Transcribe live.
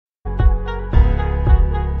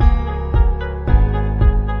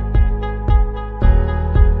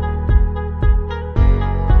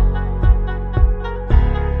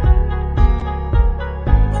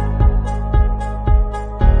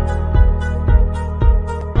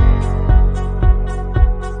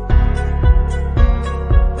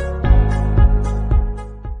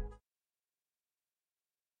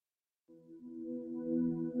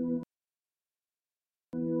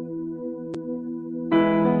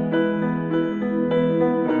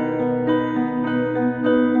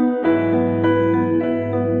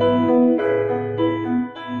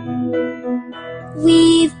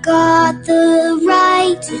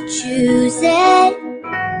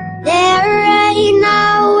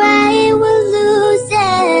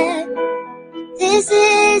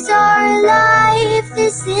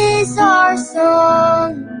this is our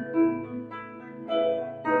song.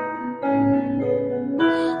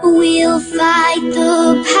 We'll fight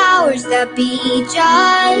the powers that be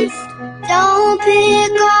just. Don't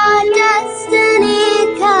pick our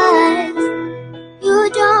destiny, 'cause you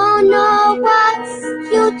don't know what's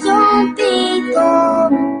you don't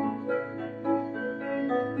belong.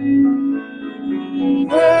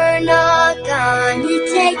 We're not gonna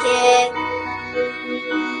take it.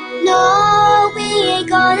 No, we ain't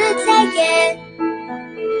gonna take it.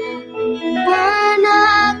 We're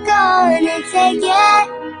not gonna take it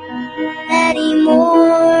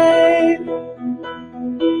anymore.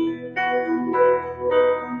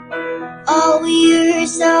 Oh, you're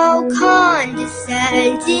so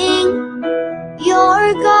condescending. Your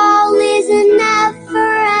goal is never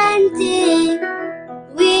ending.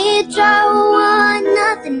 We don't want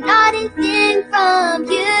nothing, not a thing from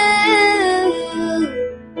you.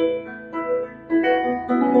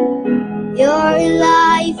 Your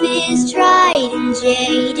life is tried and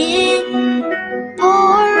jaded,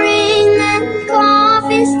 boring and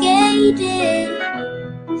confiscated.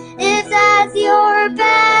 If that's your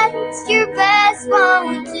best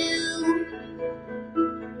won't do.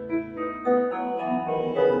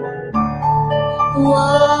 Whoa,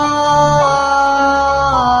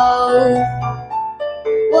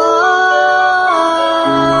 whoa,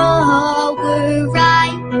 we're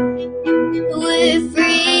right, we're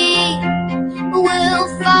free, we'll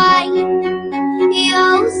fight,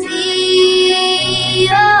 you'll see.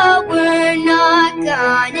 Oh, we're not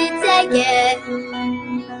gonna take it.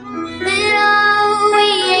 No, we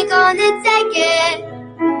ain't gonna take it.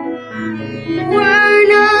 We're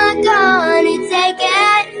not gonna take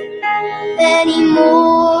it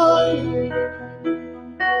anymore.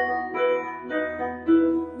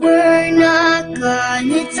 We're not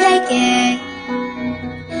gonna take it.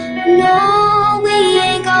 No, we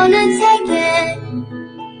ain't gonna take it.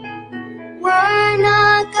 We're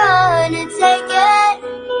not gonna take it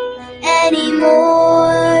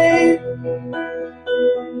anymore.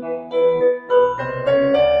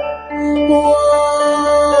 Whoa,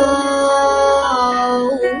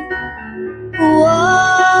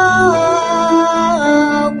 whoa,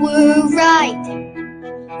 we're right,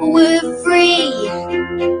 we're free,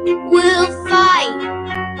 we'll fight,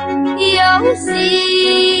 you'll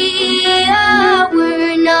see. Oh,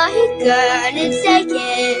 we're not gonna take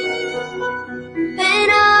it.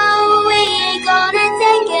 No, we ain't gonna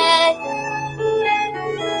take it.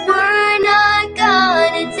 We're not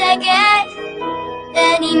gonna take it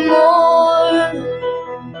anymore.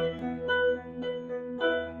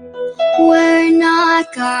 We're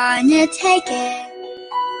not gonna take it.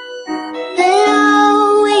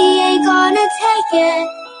 No, we ain't gonna take it.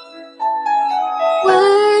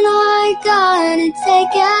 We're not gonna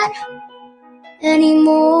take it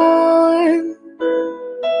anymore.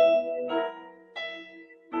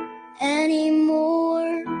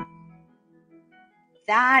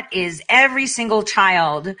 That is every single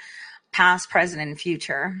child, past, present, and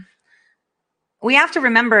future. We have to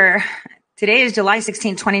remember today is July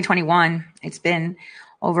 16, 2021. It's been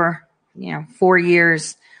over, 4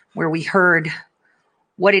 years where we heard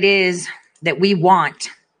what it is that we want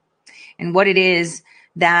and what it is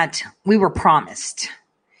that we were promised.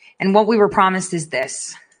 And what we were promised is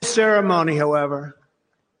this. This ceremony, however,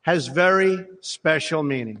 has very special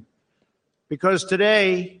meaning because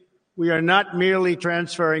today we are not merely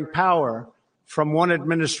transferring power from one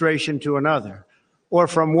administration to another or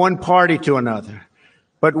from one party to another,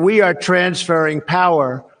 but we are transferring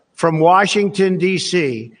power from Washington,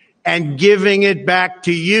 D.C., and giving it back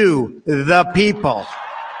to you, the people.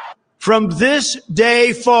 From this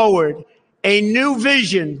day forward, a new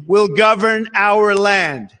vision will govern our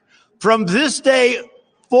land. From this day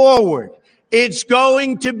forward, it's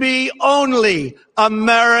going to be only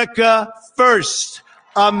America first.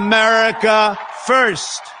 America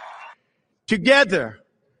first. Together,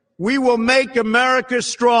 we will make America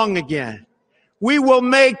strong again. We will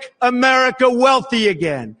make America wealthy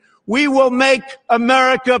again. We will make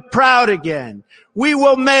America proud again. We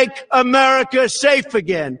will make America safe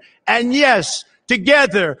again. And yes,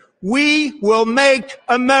 together, we will make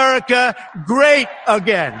America great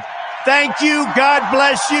again. Thank you. God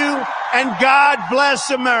bless you. And God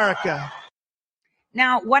bless America.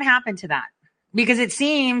 Now, what happened to that? Because it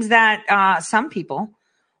seems that some people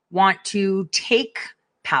want to take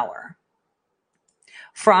power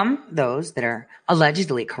from those that are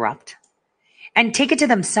allegedly corrupt and take it to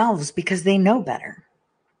themselves because they know better.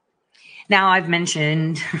 Now, I've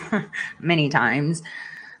mentioned many times,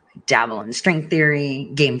 dabble in string theory,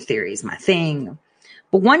 game theory is my thing.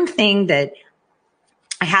 But one thing that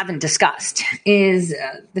I haven't discussed is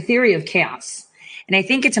the theory of chaos. And I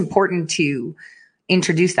think it's important to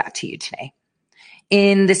introduce that to you today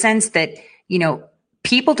in the sense that,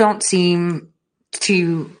 people don't seem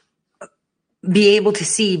to be able to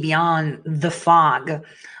see beyond the fog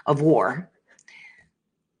of war.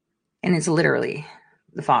 And it's literally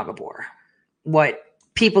the fog of war. What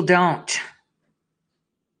people don't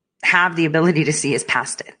have the ability to see is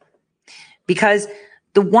past it. Because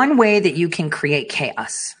the one way that you can create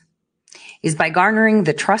chaos is by garnering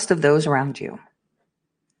the trust of those around you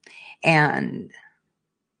and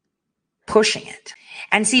pushing it.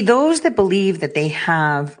 And see, those that believe that they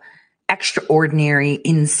have extraordinary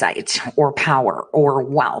insight or power or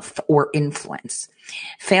wealth or influence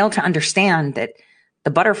fail to understand that the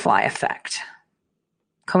butterfly effect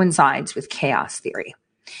coincides with chaos theory.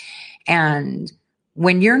 And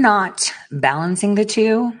when you're not balancing the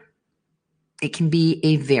two, it can be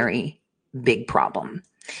a very big problem.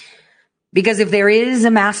 Because if there is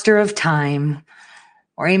a master of time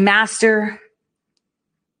or a master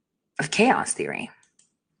of chaos theory,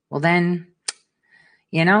 well then,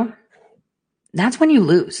 that's when you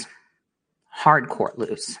lose. Hardcore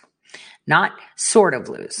lose. Not sort of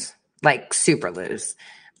lose, like super lose.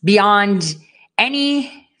 Beyond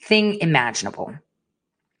anything imaginable.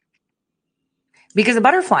 Because the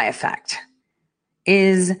butterfly effect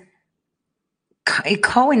it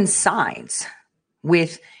coincides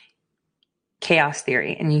with chaos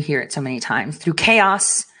theory. And you hear it so many times. Through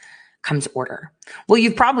chaos comes order. Well,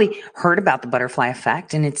 you've probably heard about the butterfly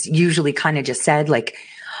effect, and it's usually kind of just said like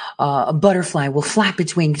a butterfly will flap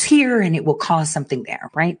its wings here and it will cause something there,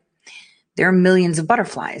 right? There are millions of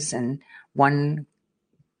butterflies, and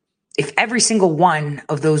if every single one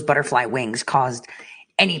of those butterfly wings caused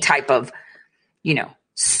any type of,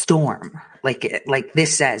 storm, like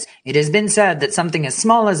this says, it has been said that something as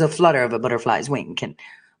small as a flutter of a butterfly's wing can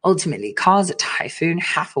ultimately cause a typhoon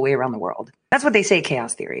halfway around the world. That's what they say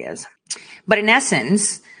chaos theory is. But in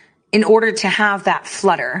essence, in order to have that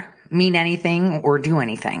flutter mean anything or do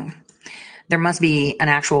anything, there must be an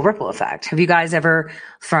actual ripple effect. Have you guys ever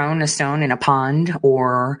thrown a stone in a pond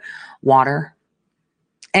or water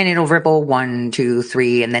and it'll ripple 1, 2,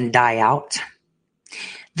 3 and then die out?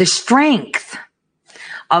 The strength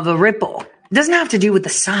of a ripple doesn't have to do with the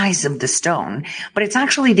size of the stone, but it's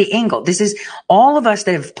actually the angle. This is all of us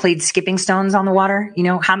that have played skipping stones on the water.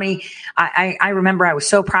 How many, I remember I was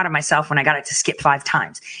so proud of myself when I got it to skip 5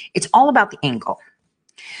 times. It's all about the angle.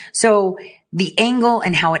 So the angle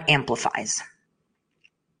and how it amplifies.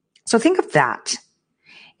 So think of that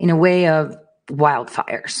in a way of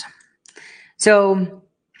wildfires. So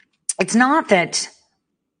it's not that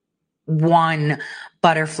one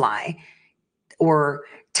butterfly or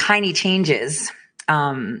tiny changes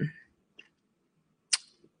can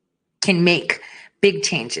make big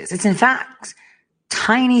changes. It's in fact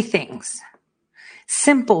tiny things,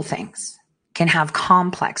 simple things can have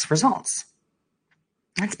complex results.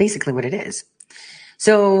 That's basically what it is.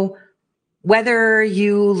 So whether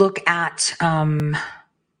you look at how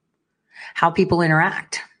people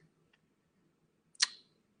interact,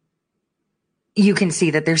 you can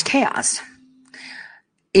see that there's chaos.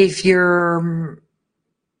 If you're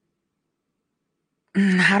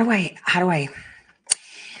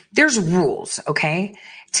there's rules, okay,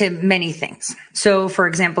 to many things. So for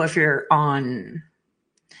example, if you're on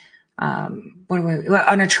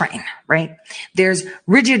a train, right? There's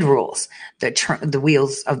rigid rules. The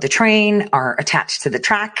wheels of the train are attached to the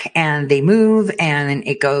track and they move and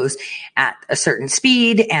it goes at a certain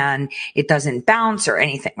speed and it doesn't bounce or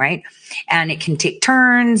anything, right? And it can take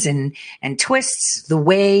turns and twists the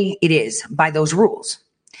way it is by those rules.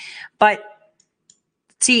 But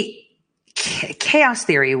see, chaos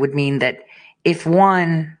theory would mean that if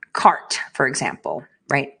one cart, for example,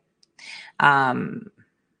 right,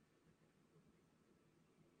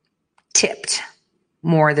 tipped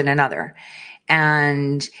more than another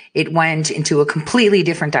and it went into a completely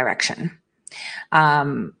different direction,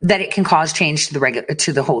 that it can cause change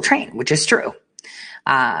to the whole train, which is true.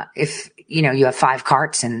 If you have 5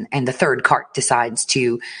 carts and the third cart decides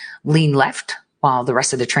to lean left while the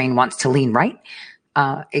rest of the train wants to lean right,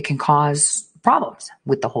 it can cause problems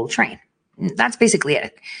with the whole train. That's basically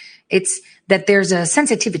it. It's that there's a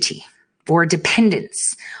sensitivity or a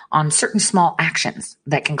dependence on certain small actions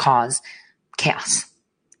that can cause chaos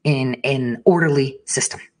in an orderly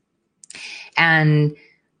system. And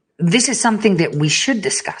this is something that we should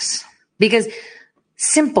discuss because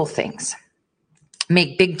simple things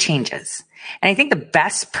make big changes. And I think the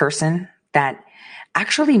best person that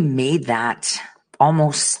actually made that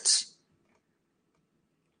almost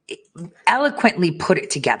eloquently put it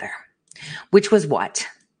together, which was what?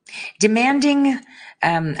 demanding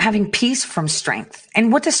having peace from strength.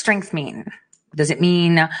 And what does strength mean? Does it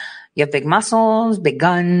mean you have big muscles, big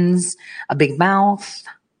guns, a big mouth?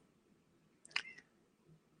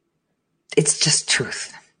 It's just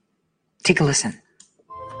truth. Take a listen.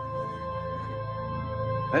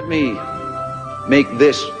 Let me make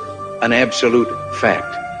this an absolute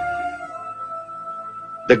fact.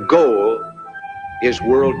 The goal is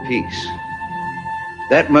world peace.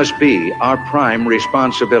 That must be our prime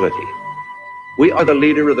responsibility. We are the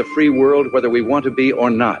leader of the free world, whether we want to be or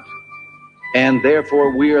not. And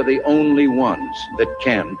therefore, we are the only ones that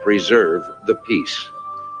can preserve the peace.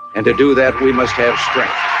 And to do that, we must have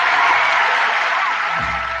strength.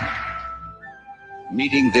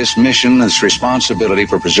 Meeting this mission, this responsibility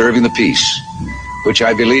for preserving the peace, which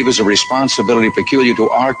I believe is a responsibility peculiar to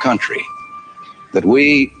our country, that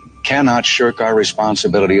we cannot shirk our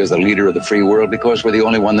responsibility as the leader of the free world because we're the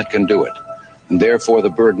only one that can do it. And therefore, the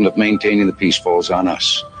burden of maintaining the peace falls on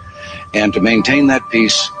us. And to maintain that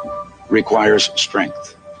peace requires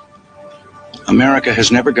strength. America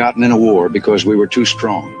has never gotten in a war because we were too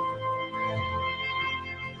strong.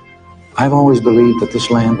 I've always believed that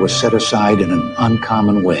this land was set aside in an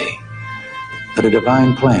uncommon way, that a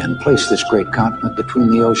divine plan placed this great continent between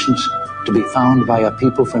the oceans to be found by a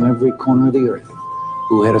people from every corner of the earth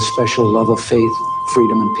who had a special love of faith,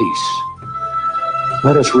 freedom, and peace.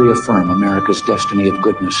 Let us reaffirm America's destiny of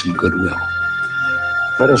goodness and goodwill.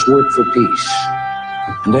 Let us work for peace.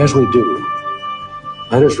 And as we do,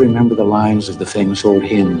 let us remember the lines of the famous old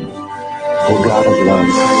hymn, O God of love,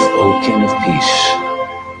 O King of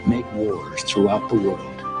peace, make wars throughout the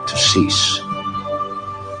world to cease.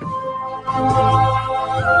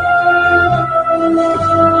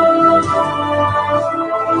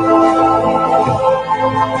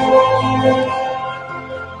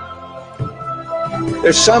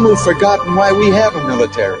 There's some who've forgotten why we have a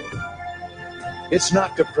military. It's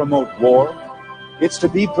not to promote war. It's to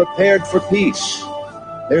be prepared for peace.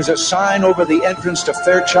 There's a sign over the entrance to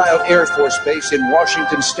Fairchild Air Force Base in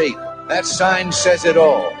Washington State. That sign says it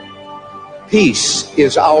all. Peace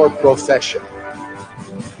is our profession.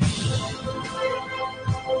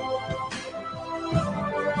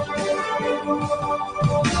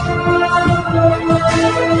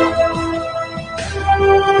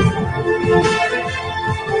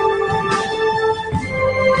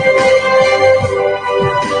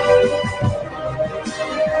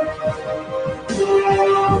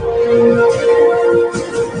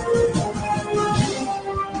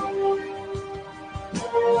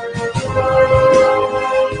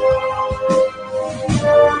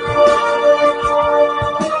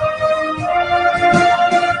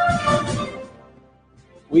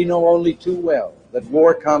 We know only too well that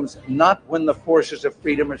war comes not when the forces of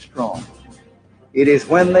freedom are strong. It is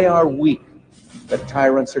when they are weak that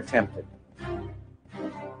tyrants are tempted.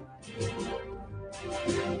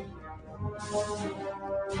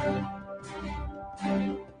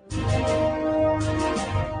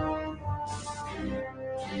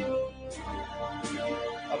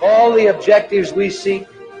 Of all the objectives we seek,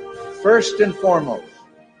 first and foremost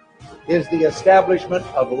is the establishment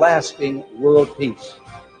of lasting world peace.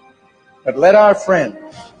 But let our friends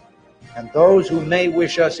and those who may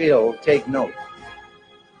wish us ill take note.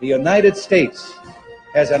 The United States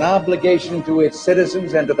has an obligation to its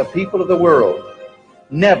citizens and to the people of the world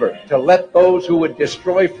never to let those who would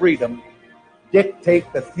destroy freedom dictate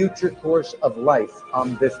the future course of life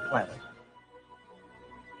on this planet.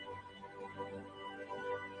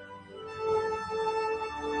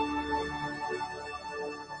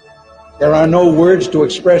 There are no words to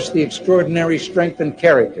express the extraordinary strength and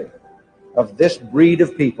character of this breed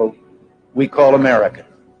of people we call American.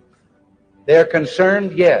 They're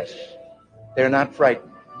concerned, yes. They're not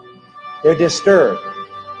frightened. They're disturbed,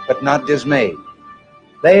 but not dismayed.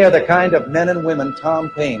 They are the kind of men and women Tom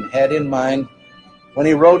Paine had in mind when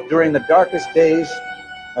he wrote during the darkest days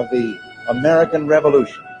of the American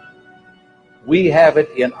Revolution, "We have it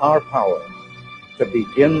in our power to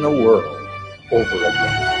begin the world over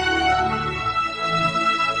again."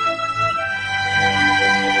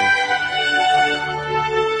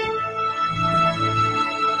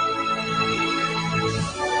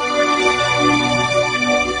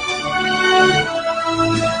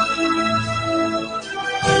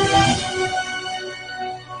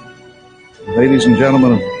 Ladies and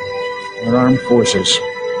gentlemen of our armed forces,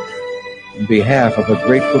 on behalf of a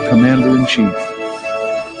grateful Commander-in-Chief,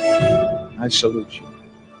 I salute you.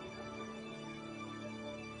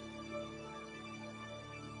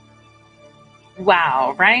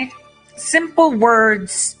 Wow, right? Simple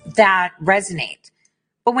words that resonate.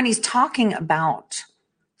 But when he's talking about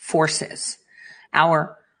forces,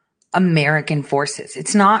 our American forces.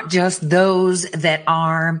 It's not just those that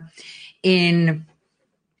are in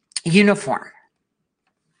uniform.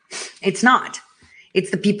 It's not.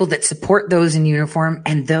 It's the people that support those in uniform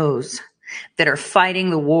and those that are fighting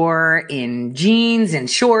the war in jeans and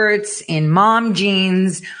shorts, in mom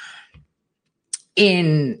jeans,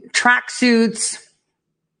 in tracksuits.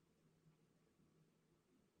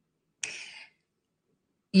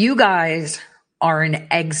 You guys are an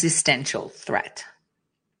existential threat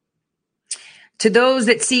to those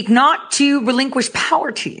that seek not to relinquish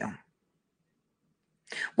power to you.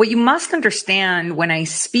 What you must understand when I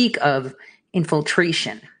speak of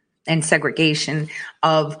infiltration and segregation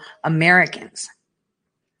of Americans,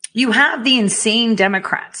 you have the insane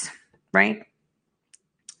Democrats, right?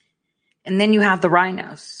 And then you have the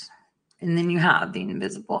rhinos, and then you have the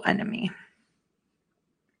invisible enemy.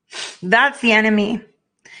 That's the enemy.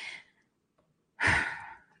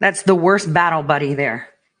 That's the worst battle buddy there.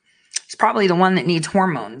 It's probably the one that needs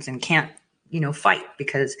hormones and can't, fight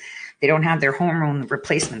because they don't have their hormone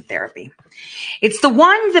replacement therapy. It's the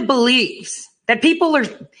one that believes that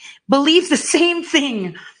believes the same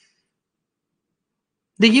thing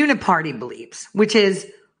the Uniparty believes, which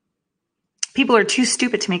is people are too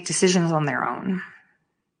stupid to make decisions on their own.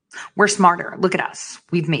 We're smarter. Look at us.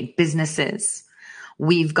 We've made businesses.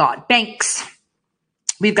 We've got banks.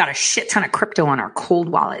 We've got a shit ton of crypto on our cold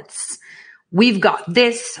wallets. We've got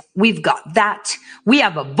this. We've got that. We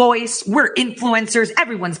have a voice. We're influencers.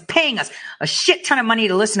 Everyone's paying us a shit ton of money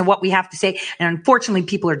to listen to what we have to say. And unfortunately,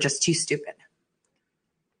 people are just too stupid.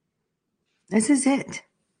 This is it.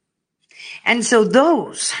 And so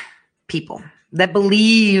those people that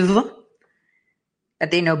believe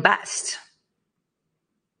that they know best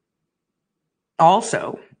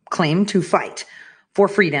also claim to fight for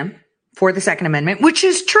freedom, for the Second Amendment, which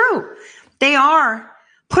is true. They are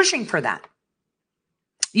pushing for that.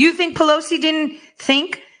 You think Pelosi didn't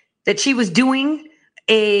think that she was doing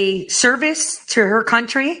a service to her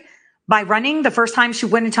country by running the first time she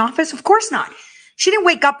went into office? Of course not. She didn't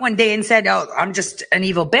wake up one day and said, "Oh, I'm just an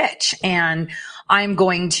evil bitch and I'm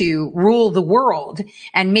going to rule the world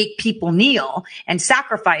and make people kneel and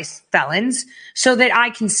sacrifice felons so that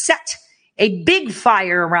I can set a big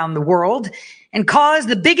fire around the world and cause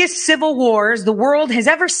the biggest civil wars the world has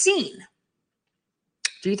ever seen."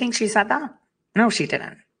 Do you think she said that? No, she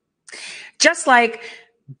didn't. Just like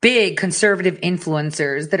big conservative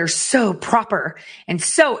influencers that are so proper and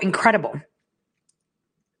so incredible,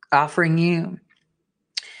 offering you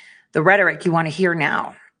the rhetoric you want to hear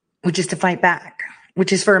now, which is to fight back,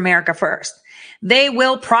 which is for America first. They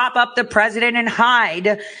will prop up the president and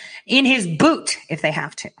hide in his boot if they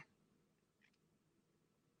have to.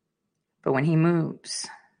 But when he moves,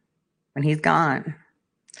 when he's gone,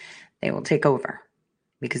 they will take over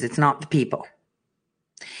because it's not the people.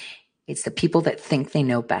 It's the people that think they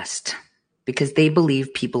know best because they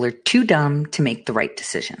believe people are too dumb to make the right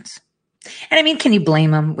decisions. And I mean, can you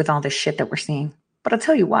blame them with all this shit that we're seeing? But I'll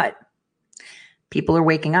tell you what, people are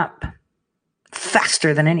waking up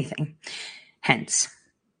faster than anything. Hence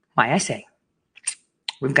why I say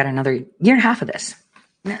we've got another year and a half of this,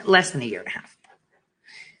 less than a year and a half.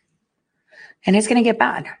 And it's going to get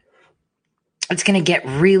bad. It's going to get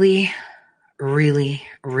really, really,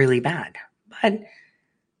 really bad. But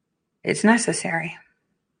it's necessary.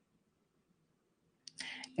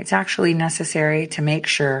 It's actually necessary to make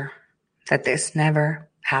sure that this never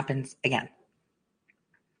happens again.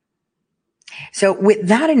 So with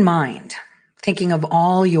that in mind, thinking of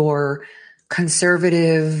all your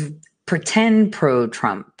conservative, pretend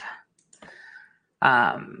pro-Trump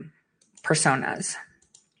personas,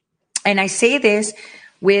 and I say this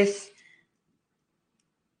with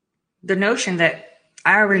the notion that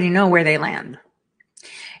I already know where they land.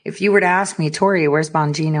 If you were to ask me, Tori, where's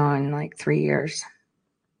Bongino in like 3 years?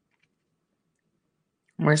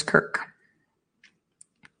 Where's Kirk?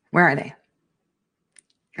 Where are they?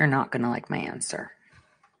 You're not going to like my answer.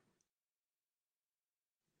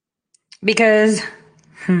 Because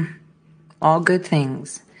all good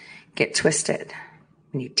things get twisted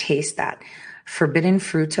when you taste that forbidden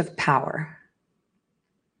fruit of power,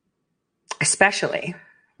 especially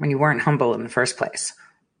when you weren't humble in the first place.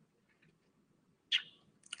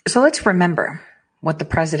 So let's remember what the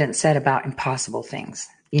president said about impossible things.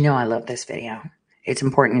 You know I love this video. It's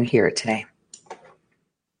important you hear it today.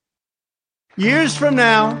 Years from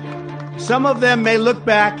now, some of them may look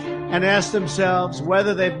back and ask themselves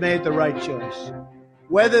whether they've made the right choice,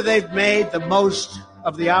 whether they've made the most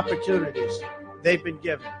of the opportunities they've been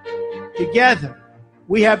given. Together,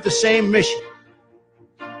 we have the same mission.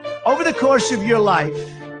 Over the course of your life,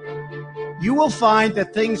 you will find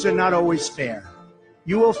that things are not always fair.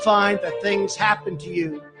 you will find that things happen to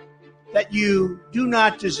you that you do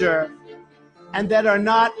not deserve and that are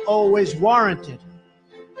not always warranted.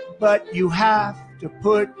 But you have to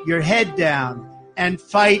put your head down and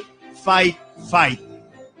fight, fight, fight.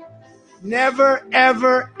 Never,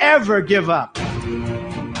 ever, ever give up.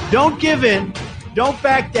 Don't give in, don't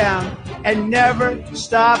back down, and never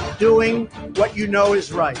stop doing what you know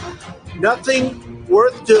is right. Nothing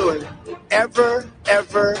worth doing ever,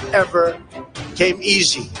 ever, ever came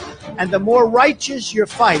easy. And the more righteous your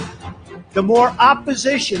fight, the more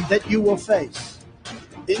opposition that you will face.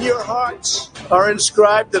 In your hearts are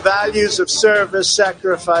inscribed the values of service,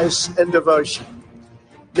 sacrifice, and devotion.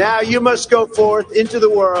 Now you must go forth into the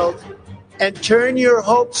world and turn your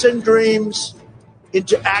hopes and dreams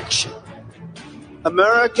into action.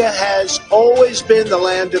 America has always been the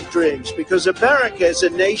land of dreams because America is a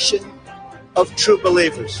nation of true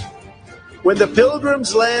believers. When the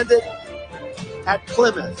Pilgrims landed at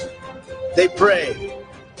Plymouth, they prayed.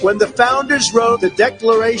 When the founders wrote the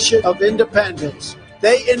Declaration of Independence,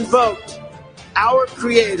 they invoked our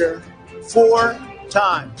Creator 4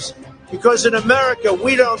 times. Because in America,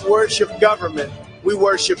 we don't worship government, we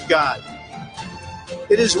worship God.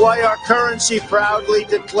 It is why our currency proudly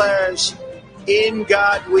declares, "In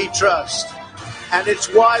God we trust." And it's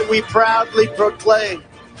why we proudly proclaim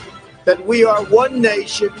that we are one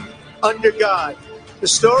nation under God. The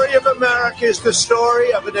story of America is the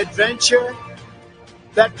story of an adventure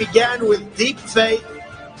that began with deep faith,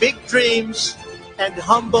 big dreams, and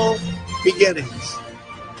humble beginnings.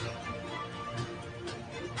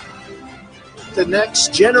 The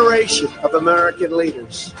next generation of American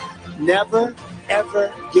leaders never,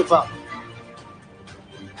 ever give up.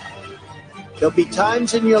 There'll be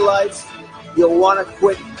times in your life you'll want to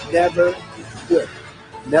quit. Never quit.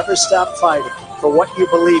 Never stop fighting for what you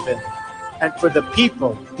believe in and for the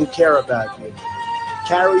people who care about you.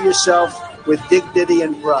 Carry yourself with dignity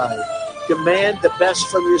and pride. Demand the best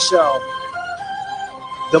from yourself.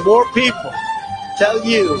 The more people tell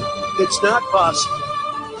you it's not possible,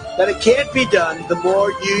 that it can't be done, the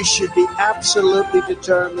more you should be absolutely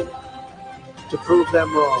determined to prove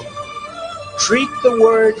them wrong. Treat the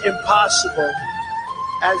word impossible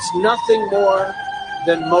as nothing more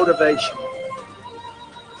than motivation.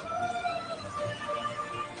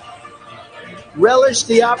 Relish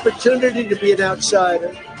the opportunity to be an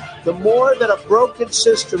outsider. The more that a broken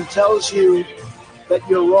system tells you that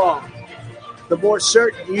you're wrong, the more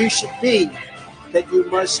certain you should be that you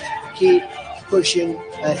must keep pushing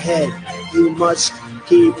ahead. You must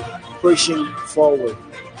keep pushing forward.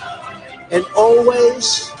 And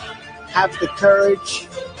always have the courage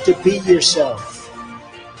to be yourself.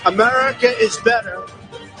 America is better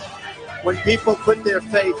when people put their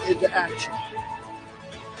faith into action.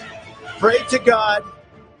 Pray to God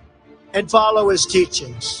and follow His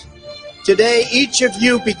teachings. Today, each of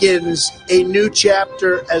you begins a new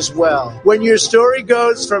chapter as well. When your story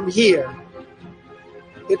goes from here,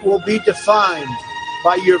 it will be defined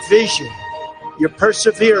by your vision, your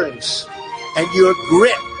perseverance, and your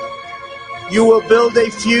grit. You will build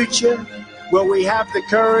a future where we have the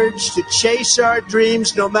courage to chase our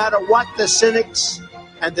dreams no matter what the cynics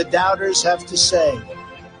and the doubters have to say.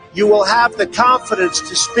 You will have the confidence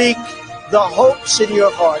to speak the hopes in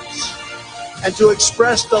your hearts and to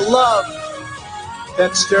express the love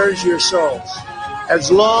that stirs your souls.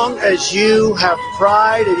 As long as you have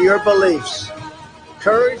pride in your beliefs,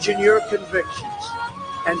 courage in your convictions,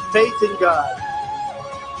 and faith in God,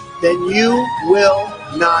 then you will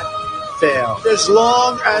not fail. As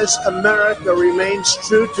long as America remains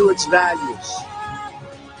true to its values,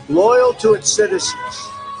 loyal to its citizens,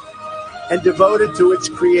 and devoted to its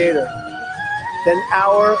Creator, then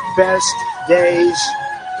our best days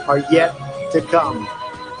are yet to come.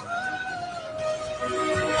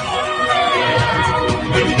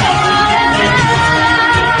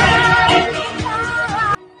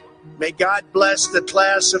 May God bless the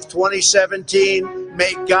class of 2017.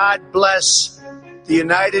 May God bless the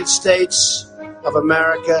United States of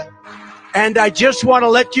America. And I just want to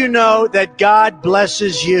let you know that God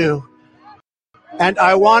blesses you. And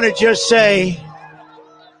I want to just say,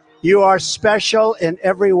 you are special in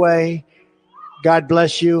every way. God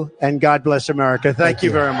bless you, and God bless America. Thank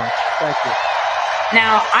you very much. Thank you.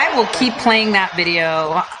 Now, I will keep playing that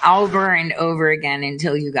video over and over again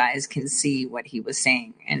until you guys can see what he was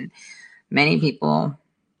saying. And many people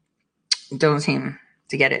don't seem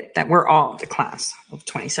to get it, that we're all the class of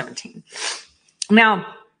 2017. Now,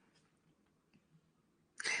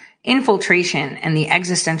 infiltration and the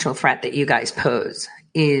existential threat that you guys pose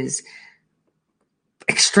is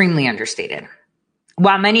extremely understated.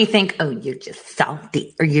 While many think, oh, you're just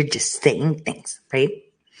salty or you're just saying things, right?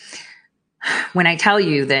 When I tell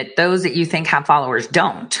you that those that you think have followers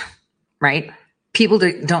don't, right? People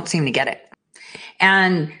don't seem to get it.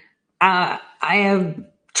 And I am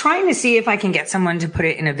trying to see if I can get someone to put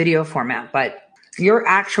it in a video format, but your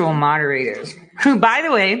actual moderators, who, by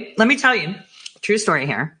the way, let me tell you, true story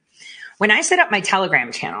here. When I set up my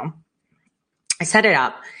Telegram channel, I set it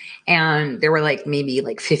up and there were maybe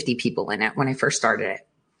 50 people in it when I first started it.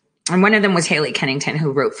 And one of them was Haley Kennington,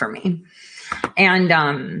 who wrote for me.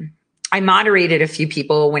 And I moderated a few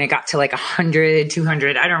people when it got to 100,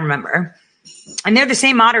 200, I don't remember. And they're the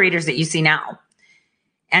same moderators that you see now.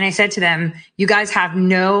 And I said to them, you guys have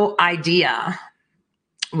no idea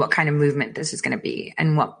what kind of movement this is going to be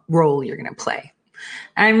and what role you're going to play.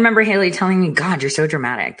 And I remember Haley telling me, God, you're so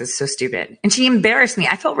dramatic. This is so stupid. And she embarrassed me.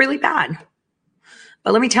 I felt really bad.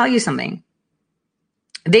 But let me tell you something.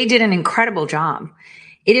 They did an incredible job.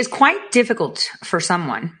 It is quite difficult for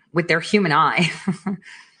someone with their human eye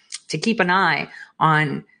to keep an eye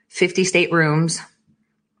on 50 state rooms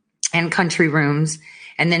and country rooms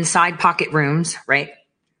and then side pocket rooms, right?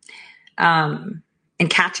 And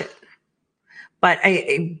catch it. But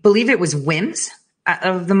I believe it was Wims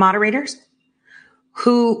of the moderators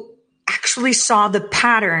who actually saw the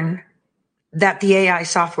pattern that the AI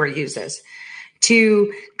software uses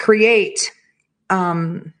to create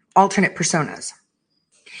alternate personas.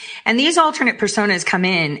 And these alternate personas come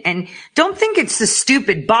in, and don't think it's the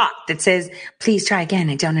stupid bot that says, please try again,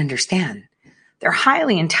 I don't understand. They're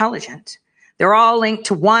highly intelligent. They're all linked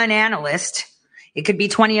to one analyst. It could be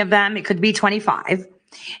 20 of them. It could be 25.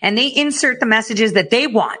 And they insert the messages that they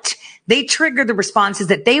want. They trigger the responses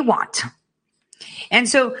that they want. And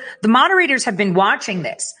so the moderators have been watching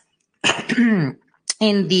this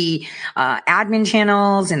in the admin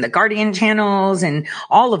channels and the Guardian channels and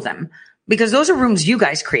all of them, because those are rooms you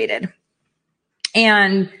guys created.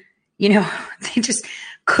 And, they just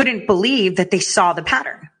couldn't believe that they saw the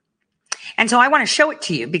pattern. And so I want to show it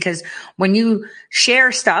to you, because when you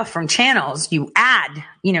share stuff from channels, you add,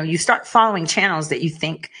 you start following channels that you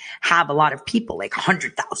think have a lot of people, like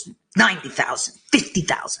 100,000, 90,000,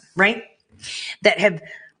 50,000, right? That have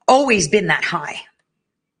always been that high.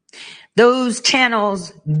 Those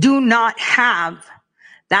channels do not have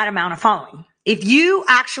that amount of following. If you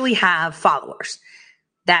actually have followers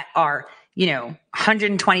that are,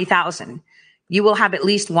 120,000, you will have at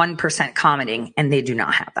least 1% commenting, and they do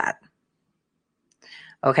not have that.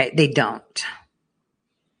 Okay, they don't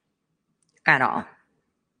at all.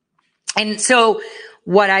 And so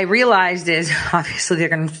what I realized is, obviously they're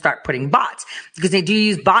going to start putting bots, because they do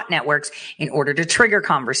use bot networks in order to trigger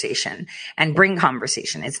conversation and bring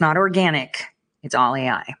conversation. It's not organic. It's all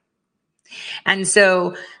AI. And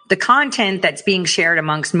so the content that's being shared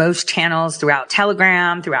amongst most channels throughout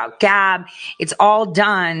Telegram, throughout Gab, it's all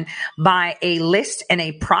done by a list and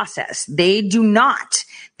a process. They do not,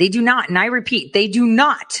 and I repeat, they do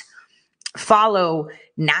not follow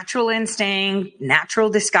natural instinct, natural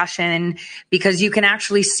discussion, because you can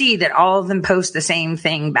actually see that all of them post the same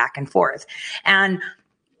thing back and forth. And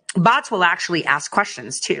bots will actually ask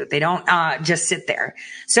questions too. They don't just sit there.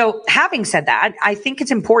 So having said that, I think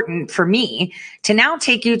it's important for me to now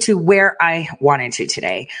take you to where I wanted to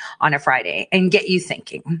today on a Friday and get you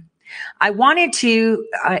thinking. I wanted to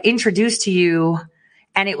introduce to you,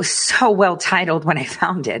 and it was so well titled when I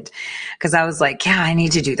found it, because I was like, yeah, I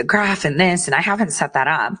need to do the graph and this, and I haven't set that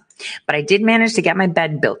up, but I did manage to get my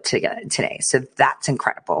bed built today. So that's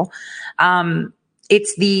incredible.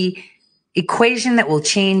 It's the equation that will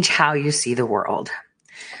change how you see the world.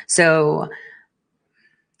 So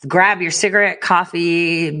grab your cigarette,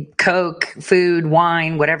 coffee, Coke, food,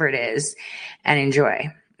 wine, whatever it is, and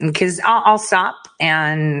enjoy. Because I'll stop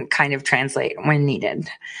and kind of translate when needed.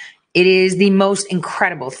 It is the most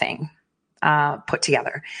incredible thing put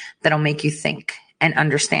together that'll make you think and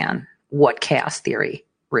understand what chaos theory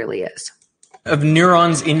really is. Of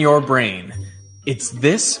neurons in your brain. It's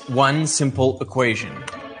this one simple equation.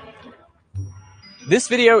 This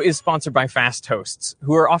video is sponsored by Fast Hosts,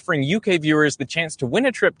 who are offering UK viewers the chance to win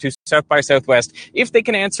a trip to South by Southwest if they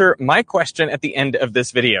can answer my question at the end of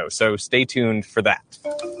this video. So stay tuned for that.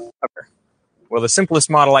 Okay. Well, the simplest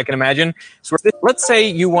model I can imagine. So let's say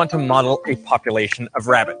you want to model a population of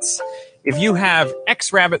rabbits. If you have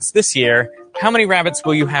X rabbits this year, how many rabbits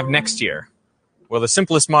will you have next year? Well, the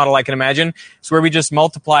simplest model I can imagine is where we just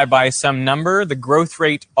multiply by some number, the growth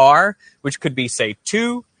rate R, which could be, say,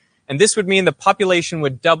 2. And this would mean the population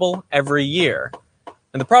would double every year.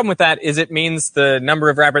 And the problem with that is it means the number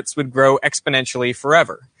of rabbits would grow exponentially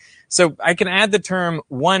forever. So I can add the term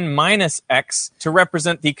 1 minus x to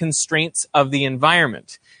represent the constraints of the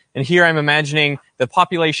environment. And here I'm imagining the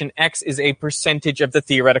population x is a percentage of the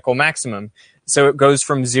theoretical maximum. So it goes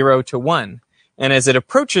from 0 to 1. And as it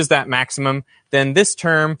approaches that maximum, then this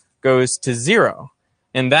term goes to 0.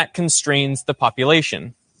 And that constrains the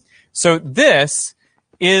population. So this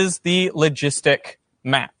is the logistic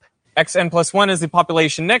map. Xn plus 1 is the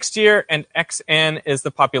population next year, and Xn is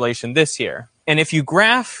the population this year. And if you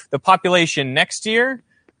graph the population next year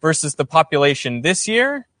versus the population this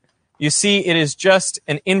year, you see it is just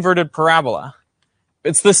an inverted parabola.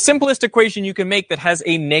 It's the simplest equation you can make that has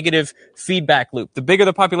a negative feedback loop. The bigger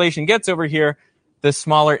the population gets over here, the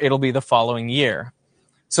smaller it'll be the following year.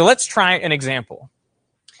 So let's try an example.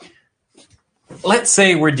 Let's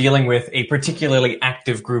say we're dealing with a particularly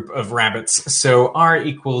active group of rabbits. So R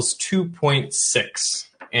equals 2.6.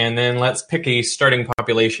 And then let's pick a starting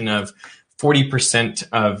population of 40%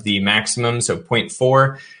 of the maximum, so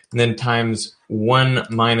 0.4, and then times 1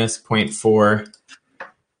 minus 0.4,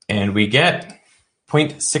 and we get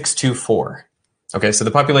 0.624. Okay, so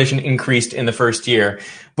the population increased in the first year.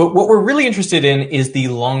 But what we're really interested in is the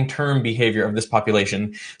long-term behavior of this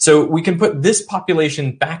population. So we can put this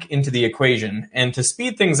population back into the equation. And to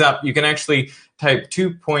speed things up, you can actually type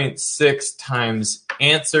 2.6 times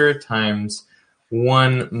answer times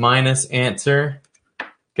 1 minus answer,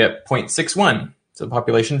 get 0.61. So the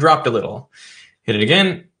population dropped a little. Hit it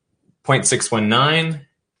again, 0.619,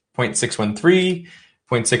 0.613,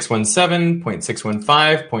 0.617,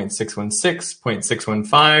 0.615, 0.616,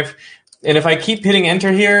 0.615. And if I keep hitting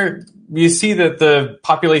enter here, you see that the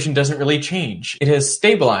population doesn't really change. It has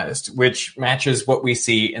stabilized, which matches what we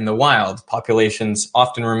see in the wild. Populations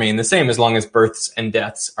often remain the same as long as births and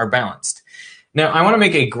deaths are balanced. Now, I want to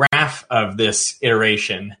make a graph of this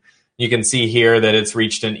iteration. You can see here that it's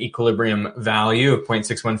reached an equilibrium value of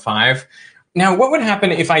 0.615. Now, what would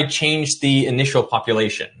happen if I changed the initial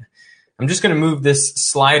population? I'm just going to move this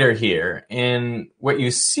slider here, and what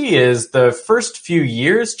you see is the first few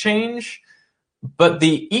years change, but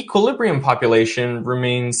the equilibrium population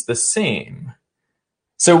remains the same.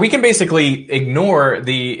 So we can basically ignore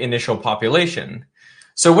the initial population.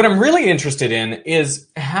 So what I'm really interested in is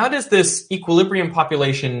how does this equilibrium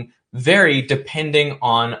population vary depending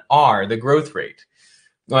on R, the growth rate?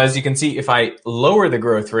 Well, as you can see, if I lower the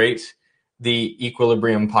growth rate, the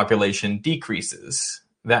equilibrium population decreases.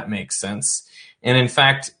 That makes sense. And in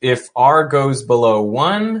fact, if R goes below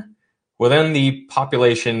 1, well, then the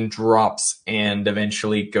population drops and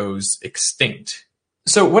eventually goes extinct.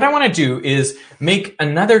 So what I want to do is make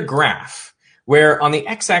another graph where on the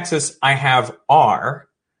x-axis I have R,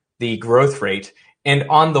 the growth rate, and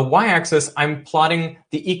on the y-axis I'm plotting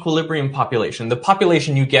the equilibrium population, the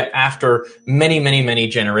population you get after many, many, many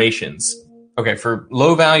generations. Okay, for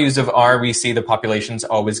low values of R, we see the populations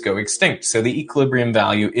always go extinct, so the equilibrium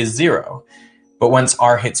value is 0. But once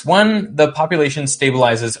R hits 1, the population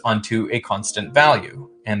stabilizes onto a constant value.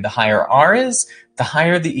 And the higher R is, the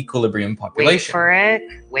higher the equilibrium population.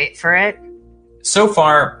 Wait for it. So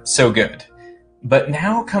far, so good. But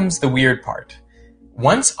now comes the weird part.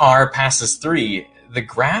 Once R passes 3, the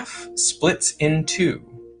graph splits in 2.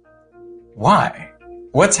 Why?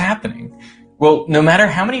 What's happening? Well, no matter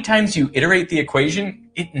how many times you iterate the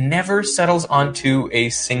equation, it never settles onto a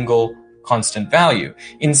single constant value.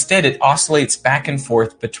 Instead, it oscillates back and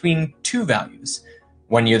forth between 2 values.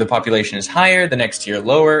 One year the population is higher, the next year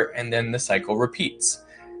lower, and then the cycle repeats.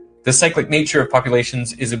 The cyclic nature of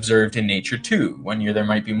populations is observed in nature too. One year there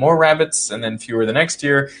might be more rabbits, and then fewer the next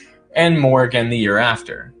year, and more again the year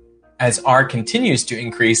after. As R continues to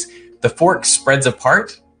increase, the fork spreads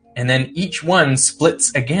apart, and then each one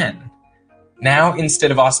splits again. Now,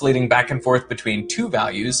 instead of oscillating back and forth between 2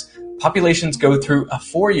 values, populations go through a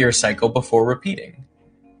 4-year cycle before repeating.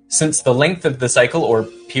 Since the length of the cycle, or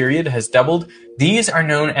period, has doubled, these are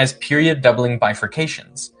known as period doubling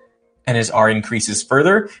bifurcations. And as R increases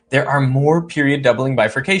further, there are more period doubling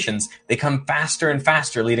bifurcations. They come faster and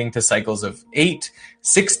faster, leading to cycles of 8,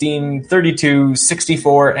 16, 32,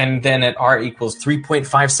 64, and then at R equals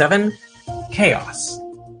 3.57, chaos.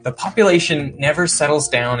 The population never settles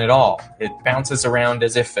down at all. It bounces around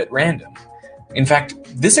as if at random. In fact,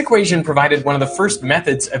 this equation provided one of the first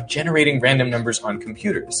methods of generating random numbers on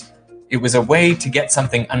computers. It was a way to get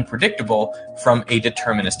something unpredictable from a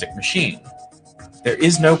deterministic machine. There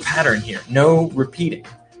is no pattern here, no repeating.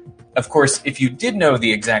 Of course, if you did know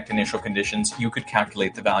the exact initial conditions, you could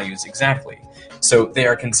calculate the values exactly. So they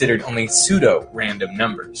are considered only pseudo-random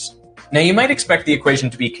numbers. Now, you might expect the equation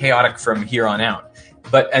to be chaotic from here on out.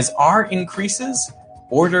 But as R increases,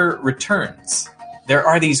 order returns. there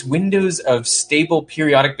are these windows of stable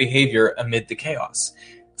periodic behavior amid the chaos.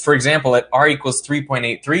 For example, at r equals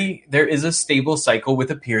 3.83, there is a stable cycle with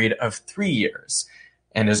a period of 3 years.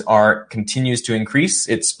 And as r continues to increase,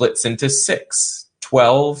 it splits into 6,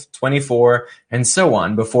 12, 24, and so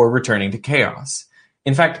on before returning to chaos.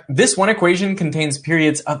 In fact, this one equation contains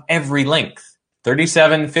periods of every length,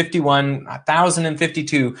 37, 51,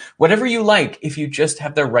 1052, whatever you like if you just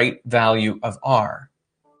have the right value of r.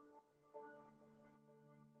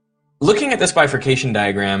 Looking at this bifurcation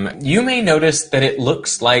diagram, you may notice that it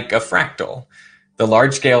looks like a fractal. The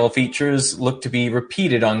large-scale features look to be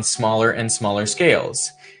repeated on smaller and smaller scales.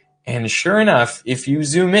 And sure enough, if you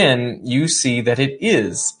zoom in, you see that it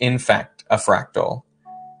is, in fact, a fractal.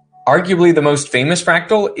 Arguably the most famous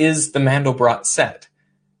fractal is the Mandelbrot set.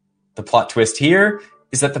 The plot twist here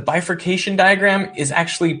is that the bifurcation diagram is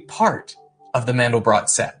actually part of the Mandelbrot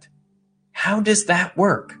set. How does that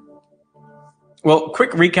work? Well,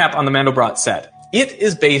 quick recap on the Mandelbrot set. It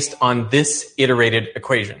is based on this iterated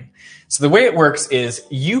equation. So the way it works is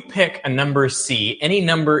you pick a number c, any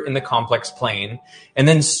number in the complex plane, and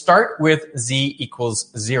then start with z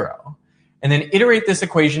equals 0. And then iterate this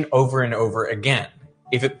equation over and over again.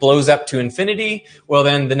 If it blows up to infinity, well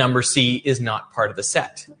then the number c is not part of the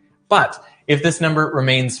set. But if this number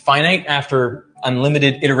remains finite after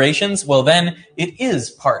unlimited iterations, well then it is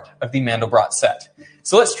part of the Mandelbrot set.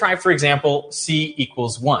 So let's try, for example, c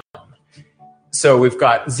equals 1. So we've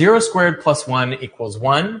got 0 squared plus 1 equals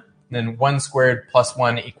 1, then 1 squared plus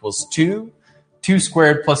 1 equals 2, 2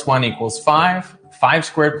 squared plus 1 equals 5, 5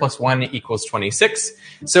 squared plus 1 equals 26.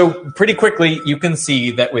 So pretty quickly, you can see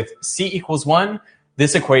that with c equals 1,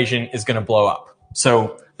 this equation is going to blow up.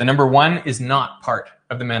 So the number 1 is not part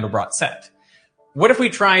of the Mandelbrot set. What if we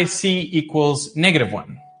try c equals negative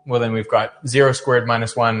 1? Well, then we've got 0 squared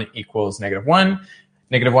minus 1 equals negative 1.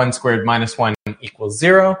 Negative 1 squared minus 1 equals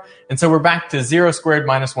 0. And so we're back to 0 squared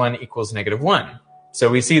minus 1 equals negative 1. So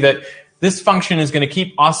we see that this function is going to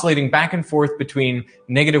keep oscillating back and forth between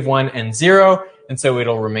negative 1 and 0. And so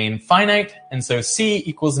it'll remain finite. And so c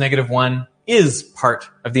equals negative 1 is part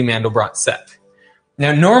of the Mandelbrot set.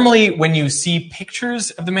 Now, normally when you see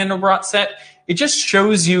pictures of the Mandelbrot set, it just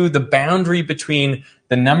shows you the boundary between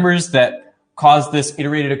the numbers that cause this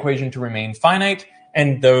iterated equation to remain finite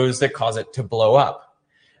and those that cause it to blow up.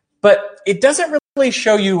 But it doesn't really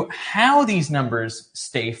show you how these numbers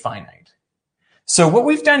stay finite. So what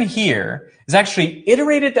we've done here is actually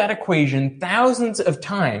iterated that equation thousands of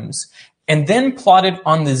times and then plotted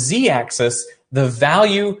on the z-axis the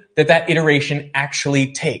value that that iteration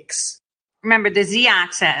actually takes. Remember, the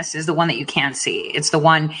z-axis is the one that you can't see. It's the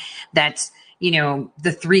one that's,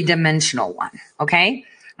 the three-dimensional one, okay?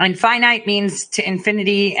 And finite means to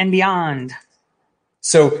infinity and beyond.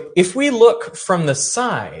 So if we look from the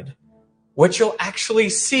side, what you'll actually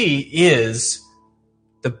see is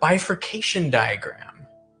the bifurcation diagram.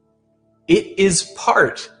 It is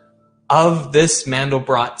part of this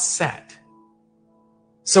Mandelbrot set.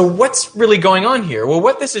 So what's really going on here? Well,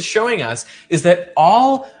 what this is showing us is that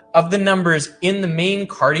all of the numbers in the main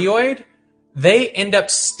cardioid, they end up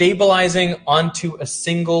stabilizing onto a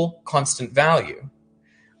single constant value.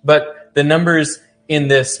 But the numbers in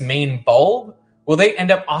this main bulb, well, they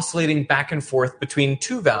end up oscillating back and forth between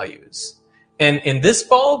two values. And in this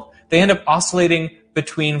bulb, they end up oscillating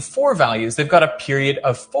between 4 values. They've got a period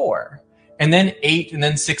of 4, and then 8, and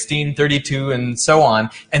then 16, 32, and so on.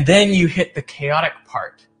 And then you hit the chaotic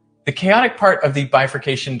part. The chaotic part of the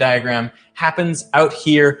bifurcation diagram happens out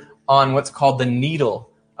here on what's called the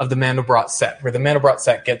needle of the Mandelbrot set, where the Mandelbrot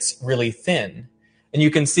set gets really thin. And you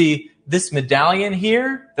can see this medallion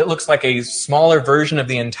here that looks like a smaller version of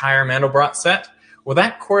the entire Mandelbrot set. Well,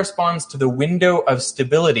 that corresponds to the window of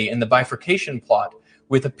stability in the bifurcation plot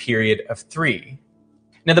with a period of 3.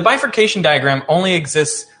 Now, the bifurcation diagram only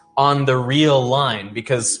exists on the real line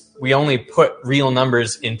because we only put real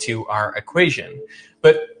numbers into our equation.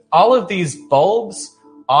 But all of these bulbs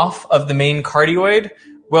off of the main cardioid,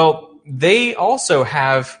 well, they also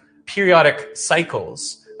have periodic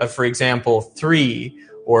cycles of, for example, 3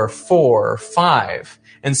 or 4 or 5.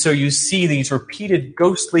 And so you see these repeated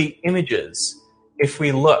ghostly images if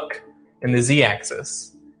we look in the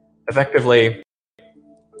z-axis. Effectively,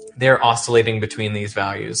 they're oscillating between these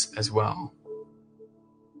values as well.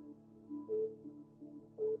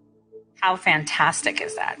 How fantastic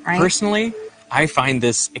is that, right? Personally, I find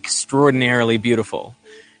this extraordinarily beautiful.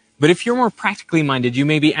 But if you're more practically minded, you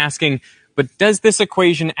may be asking, but does this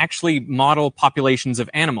equation actually model populations of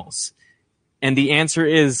animals? And the answer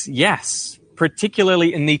is yes,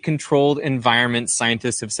 particularly in the controlled environment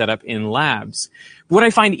scientists have set up in labs. What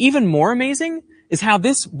I find even more amazing is how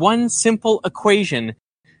this one simple equation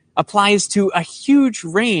applies to a huge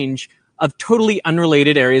range of totally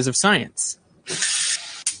unrelated areas of science.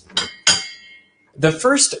 The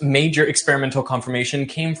first major experimental confirmation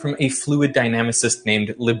came from a fluid dynamicist named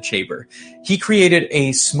Libchaber. He created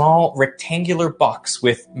a small rectangular box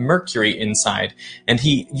with mercury inside, and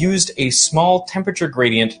he used a small temperature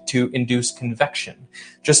gradient to induce convection.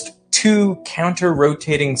 Just 2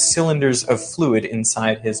 counter-rotating cylinders of fluid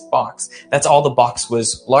inside his box. That's all the box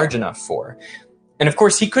was large enough for. And of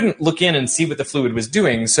course, he couldn't look in and see what the fluid was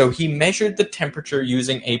doing, so he measured the temperature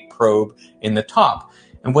using a probe in the top.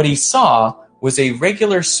 And what he saw was a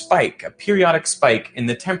regular spike, a periodic spike in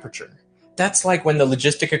the temperature. That's like when the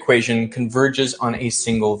logistic equation converges on a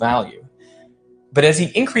single value. But as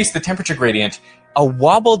he increased the temperature gradient, a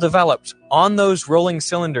wobble developed on those rolling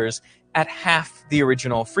cylinders at half the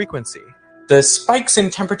original frequency. The spikes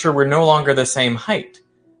in temperature were no longer the same height.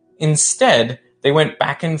 Instead, they went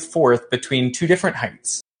back and forth between 2 different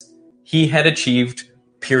heights. He had achieved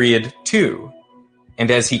period 2.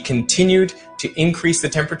 And as he continued to increase the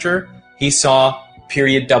temperature, he saw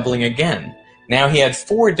period doubling again. Now he had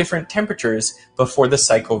 4 different temperatures before the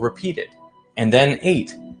cycle repeated, and then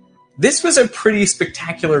 8. This was a pretty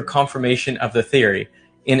spectacular confirmation of the theory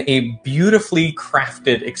in a beautifully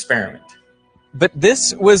crafted experiment. But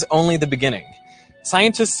this was only the beginning.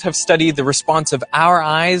 Scientists have studied the response of our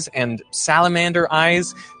eyes and salamander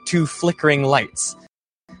eyes to flickering lights.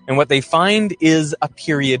 And what they find is a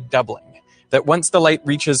period doubling. That once the light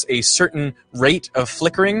reaches a certain rate of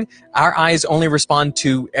flickering, our eyes only respond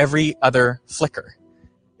to every other flicker.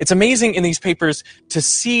 It's amazing in these papers to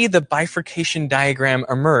see the bifurcation diagram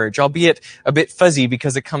emerge, albeit a bit fuzzy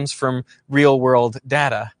because it comes from real-world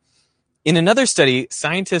data. In another study,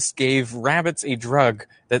 scientists gave rabbits a drug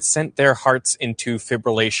that sent their hearts into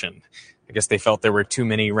fibrillation. I guess they felt there were too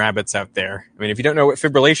many rabbits out there. I mean, if you don't know what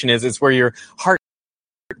fibrillation is, it's where your heart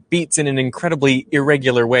beats in an incredibly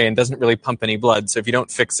irregular way and doesn't really pump any blood, so if you don't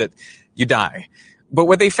fix it, you die. But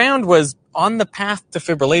what they found was, on the path to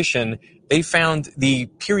fibrillation, they found the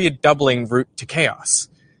period doubling route to chaos.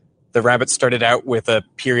 The rabbit started out with a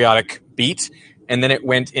periodic beat, and then it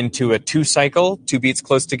went into a 2 cycle, 2 beats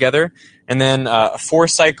close together, and then a 4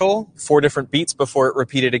 cycle, 4 different beats before it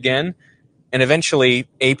repeated again, and eventually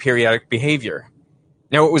aperiodic behavior.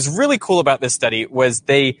 Now, what was really cool about this study was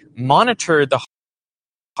they monitored the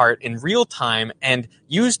heart in real time and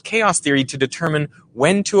used chaos theory to determine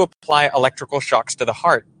when to apply electrical shocks to the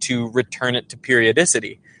heart to return it to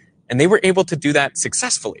periodicity. And they were able to do that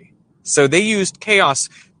successfully. So they used chaos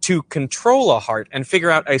to control a heart and figure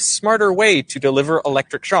out a smarter way to deliver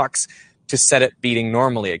electric shocks to set it beating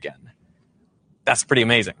normally again. That's pretty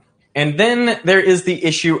amazing. And then there is the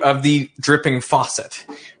issue of the dripping faucet.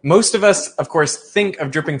 Most of us, of course, think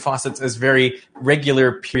of dripping faucets as very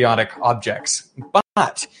regular periodic objects.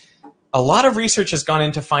 But a lot of research has gone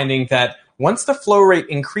into finding that once the flow rate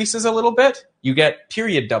increases a little bit, you get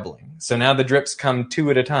period doubling. So now the drips come 2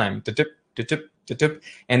 at a time. Da-dip, da-dip, da-dip.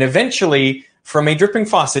 And eventually, from a dripping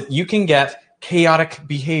faucet, you can get chaotic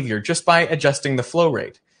behavior just by adjusting the flow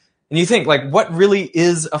rate. And you think, like, what really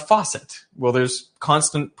is a faucet? Well, there's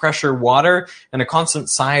constant pressure water and a constant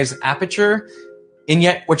size aperture, and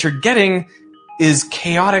yet what you're getting is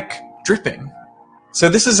chaotic dripping. So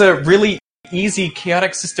this is a really easy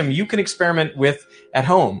chaotic system you can experiment with at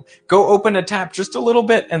home. Go open a tap just a little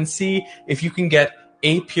bit and see if you can get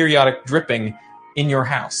aperiodic dripping in your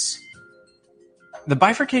house. The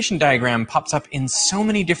bifurcation diagram pops up in so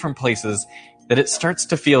many different places that it starts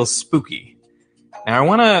to feel spooky. Now, I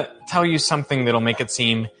want to tell you something that'll make it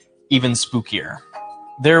seem even spookier.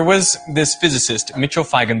 There was this physicist, Mitchell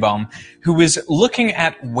Feigenbaum, who was looking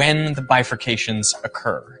at when the bifurcations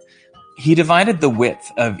occur. He divided the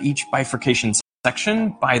width of each bifurcation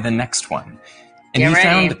section by the next one. And he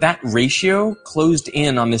found that ratio closed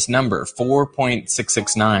in on this number,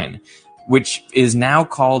 4.669, which is now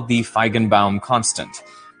called the Feigenbaum constant.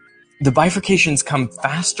 The bifurcations come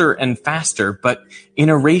faster and faster, but in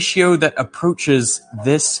a ratio that approaches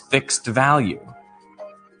this fixed value.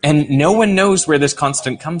 And no one knows where this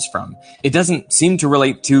constant comes from. It doesn't seem to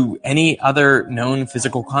relate to any other known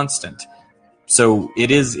physical constant. So it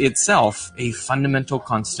is itself a fundamental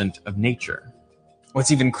constant of nature. What's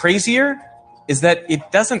even crazier is that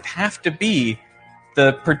it doesn't have to be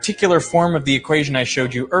the particular form of the equation I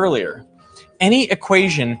showed you earlier. Any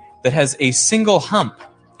equation that has a single hump,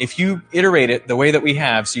 if you iterate it the way that we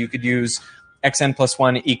have, so you could use xn plus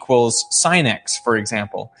 1 equals sine x, for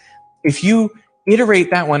example. If you iterate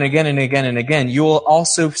that one again and again and again, you will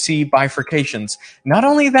also see bifurcations. Not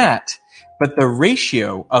only that, but the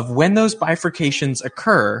ratio of when those bifurcations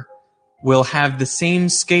occur will have the same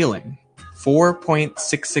scaling,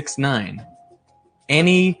 4.669.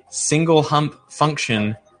 Any single hump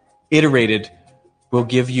function iterated will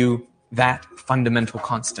give you that fundamental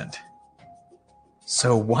constant.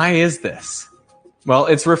 So why is this? Well,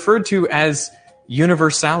 it's referred to as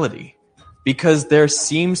universality because there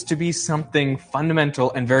seems to be something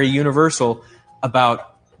fundamental and very universal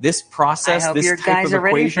about this process, this type of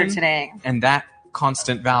equation, and that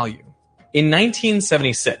constant value. In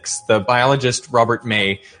 1976, the biologist Robert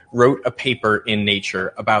May wrote a paper in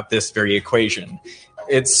Nature about this very equation.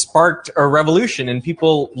 It sparked a revolution in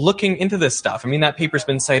people looking into this stuff. I mean, that paper's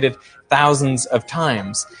been cited thousands of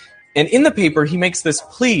times. And in the paper, he makes this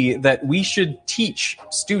plea that we should teach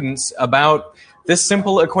students about this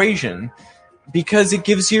simple equation because it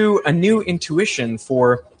gives you a new intuition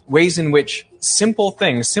for ways in which simple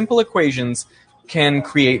things, simple equations, can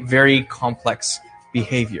create very complex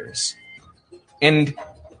behaviors. And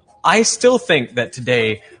I still think that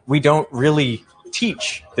today we don't really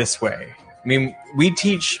teach this way. I mean, we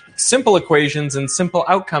teach simple equations and simple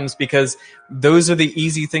outcomes because those are the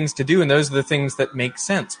easy things to do and those are the things that make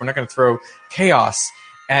sense. We're not going to throw chaos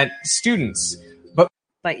at students.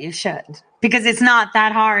 But you should, because it's not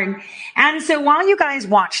that hard. And so while you guys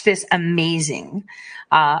watch this amazing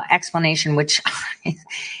explanation, which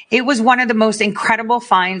it was one of the most incredible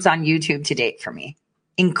finds on YouTube to date for me.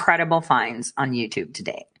 Incredible finds on YouTube to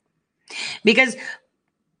date. Because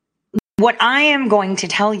what I am going to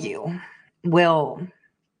tell you will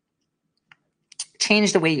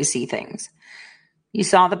change the way you see things. You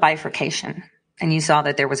saw the bifurcation and you saw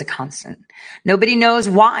that there was a constant. Nobody knows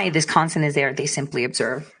why this constant is there. They simply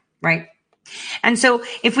observe, right? And so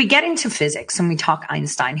if we get into physics and we talk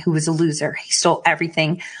Einstein, who was a loser, he stole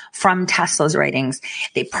everything from Tesla's writings.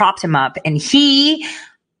 They propped him up and he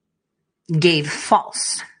gave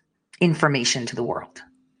false information to the world.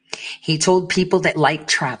 He told people that light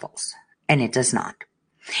travels and it does not.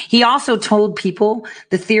 He also told people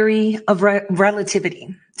the theory of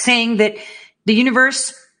relativity, saying that the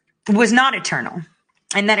universe was not eternal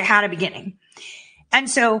and that it had a beginning. And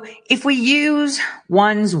so if we use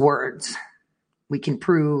one's words, we can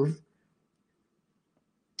prove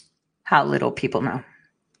how little people know.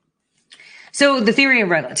 So the theory of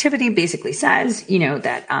relativity basically says,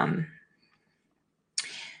 that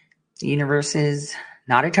the universe is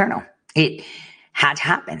not eternal. It had to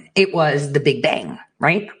happen. It was the Big Bang,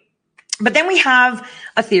 right? But then we have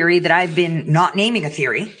a theory that I've been not naming a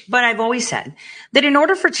theory, but I've always said that in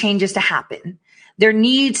order for changes to happen, there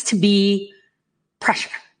needs to be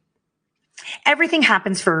pressure. Everything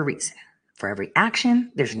happens for a reason. For every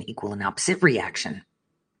action, there's an equal and opposite reaction.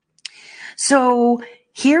 So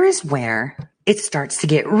here is where it starts to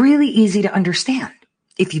get really easy to understand.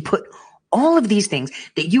 If you put all of these things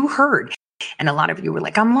that you heard, and a lot of you were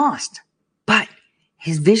like, I'm lost, but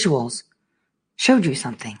his visuals showed you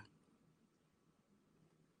something.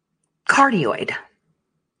 Cardioid,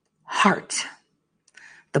 heart,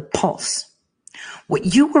 the pulse.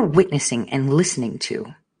 What you were witnessing and listening to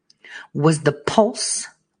was the pulse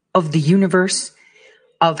of the universe,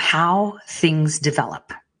 of how things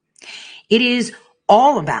develop. It is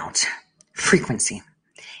all about frequency.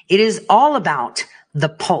 It is all about the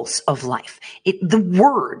pulse of life. The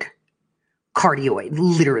word cardioid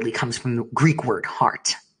literally comes from the Greek word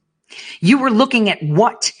heart. You were looking at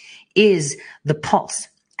what is the pulse.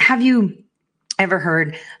 Have you ever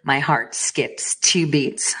heard my heart skips 2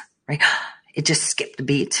 beats, right? It just skipped a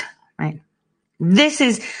beat, right? This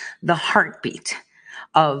is the heartbeat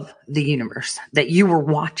of the universe that you were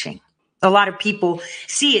watching. A lot of people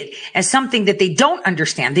see it as something that they don't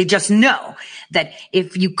understand. They just know that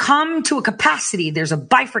if you come to a capacity, there's a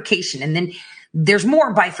bifurcation and then there's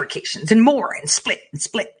more bifurcations and more and split and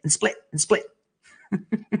split and split and split.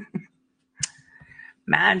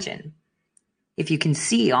 Imagine if you can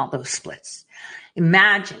see all those splits.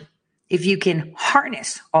 Imagine if you can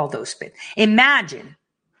harness all those splits. Imagine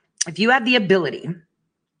if you had the ability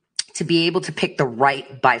to be able to pick the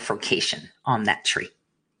right bifurcation on that tree.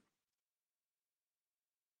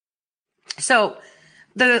 So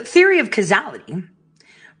the theory of causality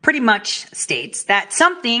pretty much states that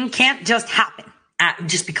something can't just happen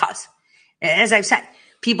just because. As I've said,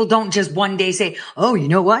 people don't just one day say, oh, you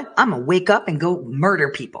know what? I'm going to wake up and go murder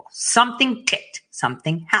people. Something ticked.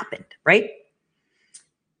 Something happened, right?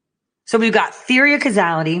 So we've got theory of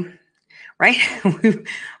causality, right?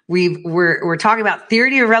 We're talking about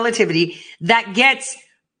theory of relativity that gets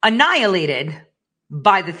annihilated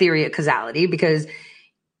by the theory of causality because,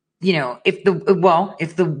 if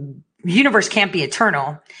the universe can't be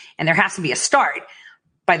eternal and there has to be a start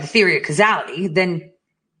by the theory of causality, then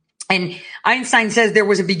And Einstein says there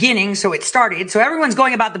was a beginning, so it started. So everyone's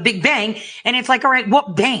going about the Big Bang. And it's like, all right,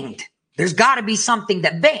 what banged? There's got to be something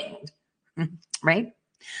that banged, right?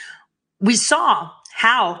 We saw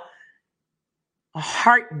how a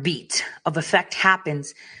heartbeat of effect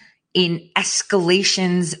happens in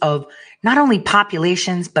escalations of not only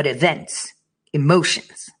populations, but events,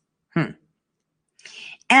 emotions.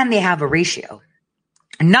 And they have a ratio.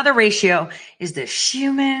 Another ratio is the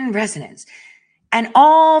Schumann resonance. And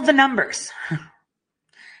all the numbers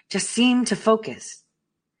just seem to focus.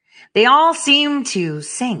 They all seem to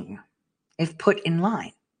sing if put in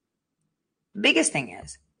line. The biggest thing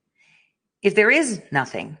is, if there is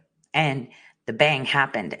nothing and the bang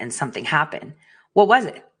happened and something happened, what was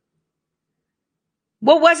it?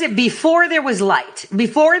 What was it before there was light?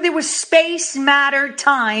 Before there was space, matter,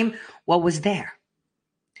 time, what was there?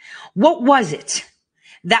 What was it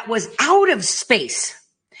that was out of space,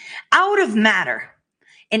 out of matter,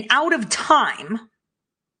 and out of time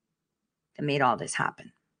that made all this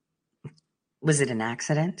happen? Was it an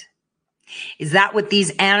accident? Is that what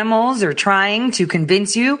these animals are trying to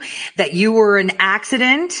convince you, that you were an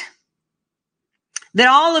accident? That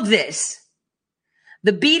all of this,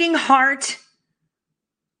 the beating heart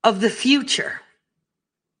of the future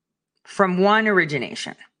from one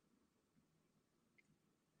origination,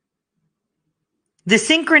 the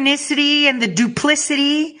synchronicity and the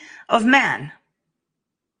duplicity of man,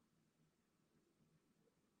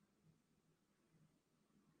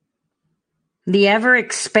 the ever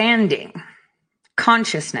expanding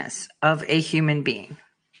consciousness of a human being.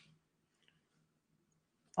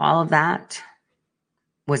 All of that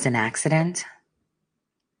was an accident?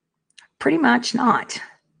 Pretty much not.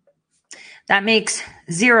 That makes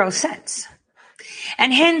zero sense.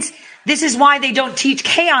 And hence, this is why they don't teach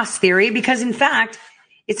chaos theory, because in fact,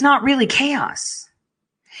 it's not really chaos.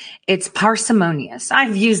 It's parsimonious.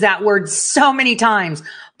 I've used that word so many times.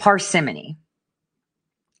 Parsimony.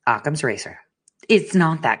 Occam's razor. It's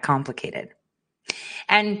not that complicated.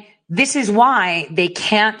 And this is why they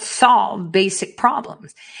can't solve basic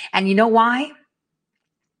problems. And you know why?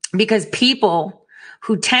 Because people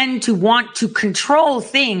who tend to want to control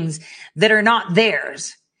things that are not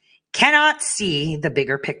theirs cannot see the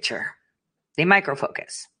bigger picture. They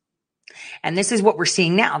microfocus. And this is what we're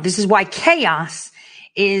seeing now. This is why chaos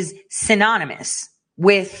is synonymous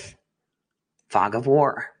with fog of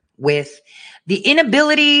war, with the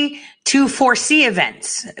inability to foresee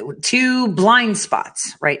events, to blind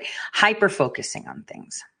spots, right? Hyper-focusing on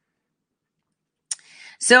things.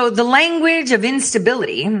 So the language of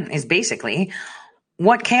instability is basically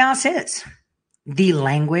what chaos is. The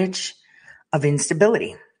language of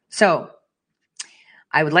instability. So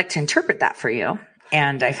I would like to interpret that for you.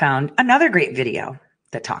 And I found another great video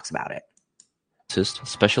that talks about it.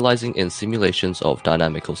 Specializing in simulations of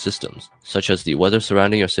dynamical systems, such as the weather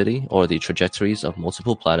surrounding your city or the trajectories of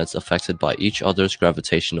multiple planets affected by each other's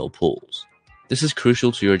gravitational pulls. This is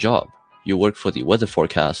crucial to your job. You work for the weather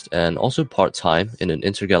forecast and also part-time in an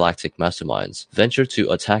intergalactic mastermind's venture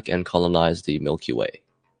to attack and colonize the Milky Way.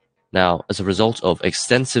 Now, as a result of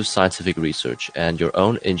extensive scientific research and your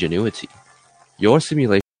own ingenuity, your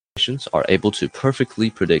simulations are able to perfectly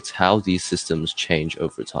predict how these systems change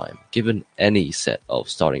over time, given any set of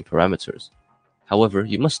starting parameters. However,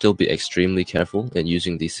 you must still be extremely careful in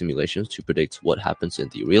using these simulations to predict what happens in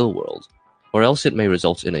the real world, or else it may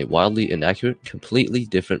result in a wildly inaccurate, completely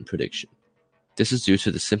different prediction. This is due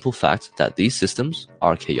to the simple fact that these systems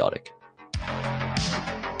are chaotic.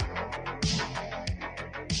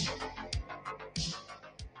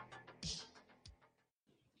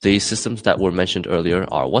 The systems that were mentioned earlier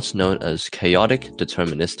are what's known as chaotic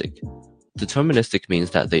deterministic. Deterministic means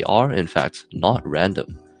that they are, in fact, not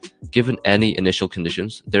random. Given any initial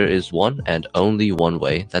conditions, there is one and only one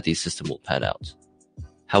way that the system will pan out.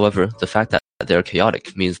 However, the fact that they're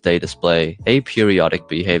chaotic means they display aperiodic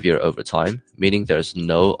behavior over time, meaning there's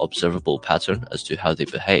no observable pattern as to how they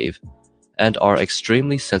behave, and are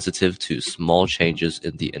extremely sensitive to small changes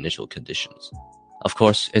in the initial conditions. Of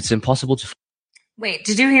course, it's impossible to... Wait,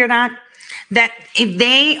 did you hear that? That if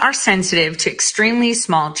they are sensitive to extremely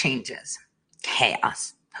small changes.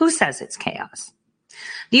 Chaos. Who says it's chaos?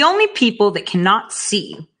 The only people that cannot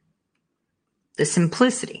see the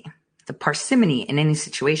simplicity, the parsimony in any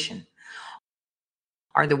situation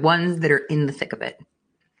are the ones that are in the thick of it.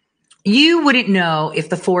 You wouldn't know if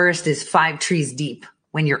the forest is 5 trees deep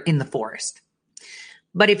when you're in the forest.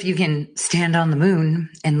 But if you can stand on the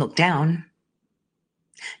moon and look down,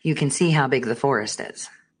 you can see how big the forest is.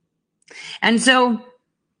 And so,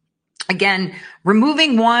 again,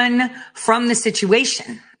 removing one from the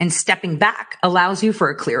situation and stepping back allows you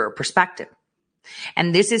for a clearer perspective.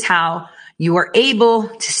 And this is how you are able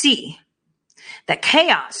to see that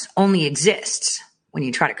chaos only exists when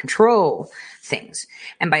you try to control things.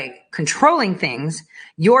 And by controlling things,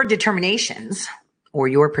 your determinations or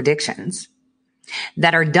your predictions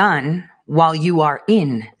that are done while you are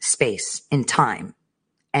in space and time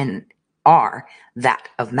and are that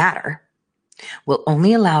of matter will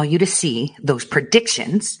only allow you to see those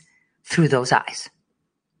predictions through those eyes.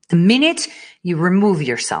 The minute you remove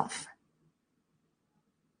yourself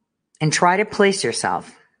and try to place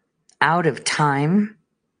yourself out of time,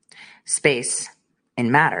 space,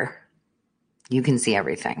 and matter, you can see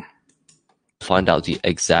everything. Find out the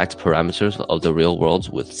exact parameters of the real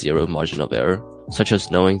world with zero margin of error, such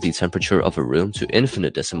as knowing the temperature of a room to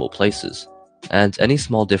infinite decimal places. And any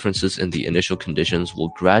small differences in the initial conditions will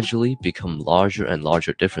gradually become larger and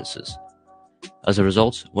larger differences. As a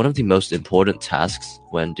result, one of the most important tasks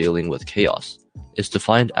when dealing with chaos is to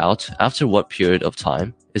find out after what period of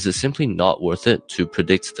time is it simply not worth it to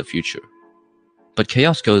predict the future. But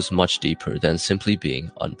chaos goes much deeper than simply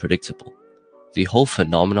being unpredictable. The whole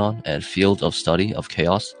phenomenon and field of study of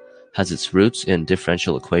chaos has its roots in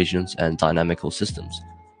differential equations and dynamical systems,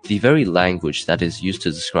 the very language that is used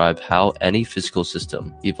to describe how any physical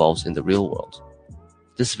system evolves in the real world.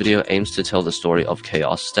 This video aims to tell the story of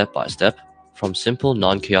chaos step by step, from simple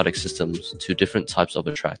non-chaotic systems to different types of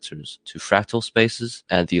attractors, to fractal spaces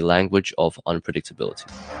and the language of unpredictability.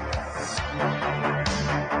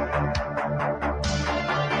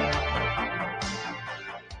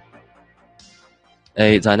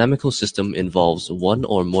 A dynamical system involves one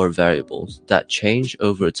or more variables that change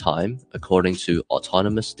over time according to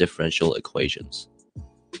autonomous differential equations.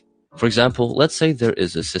 For example, let's say there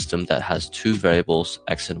is a system that has two variables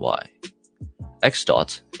x and y. X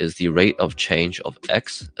dot is the rate of change of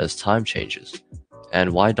x as time changes,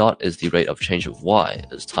 and y dot is the rate of change of y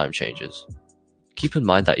as time changes. Keep in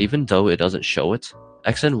mind that even though it doesn't show it,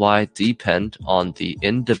 x and y depend on the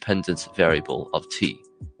independent variable of t,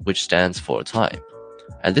 which stands for time.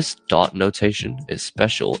 And this dot notation is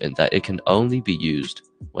special in that it can only be used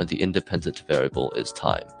when the independent variable is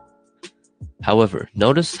time. However,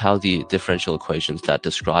 notice how the differential equations that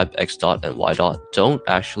describe x dot and y dot don't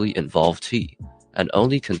actually involve t, and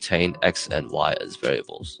only contain x and y as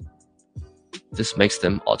variables. This makes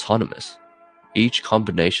them autonomous. Each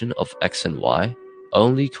combination of x and y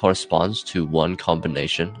only corresponds to one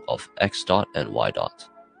combination of x dot and y dot.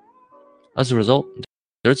 As a result,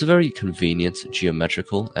 there's a very convenient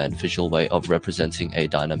geometrical and visual way of representing a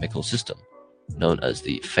dynamical system, known as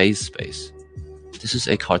the phase space. This is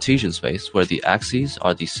a Cartesian space where the axes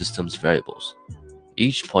are the system's variables.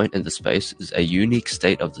 Each point in the space is a unique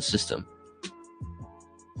state of the system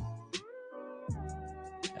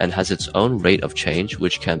and has its own rate of change,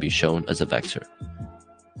 which can be shown as a vector.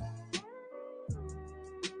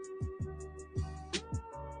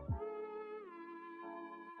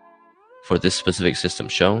 For this specific system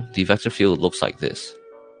shown, the vector field looks like this.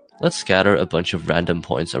 Let's scatter a bunch of random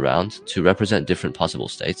points around to represent different possible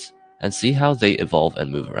states and see how they evolve and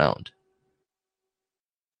move around.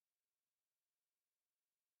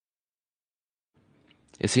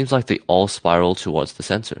 It seems like they all spiral towards the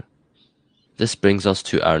center. This brings us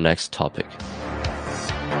to our next topic.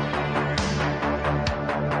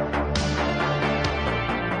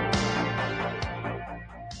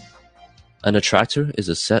 An attractor is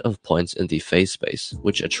a set of points in the phase space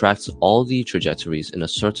which attracts all the trajectories in a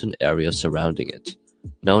certain area surrounding it,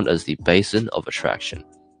 known as the basin of attraction.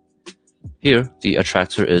 Here, the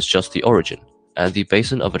attractor is just the origin, and the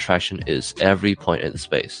basin of attraction is every point in the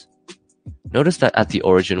space. Notice that at the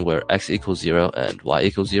origin where x equals 0 and y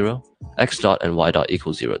equals 0, x dot and y dot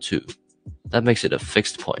equals 0 too. That makes it a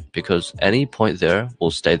fixed point, because any point there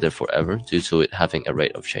will stay there forever due to it having a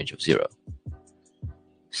rate of change of 0.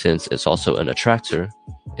 Since it's also an attractor,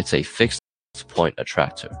 it's a fixed point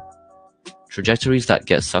attractor. Trajectories that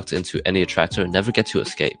get sucked into any attractor never get to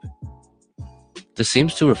escape. This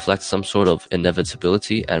seems to reflect some sort of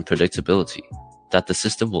inevitability and predictability, that the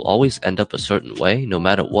system will always end up a certain way no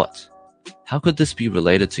matter what. How could this be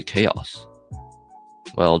related to chaos?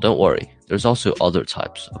 Well, don't worry, there's also other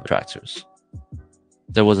types of attractors.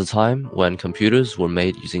 There was a time when computers were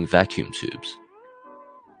made using vacuum tubes.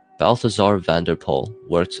 Balthasar van der Pol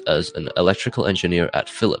worked as an electrical engineer at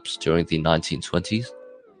Philips during the 1920s,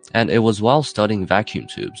 and it was while studying vacuum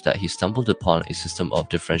tubes that he stumbled upon a system of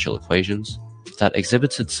differential equations that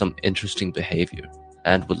exhibited some interesting behavior,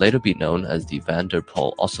 and would later be known as the van der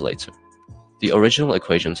Pol oscillator. The original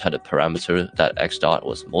equations had a parameter that x dot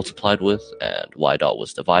was multiplied with and y dot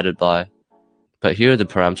was divided by, but here the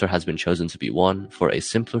parameter has been chosen to be 1 for a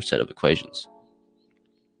simpler set of equations.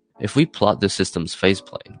 If we plot this system's phase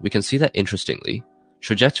plane, we can see that, interestingly,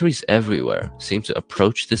 trajectories everywhere seem to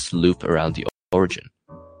approach this loop around the origin.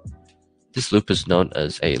 This loop is known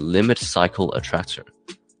as a limit cycle attractor,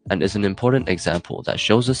 and is an important example that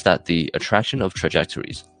shows us that the attraction of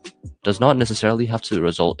trajectories does not necessarily have to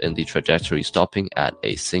result in the trajectory stopping at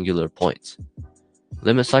a singular point.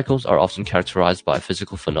 Limit cycles are often characterized by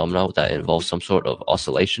physical phenomena that involve some sort of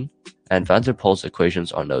oscillation, and van der Poel's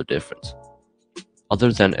equations are no different.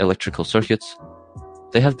 Other than electrical circuits,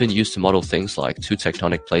 they have been used to model things like two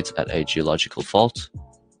tectonic plates at a geological fault,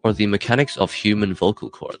 or the mechanics of human vocal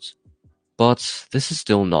cords. But this is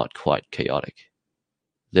still not quite chaotic.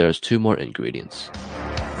 There's two more ingredients.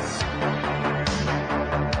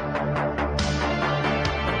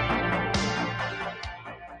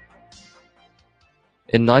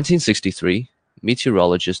 In 1963,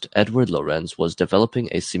 meteorologist Edward Lorenz was developing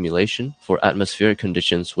a simulation for atmospheric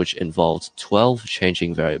conditions which involved 12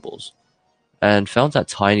 changing variables, and found that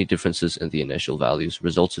tiny differences in the initial values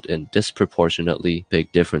resulted in disproportionately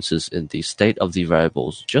big differences in the state of the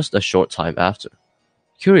variables just a short time after.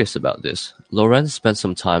 Curious about this, Lorenz spent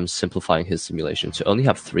some time simplifying his simulation to only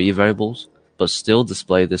have 3 variables, but still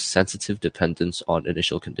display this sensitive dependence on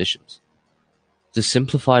initial conditions. The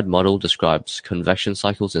simplified model describes convection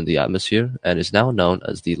cycles in the atmosphere and is now known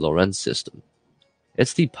as the Lorenz system.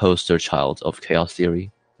 It's the poster child of chaos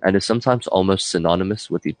theory, and is sometimes almost synonymous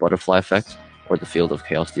with the butterfly effect or the field of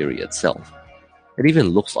chaos theory itself. It even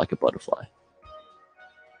looks like a butterfly.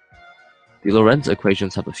 The Lorenz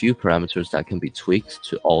equations have a few parameters that can be tweaked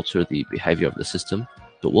to alter the behavior of the system,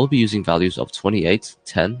 but we'll be using values of 28,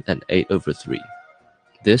 10, and 8/3.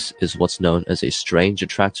 This is what's known as a strange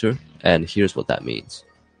attractor, and here's what that means.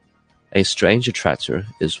 A strange attractor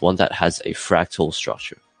is one that has a fractal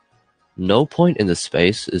structure. No point in the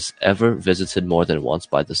space is ever visited more than once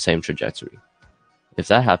by the same trajectory. If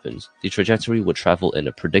that happens, the trajectory would travel in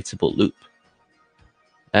a predictable loop.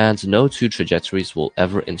 And no two trajectories will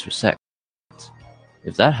ever intersect.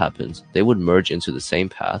 If that happens, they would merge into the same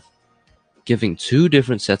path, giving 2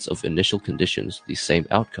 different sets of initial conditions the same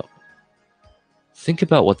outcome. Think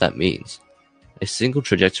about what that means. A single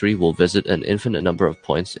trajectory will visit an infinite number of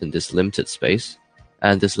points in this limited space,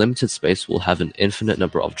 and this limited space will have an infinite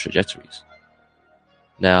number of trajectories.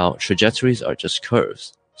 Now, trajectories are just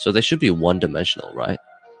curves, so they should be one-dimensional, right?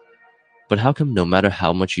 But how come no matter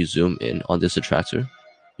how much you zoom in on this attractor,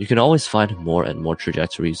 you can always find more and more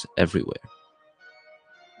trajectories everywhere?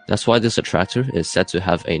 That's why this attractor is said to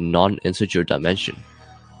have a non-integer dimension.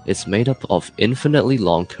 It's made up of infinitely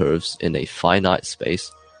long curves in a finite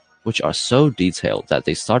space, which are so detailed that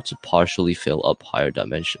they start to partially fill up higher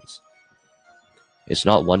dimensions. It's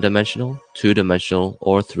not one-dimensional, two-dimensional,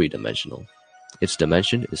 or three-dimensional. Its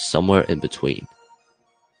dimension is somewhere in between.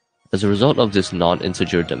 As a result of this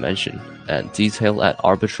non-integer dimension and detail at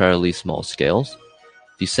arbitrarily small scales,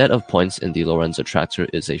 the set of points in the Lorenz attractor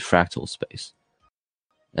is a fractal space.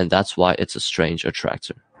 And that's why it's a strange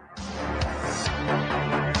attractor.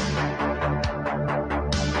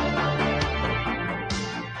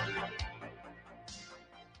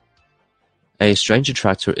 A strange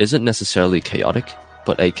attractor isn't necessarily chaotic,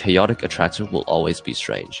 but a chaotic attractor will always be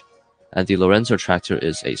strange. And the Lorenz attractor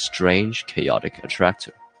is a strange, chaotic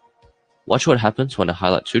attractor. Watch what happens when I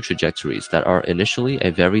highlight 2 trajectories that are initially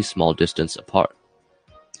a very small distance apart.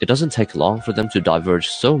 It doesn't take long for them to diverge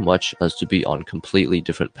so much as to be on completely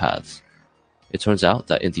different paths. It turns out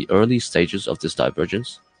that in the early stages of this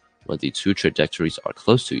divergence, when the 2 trajectories are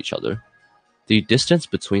close to each other, the distance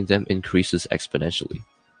between them increases exponentially.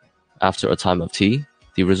 After a time of t,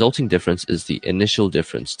 the resulting difference is the initial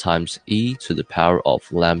difference times e to the power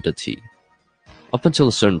of lambda t. Up until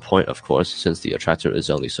a certain point, of course, since the attractor is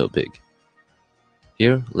only so big.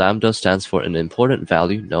 Here, lambda stands for an important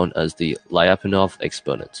value known as the Lyapunov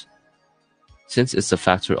exponent. Since it's a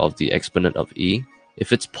factor of the exponent of e,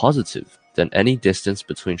 if it's positive, then any distance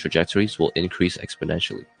between trajectories will increase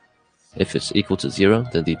exponentially. If it's equal to 0,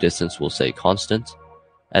 then the distance will stay constant,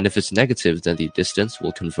 and if it's negative, then the distance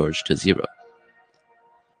will converge to 0.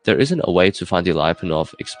 There isn't a way to find the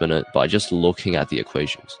Lyapunov exponent by just looking at the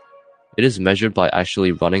equations. It is measured by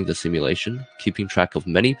actually running the simulation, keeping track of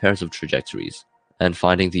many pairs of trajectories, and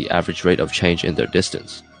finding the average rate of change in their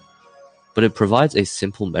distance. But it provides a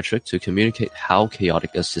simple metric to communicate how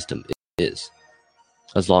chaotic a system is.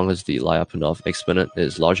 As long as the Lyapunov exponent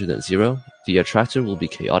is larger than 0, the attractor will be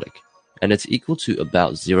chaotic, and it's equal to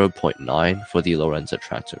about 0.9 for the Lorenz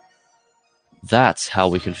attractor. That's how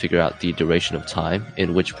we can figure out the duration of time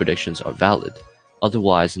in which predictions are valid,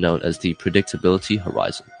 otherwise known as the predictability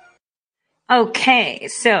horizon. Okay,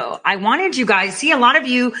 so I wanted you guys, see, a lot of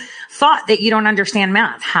you thought that you don't understand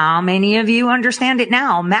math. How many of you understand it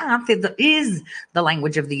now? Math is the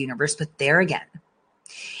language of the universe, but there again,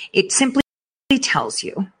 it simply tells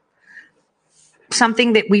you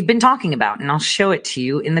something that we've been talking about, and I'll show it to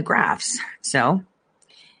you in the graphs. So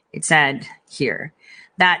it said here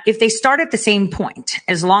that if they start at the same point,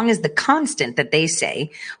 as long as the constant that they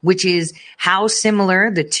say, which is how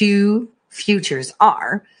similar the two futures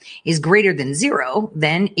are, is greater than 0,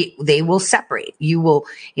 then they will separate.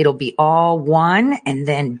 It'll be all one, and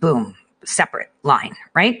then boom, separate line,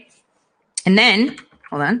 right? And then,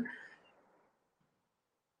 hold on.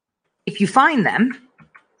 If you find them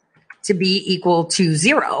to be equal to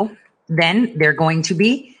 0, then they're going to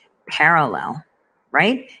be parallel,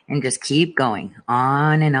 right? And just keep going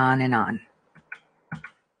on and on and on.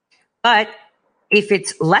 But if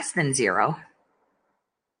it's less than 0,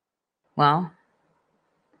 well,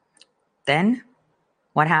 then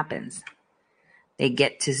what happens? They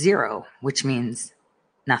get to 0, which means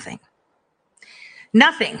nothing.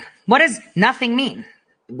 Nothing. What does nothing mean?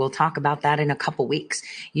 We'll talk about that in a couple weeks.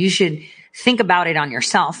 You should think about it on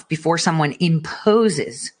yourself before someone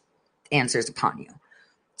imposes answers upon you.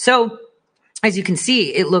 So, as you can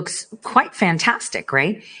see, it looks quite fantastic,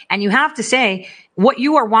 right? And you have to say, what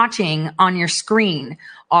you are watching on your screen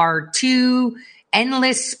are two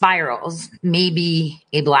endless spirals, maybe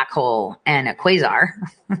a black hole and a quasar,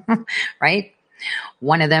 right?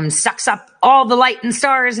 One of them sucks up all the light and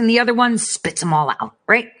stars and the other one spits them all out,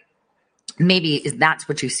 right? Maybe that's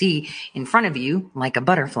what you see in front of you, like a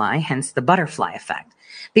butterfly, hence the butterfly effect.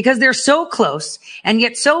 Because they're so close and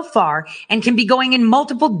yet so far and can be going in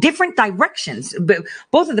multiple different directions. But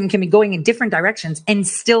both of them can be going in different directions and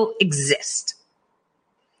still exist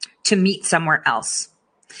to meet somewhere else.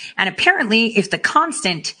 And apparently, if the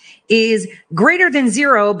constant is greater than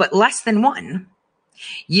 0 but less than 1,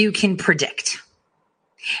 you can predict.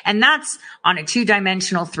 And that's on a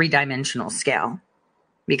 2-dimensional, 3-dimensional scale.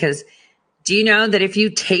 Because do you know that if you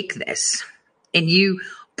take this and you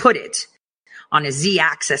put it on a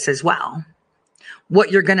z-axis as well,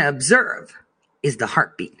 what you're going to observe is the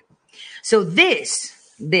heartbeat. So this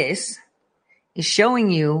is showing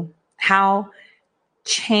you how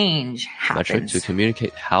change happens. Metric to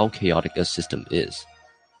communicate how chaotic a system is.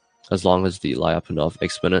 As long as the Lyapunov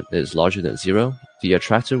exponent is larger than 0, the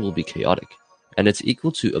attractor will be chaotic, and it's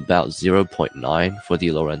equal to about 0.9 for the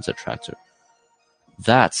Lorentz attractor.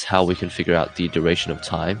 That's how we can figure out the duration of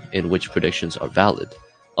time in which predictions are valid,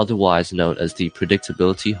 otherwise known as the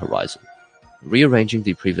predictability horizon. Rearranging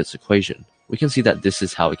the previous equation, we can see that this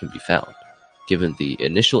is how it can be found, given the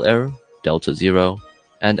initial error, delta 0,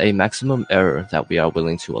 and a maximum error that we are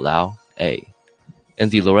willing to allow, A. In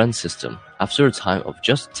the Lorentz system, after a time of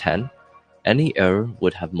just 10, any error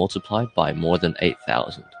would have multiplied by more than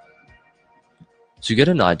 8,000. To get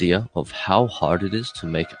an idea of how hard it is to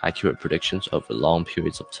make accurate predictions over long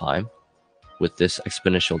periods of time, with this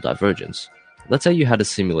exponential divergence, let's say you had a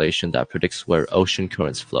simulation that predicts where ocean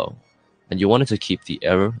currents flow, and you wanted to keep the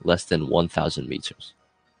error less than 1,000 meters.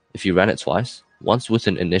 If you ran it twice, once with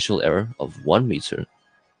an initial error of 1 meter,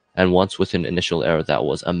 and once with an initial error that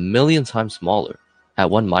was 1,000,000 times smaller, at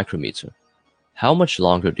 1 micrometer, how much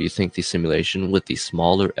longer do you think the simulation with the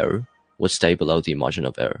smaller error would stay below the margin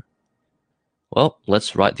of error? Well,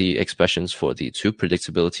 let's write the expressions for the two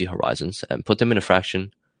predictability horizons and put them in a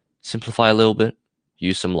fraction, simplify a little bit,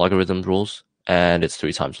 use some logarithm rules, and it's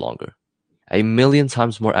 3 times longer. 1,000,000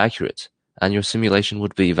 times more accurate, and your simulation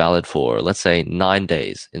would be valid for, let's say, 9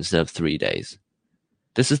 days instead of 3 days.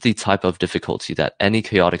 This is the type of difficulty that any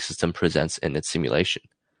chaotic system presents in its simulation.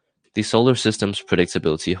 The solar system's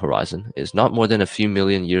predictability horizon is not more than a few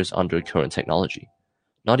million years under current technology,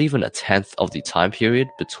 not even a tenth of the time period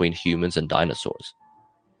between humans and dinosaurs.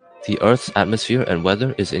 The Earth's atmosphere and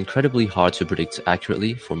weather is incredibly hard to predict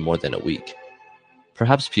accurately for more than a week.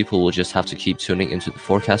 Perhaps people will just have to keep tuning into the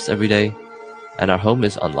forecast every day, and our home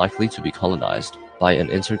is unlikely to be colonized by an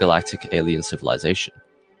intergalactic alien civilization.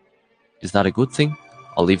 Is that a good thing?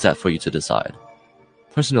 I'll leave that for you to decide.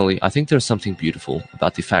 Personally, I think there's something beautiful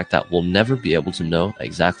about the fact that we'll never be able to know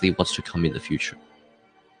exactly what's to come in the future.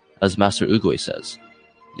 As Master Oogway says,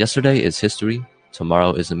 yesterday is history,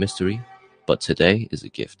 tomorrow is a mystery, but today is a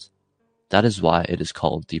gift. That is why it is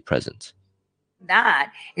called the present.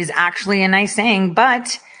 That is actually a nice saying,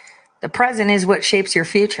 but the present is what shapes your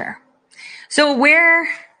future. So where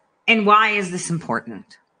and why is this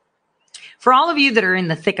important? For all of you that are in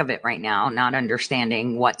the thick of it right now, not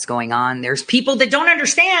understanding what's going on, there's people that don't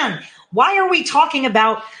understand. Why are we talking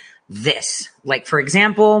about this? Like, for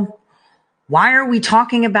example, why are we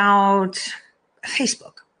talking about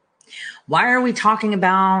Facebook? Why are we talking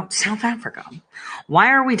about South Africa?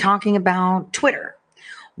 Why are we talking about Twitter?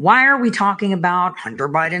 Why are we talking about Hunter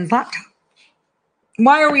Biden's laptop?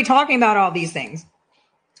 Why are we talking about all these things?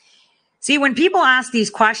 See, when people ask these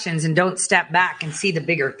questions and don't step back and see the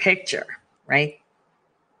bigger picture, right?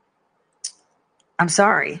 I'm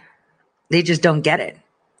sorry. They just don't get it.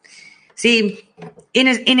 See, in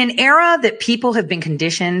an era that people have been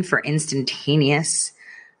conditioned for instantaneous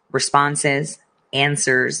responses,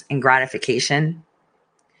 answers, and gratification,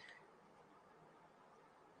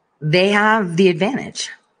 they have the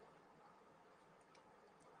advantage.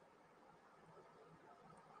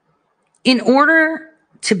 In order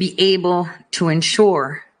to be able to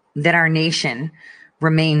ensure that our nation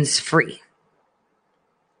remains free,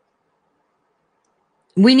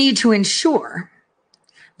 we need to ensure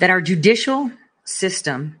that our judicial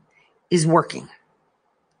system is working.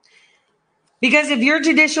 Because if your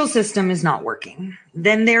judicial system is not working,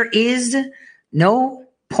 then there is no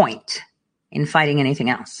point in fighting anything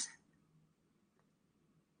else.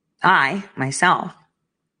 I, myself,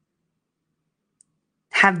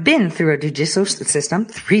 have been through a judicial system,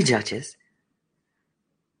 3 judges,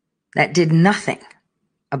 that did nothing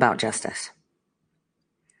about justice.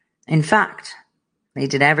 In fact, they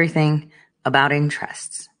did everything about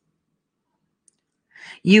interests.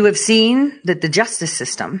 You have seen that the justice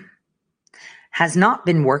system has not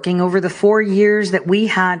been working over the 4 years that we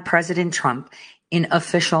had President Trump in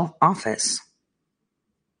official office.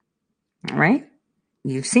 All right?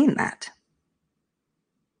 You've seen that.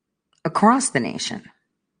 Across the nation,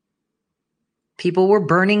 people were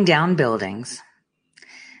burning down buildings,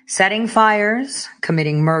 setting fires,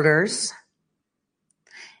 committing murders,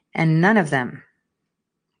 and none of them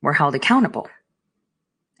were held accountable.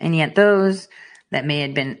 And yet those that may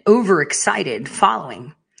have been overexcited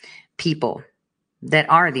following people that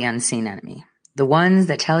are the unseen enemy, the ones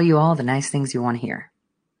that tell you all the nice things you want to hear,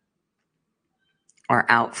 are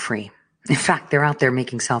out free. In fact, they're out there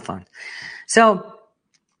making cell phones. So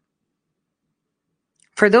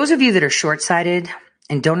for those of you that are short-sighted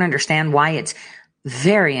and don't understand why it's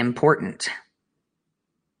very important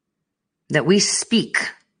that we speak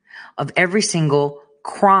of every single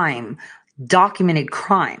crime, documented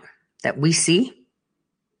crime that we see,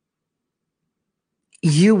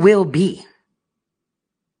 you will be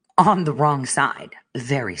on the wrong side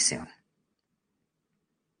very soon.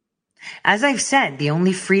 As I've said, the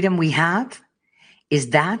only freedom we have is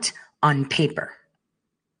that on paper.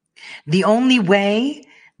 The only way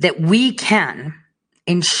that we can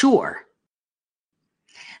ensure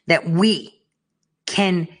that we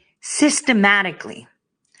can systematically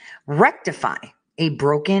rectify a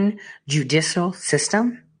broken judicial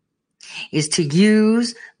system is to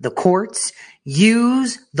use the courts,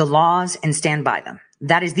 use the laws, and stand by them.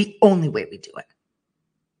 That is the only way we do it.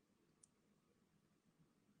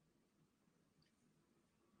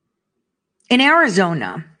 In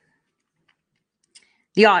Arizona,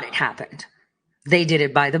 the audit happened. They did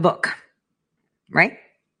it by the book, right?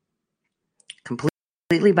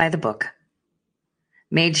 Completely by the book.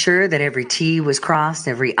 Made sure that every T was crossed,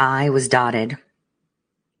 every I was dotted,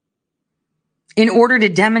 in order to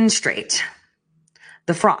demonstrate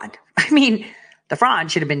the fraud. I mean, the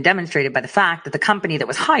fraud should have been demonstrated by the fact that the company that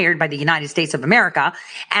was hired by the United States of America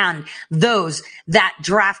and those that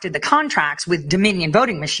drafted the contracts with Dominion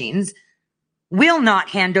voting machines will not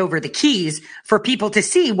hand over the keys for people to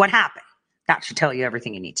see what happened. That should tell you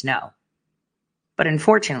everything you need to know. But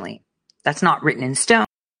unfortunately, that's not written in stone.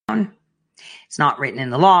 It's not written in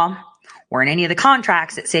the law or in any of the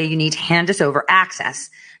contracts that say you need to hand us over access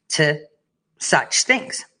to such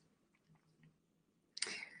things.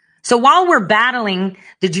 So while we're battling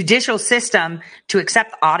the judicial system to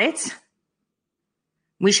accept audits,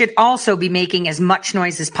 we should also be making as much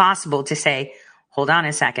noise as possible to say, hold on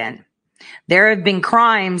a second. There have been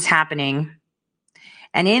crimes happening.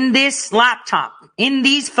 And in this laptop, in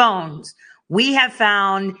these phones, we have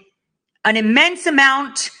found an immense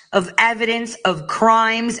amount of evidence of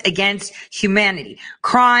crimes against humanity,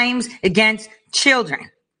 crimes against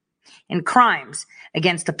children, and crimes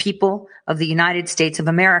against the people of the United States of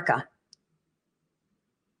America.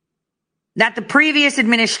 That the previous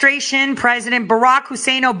administration, President Barack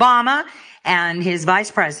Hussein Obama and his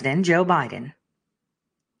vice president, Joe Biden,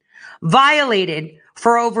 violated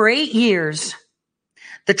for over 8 years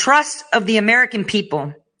the trust of the American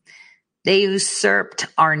people. They usurped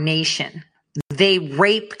our nation. They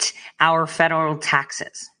raped our federal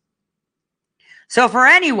taxes. So for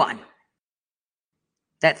anyone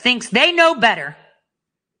that thinks they know better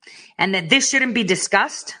and that this shouldn't be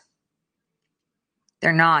discussed,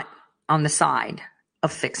 they're not on the side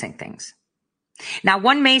of fixing things. Now,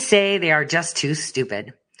 one may say they are just too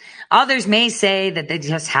stupid. Others may say that they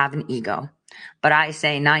just have an ego. But I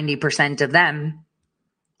say 90% of them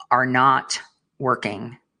are not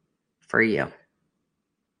working for you.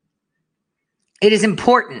 It is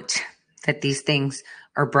important that these things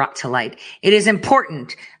are brought to light. It is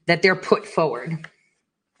important that they're put forward.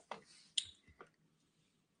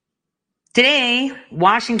 Today,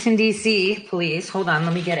 Washington, D.C. police, hold on,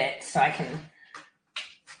 let me get it so I can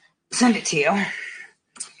send it to you.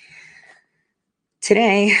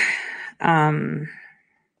 Today,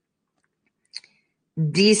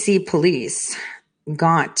 D.C. police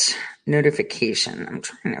got notification. I'm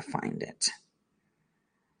trying to find it.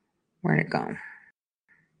 Where'd it go?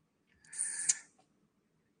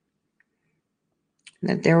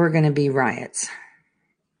 That there were going to be riots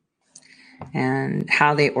and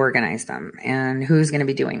how they organized them and who's going to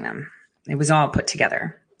be doing them. It was all put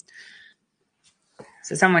together.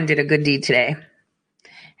 So someone did a good deed today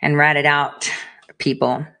and ratted out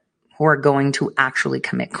people who are going to actually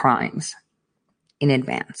commit crimes in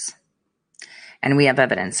advance. And we have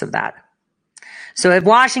evidence of that. So if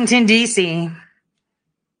Washington, D.C.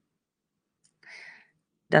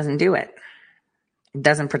 doesn't do it, it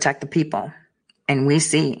doesn't protect the people, and we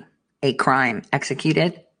see a crime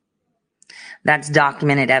executed, that's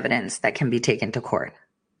documented evidence that can be taken to court.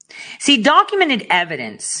 See, documented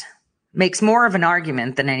evidence makes more of an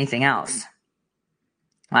argument than anything else.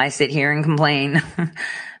 I sit here and complain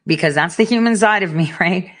because that's the human side of me,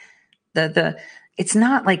 right? It's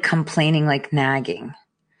not like complaining, like nagging,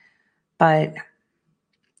 but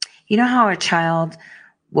you know how a child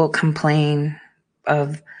will complain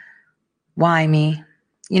of why me?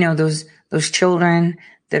 You know, those children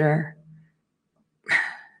that are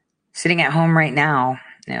sitting at home right now,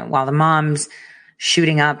 you know, while the mom's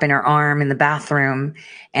shooting up in her arm in the bathroom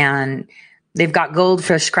and they've got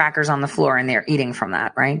goldfish crackers on the floor and they're eating from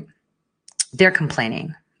that, right? They're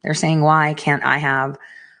complaining. They're saying, why can't I have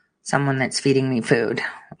someone that's feeding me food,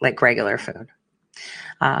 like regular food?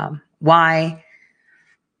 Why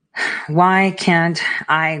can't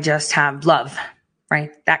I just have love,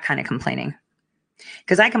 right? That kind of complaining.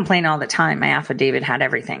 Because I complain all the time. My affidavit had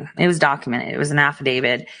everything. It was documented. It was an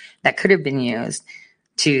affidavit that could have been used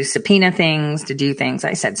to subpoena things, to do things.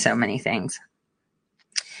 I said so many things.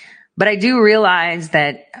 But I do realize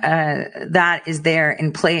that that is there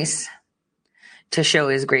in place to show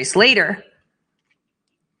his grace later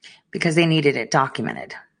because they needed it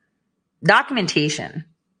documented. Documentation,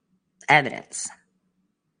 evidence,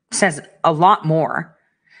 says a lot more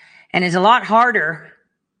and is a lot harder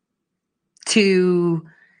to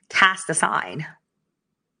cast aside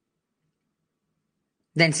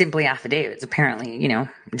than simply affidavits. Apparently, you know,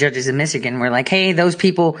 judges in Michigan were like, hey, those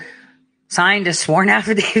people signed a sworn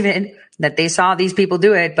affidavit that they saw these people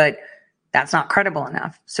do it, but that's not credible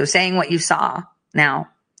enough. So saying what you saw now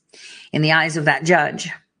in the eyes of that judge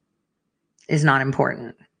is not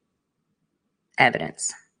important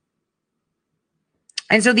evidence.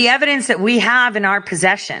 And so the evidence that we have in our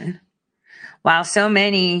possession, while so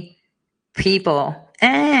many people,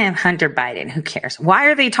 Hunter Biden, who cares? Why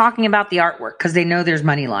are they talking about the artwork? Because they know there's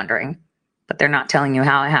money laundering, but they're not telling you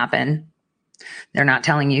how it happened. They're not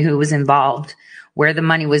telling you who was involved, where the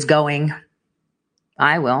money was going.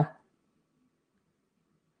 I will.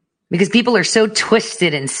 Because people are so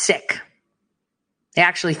twisted and sick. They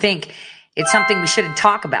actually think it's something we shouldn't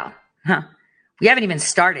talk about. We haven't even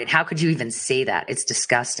started. How could you even say that? It's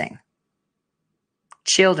disgusting.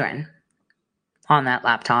 Children on that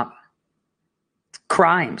laptop.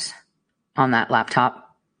 Crimes on that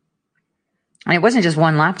laptop. And it wasn't just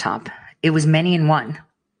one laptop. It was many in one.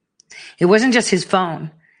 It wasn't just his phone.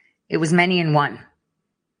 It was many in one.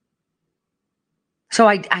 So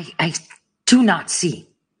I do not see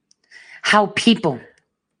how people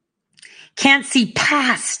can't see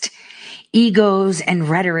past egos and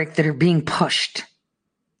rhetoric that are being pushed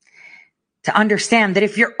to understand that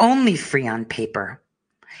if you're only free on paper,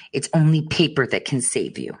 it's only paper that can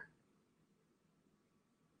save you.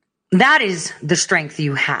 That is the strength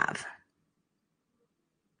you have.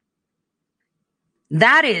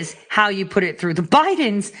 That is how you put it through. The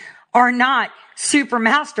Bidens are not super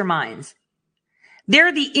masterminds.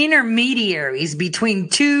 They're the intermediaries between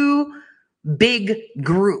two big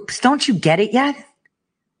groups. Don't you get it yet?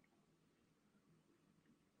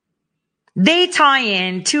 They tie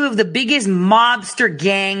in two of the biggest mobster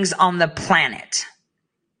gangs on the planet.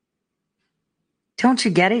 Don't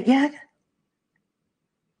you get it yet?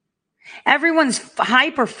 Everyone's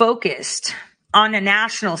hyper-focused on a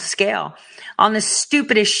national scale on the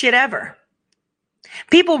stupidest shit ever.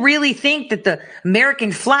 People really think that the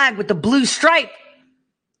American flag with the blue stripe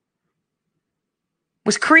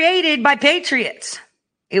was created by patriots.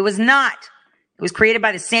 It was not. It was created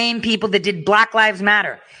by the same people that did Black Lives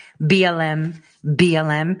Matter.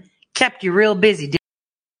 BLM kept you real busy,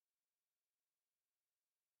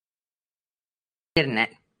 didn't it?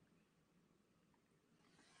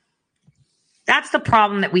 That's the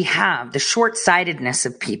problem that we have, the short-sightedness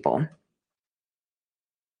of people.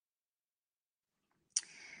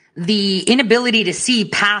 The inability to see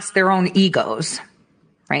past their own egos,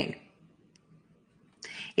 right?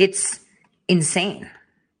 It's insane.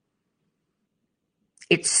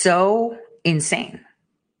 It's so insane.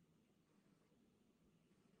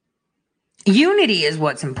 Unity is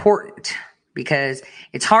what's important because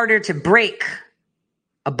it's harder to break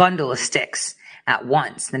a bundle of sticks at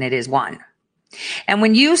once than it is one. And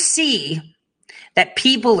when you see that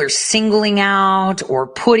people are singling out or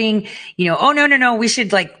putting, oh, no, we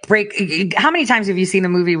should like break. How many times have you seen the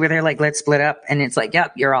movie where they're like, let's split up? And it's like,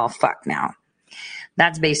 yep, you're all fucked now.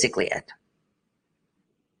 That's basically it.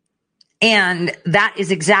 And that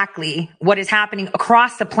is exactly what is happening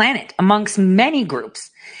across the planet amongst many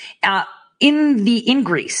groups. In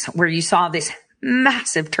Greece, where you saw this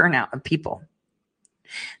massive turnout of people,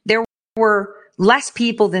 there were less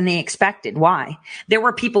people than they expected. Why? There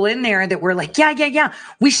were people in there that were like, yeah,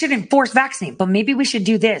 we should enforce vaccinate, but maybe we should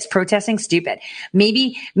do this. Protesting, stupid.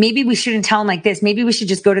 Maybe we shouldn't tell them like this. Maybe we should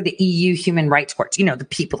just go to the EU human rights courts. The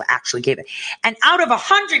people that actually gave it. And out of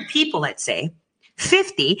 100 people, let's say,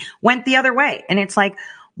 50 went the other way. And it's like,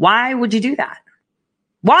 why would you do that?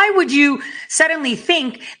 Why would you suddenly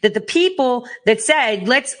think that the people that said,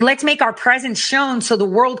 let's make our presence shown so the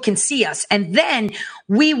world can see us, and then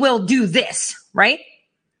we will do this, right?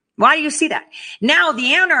 Why do you see that? Now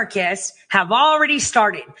the anarchists have already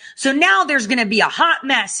started. So now there's going to be a hot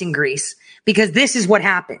mess in Greece because this is what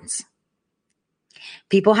happens.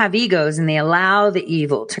 People have egos and they allow the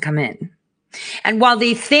evil to come in. And while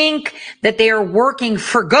they think that they are working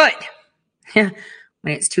for good,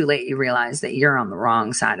 when it's too late, you realize that you're on the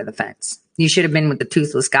wrong side of the fence. You should have been with the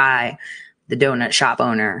toothless guy, the donut shop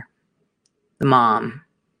owner, the mom,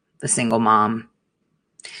 the single mom.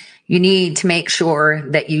 You need to make sure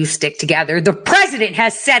that you stick together. The president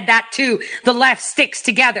has said that too. The left sticks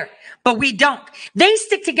together, but we don't. They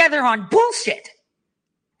stick together on bullshit,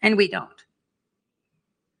 and we don't.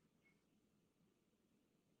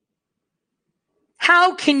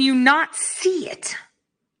 How can you not see it?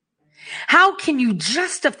 How can you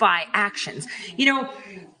justify actions?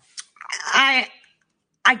 I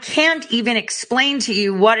can't even explain to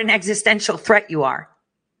you what an existential threat you are.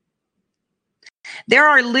 There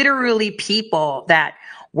are literally people that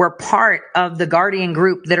were part of the Guardian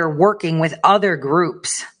group that are working with other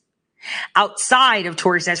groups outside of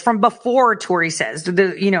Tory Says, from before Tory Says,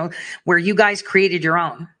 where you guys created your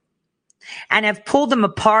own, and have pulled them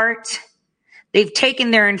apart. They've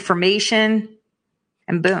taken their information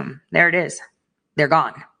and boom, there it is. They're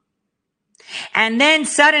gone. And then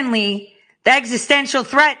suddenly the existential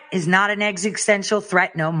threat is not an existential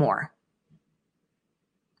threat no more.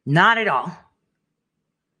 Not at all.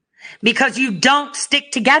 Because you don't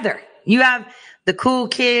stick together. You have the cool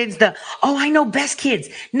kids, I know best kids.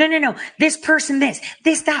 No. This person, this,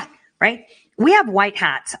 that, right? We have white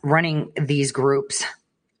hats running these groups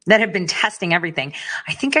that have been testing everything.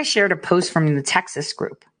 I think I shared a post from the Texas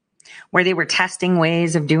group where they were testing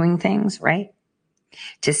ways of doing things, right?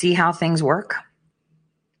 To see how things work.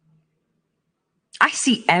 I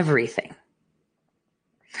see everything.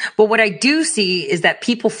 But what I do see is that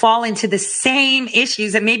people fall into the same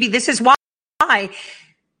issues, and maybe this is why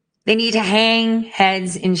they need to hang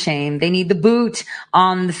heads in shame. They need the boot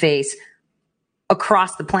on the face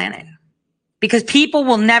across the planet, because people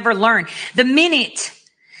will never learn. The minute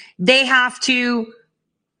they have to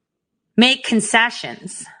make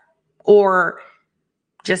concessions or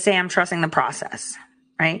just say, I'm trusting the process,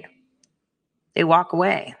 right? They walk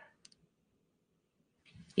away.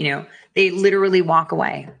 They literally walk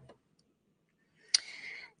away.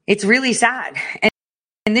 It's really sad.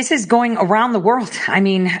 And this is going around the world. I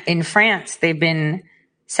mean, in France, they've been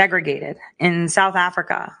segregated. In South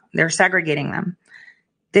Africa, they're segregating them.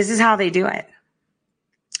 This is how they do it.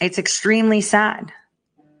 It's extremely sad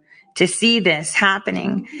to see this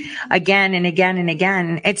happening again and again and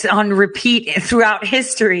again. It's on repeat throughout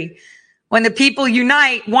history. When the people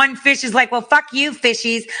unite, one fish is like, well, fuck you,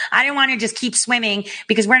 fishies. I don't want to just keep swimming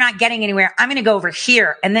because we're not getting anywhere. I'm going to go over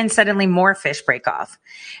here. And then suddenly more fish break off.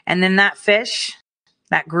 And then that fish,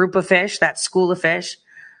 that group of fish, that school of fish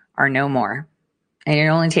are no more. And it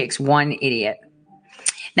only takes one idiot.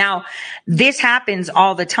 Now, this happens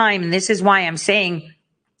all the time. And this is why I'm saying,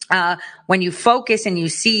 when you focus and you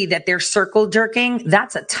see that they're circle jerking,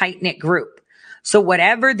 that's a tight-knit group. So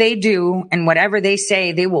whatever they do and whatever they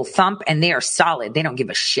say, they will thump, and they are solid. They don't give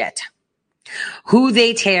a shit. Who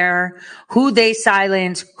they tear, who they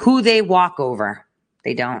silence, who they walk over.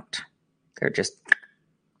 They don't. They're just,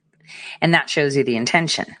 and that shows you the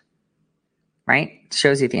intention, right? It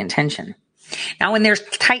shows you the intention. Now, when there's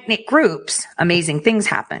tight-knit groups, amazing things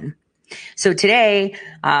happen. So today,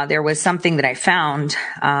 there was something that I found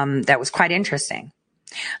that was quite interesting.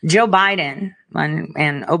 Joe Biden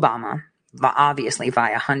and Obama, obviously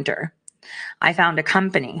via Hunter, I found a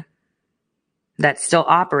company that's still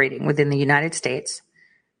operating within the United States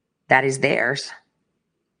that is theirs.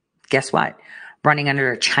 Guess what? Running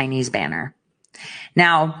under a Chinese banner.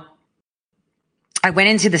 Now, I went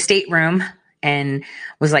into the stateroom and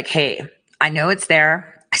was like, hey, I know it's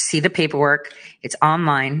there. I see the paperwork. It's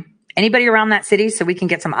online. Anybody around that city so we can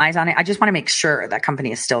get some eyes on it? I just want to make sure that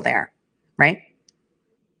company is still there, right?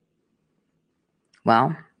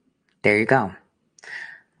 Well, there you go.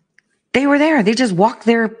 They were there. They just walked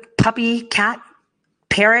their puppy, cat,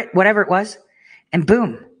 parrot, whatever it was, and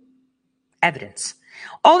boom, evidence.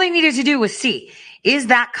 All they needed to do was see, is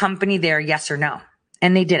that company there, yes or no?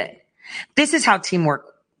 And they did it. This is how teamwork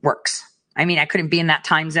works. I mean, I couldn't be in that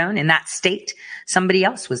time zone, in that state. Somebody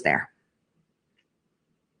else was there.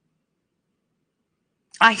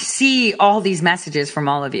 I see all these messages from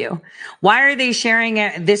all of you. Why are they sharing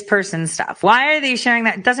this person's stuff? Why are they sharing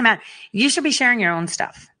that? It doesn't matter. You should be sharing your own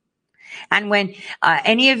stuff. And when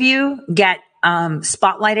any of you get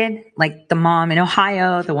spotlighted, like the mom in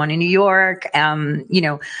Ohio, the one in New York,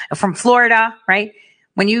 from Florida, right?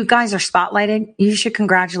 When you guys are spotlighted, you should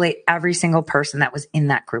congratulate every single person that was in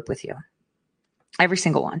that group with you. Every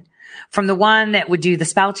single one. From the one that would do the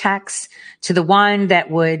spell checks, to the one that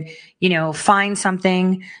would, find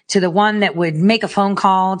something, to the one that would make a phone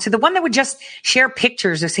call, to the one that would just share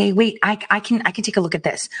pictures or say, wait, I can take a look at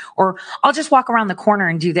this. Or I'll just walk around the corner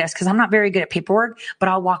and do this because I'm not very good at paperwork, but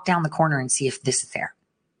I'll walk down the corner and see if this is there.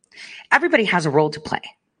 Everybody has a role to play,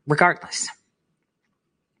 regardless.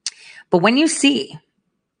 But when you see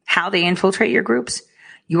how they infiltrate your groups,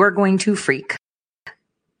 you are going to freak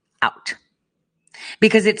out.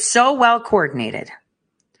 Because it's so well coordinated,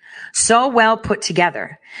 so well put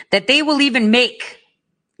together, that they will even make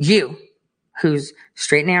you, who's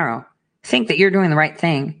straight and narrow, think that you're doing the right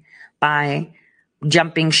thing by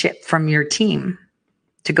jumping ship from your team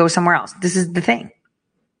to go somewhere else. This is the thing.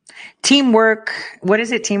 Teamwork, what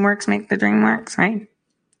is it? Teamworks make the dream works, right?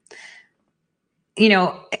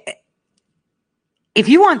 If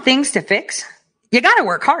you want things to fix, you got to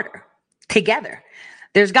work harder together.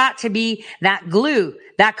 There's got to be that glue,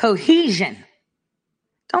 that cohesion.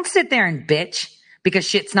 Don't sit there and bitch because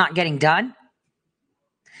shit's not getting done.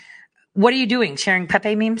 What are you doing? Sharing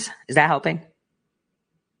Pepe memes? Is that helping?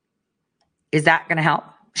 Is that going to help?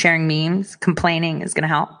 Sharing memes, complaining is going to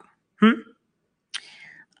help?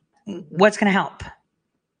 What's going to help?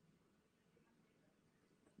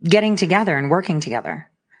 Getting together and working together.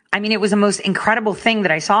 I mean, it was the most incredible thing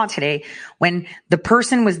that I saw today when the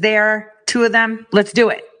person was there, two of them, let's do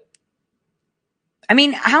it. I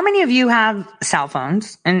mean, how many of you have cell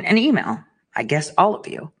phones and email? I guess all of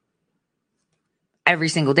you. Every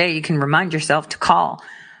single day you can remind yourself to call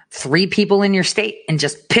 3 people in your state and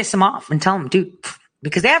just piss them off and tell them, dude,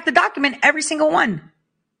 because they have to document every single one.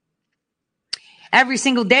 Every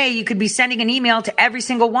single day you could be sending an email to every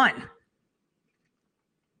single one.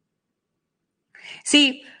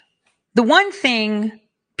 See, the one thing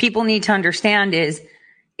people need to understand is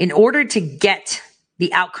in order to get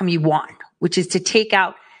the outcome you want, which is to take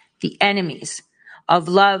out the enemies of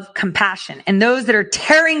love, compassion, and those that are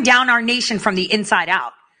tearing down our nation from the inside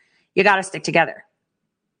out, you got to stick together.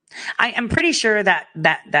 I am pretty sure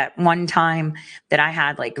that one time that I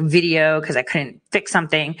had like video because I couldn't fix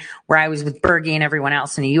something where I was with Bergie and everyone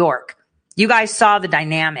else in New York. You guys saw the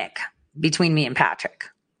dynamic between me and Patrick.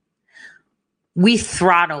 We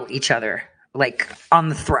throttle each other like on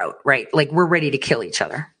the throat, right? Like we're ready to kill each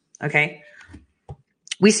other. Okay.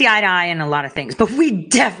 We see eye to eye in a lot of things, but we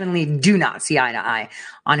definitely do not see eye to eye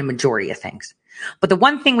on a majority of things. But the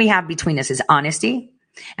one thing we have between us is honesty,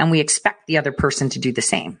 and we expect the other person to do the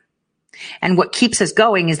same. And what keeps us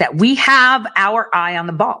going is that we have our eye on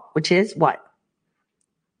the ball, which is what?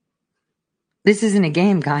 This isn't a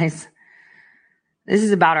game, guys. This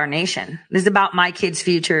is about our nation. This is about my kids'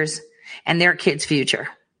 futures and their kids' future.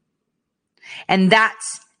 And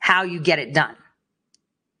that's how you get it done.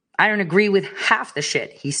 I don't agree with half the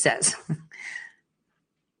shit he says,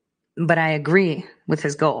 but I agree with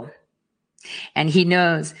his goal. And he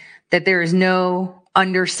knows that there is no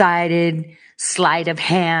undersided sleight of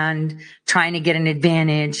hand trying to get an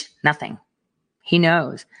advantage, nothing. He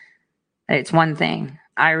knows that it's one thing.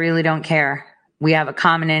 I really don't care. We have a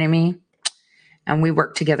common enemy and we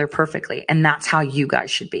work together perfectly. And that's how you guys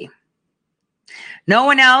should be. No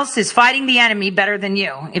one else is fighting the enemy better than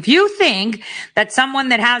you. If you think that someone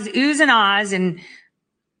that has oohs and ahs and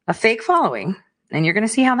a fake following, and you're going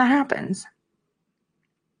to see how that happens,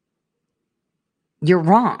 you're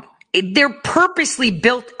wrong. They're purposely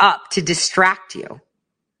built up to distract you.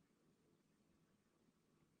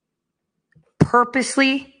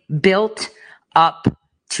 Purposely built up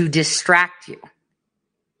to distract you.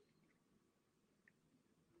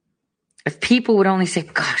 If people would only say,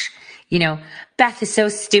 gosh, you know, Beth is so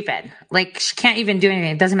stupid. Like, she can't even do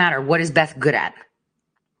anything. It doesn't matter. What is Beth good at?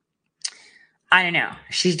 I don't know.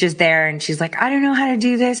 She's just there and she's like, I don't know how to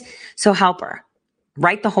do this. So help her.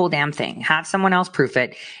 Write the whole damn thing. Have someone else proof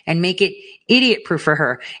it and make it idiot proof for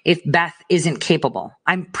her if Beth isn't capable.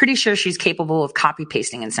 I'm pretty sure she's capable of copy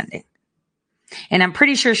pasting and sending. And I'm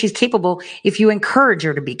pretty sure she's capable if you encourage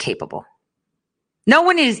her to be capable. No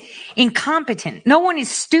one is incompetent. No one is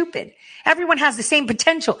stupid. Everyone has the same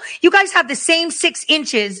potential. You guys have the same 6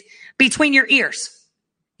 inches between your ears.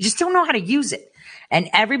 You just don't know how to use it. And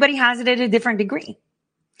everybody has it at a different degree.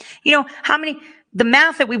 You know, the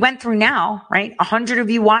math that we went through now, right? 100 of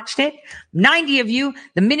you watched it. 90 of you,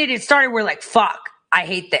 the minute it started, were like, fuck, I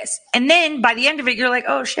hate this. And then by the end of it, you're like,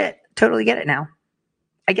 oh shit, totally get it now.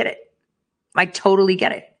 I get it. I totally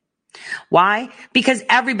get it. Why? Because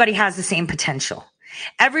everybody has the same potential.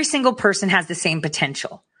 Every single person has the same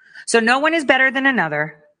potential. So no one is better than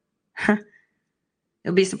another.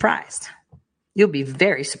 You'll be surprised. You'll be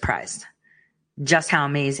very surprised just how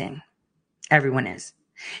amazing everyone is.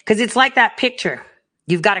 Because it's like that picture.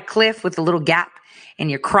 You've got a cliff with a little gap and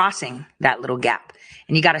you're crossing that little gap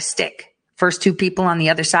and you got a stick. First 2 people on the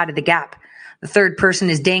other side of the gap. The third person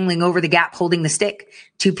is dangling over the gap holding the stick.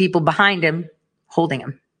 2 people behind him holding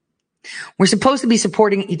him. We're supposed to be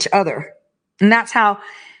supporting each other. And that's how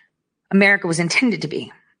America was intended to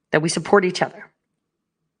be. That we support each other.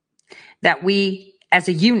 That we, as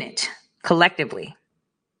a unit, collectively,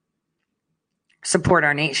 support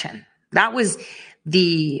our nation. That was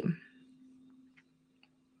the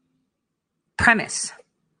premise.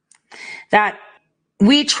 That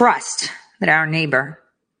we trust that our neighbor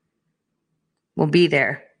will be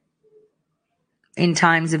there in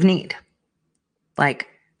times of need. Like,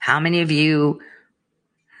 how many of you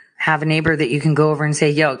have a neighbor that you can go over and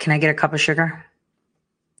say, yo, can I get a cup of sugar?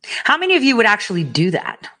 How many of you would actually do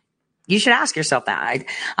that? You should ask yourself that.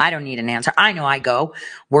 I don't need an answer. I know I go.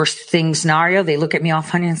 Worst thing scenario, they look at me all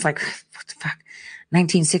funny and it's like, what the fuck?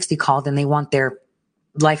 1960 called and they want their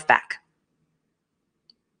life back.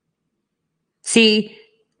 See,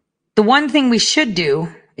 the one thing we should do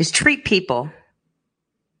is treat people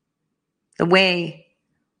the way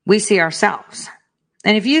we see ourselves.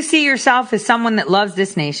 And if you see yourself as someone that loves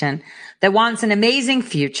this nation, that wants an amazing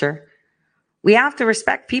future, we have to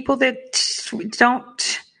respect people that we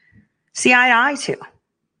don't see eye to eye to.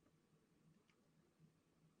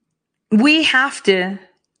 We have to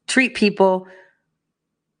treat people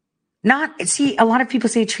a lot of people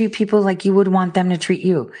say treat people like you would want them to treat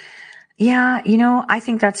you. Yeah, I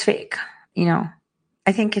think that's fake.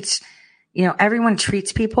 I think it's, everyone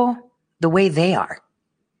treats people the way they are.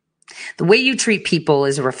 The way you treat people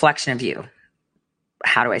is a reflection of you.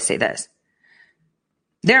 How do I say this?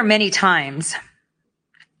 There are many times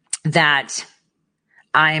that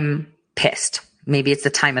I'm pissed. Maybe it's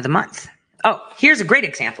the time of the month. Oh, here's a great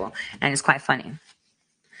example, and it's quite funny.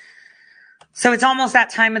 So it's almost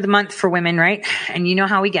that time of the month for women, right? And you know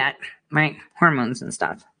how we get, right? Hormones and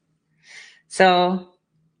stuff. So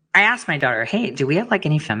I asked my daughter, hey, do we have like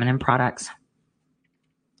any feminine products?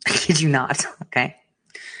 I kid you not, okay?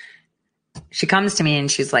 She comes to me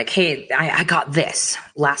and she's like, hey, I got this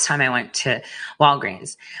last time I went to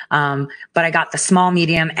Walgreens. But I got the small,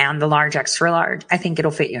 medium, and the large, extra large. I think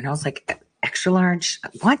it'll fit you. And I was like, extra large?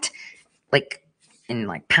 What? Like in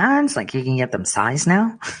like pads? Like you can get them size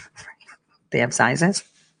now? They have sizes.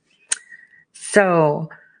 So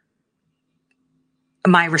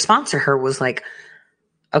my response to her was like,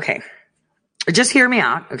 okay, just hear me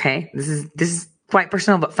out. Okay. This is quite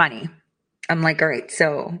personal, but funny. I'm like, all right,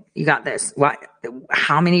 so you got this. What?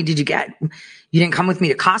 How many did you get? You didn't come with me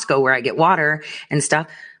to Costco where I get water and stuff.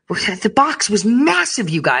 The box was massive,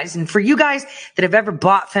 you guys. And for you guys that have ever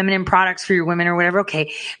bought feminine products for your women or whatever,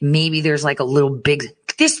 okay, maybe there's like a little big,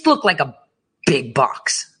 this looked like a big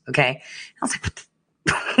box. Okay. I was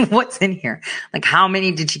like, what's in here? Like, how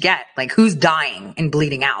many did you get? Like, who's dying and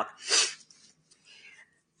bleeding out?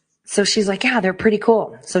 So she's like, yeah, they're pretty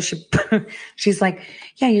cool. So she's like,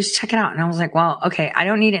 yeah, you should check it out. And I was like, well, okay, I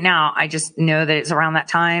don't need it now. I just know that it's around that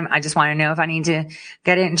time. I just want to know if I need to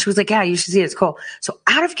get it. And she was like, yeah, you should see it. It's cool. So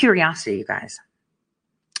out of curiosity, you guys,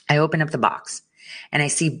 I open up the box and I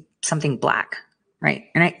see something black, right?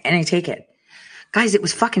 And I take it. Guys, it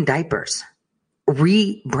was fucking diapers,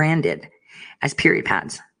 rebranded as period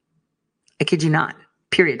pads. I kid you not,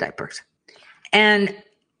 period diapers. And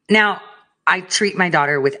now I treat my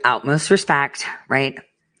daughter with utmost respect, right?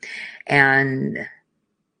 And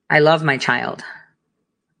I love my child.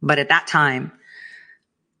 But at that time,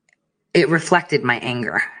 it reflected my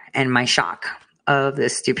anger and my shock of the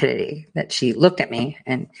stupidity that she looked at me.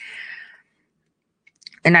 And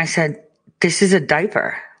I said, this is a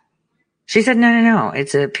diaper. She said, no,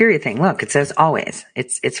 it's a period thing. Look, it says always.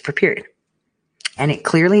 It's for period. And it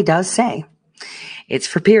clearly does say it's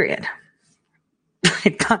for period.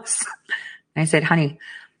 It does. And I said, honey,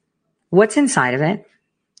 what's inside of it?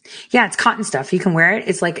 Yeah, it's cotton stuff. You can wear it.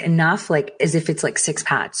 It's like enough, like as if it's like 6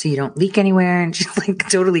 pads so you don't leak anywhere. And she's like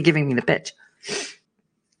totally giving me the pitch.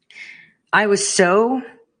 I was so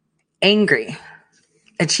angry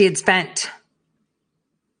that she had spent,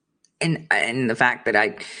 and the fact that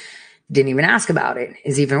I didn't even ask about it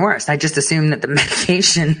is even worse. I just assumed that the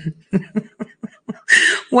medication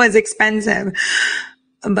was expensive,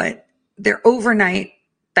 but they're overnight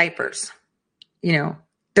diapers. You know,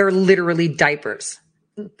 they're literally diapers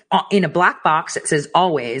in a black box that says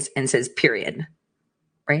always and says period,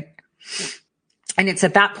 right? And it's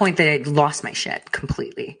at that point that I lost my shit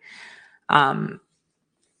completely. That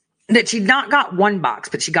she'd not got 1 box,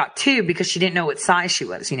 but she got 2 because she didn't know what size she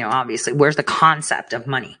was. You know, obviously, where's the concept of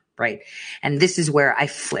money, right? And this is where I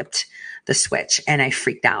flipped the switch and I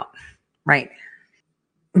freaked out, right?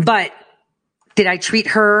 But did I treat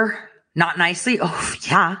her not nicely? Oh,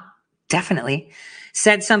 yeah, definitely.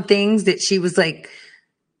 Said some things that she was like,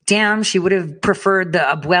 damn, she would have preferred the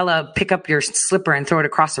abuela pick up your slipper and throw it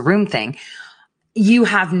across the room thing. You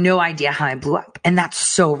have no idea how I blew up. And that's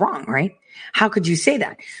so wrong, right? How could you say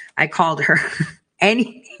that? I called her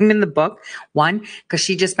any name in the book. 1, because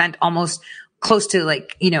she just spent almost close to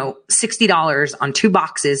like, you know, $60 on 2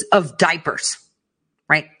 boxes of diapers,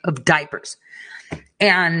 right? Of diapers.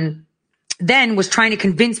 And then was trying to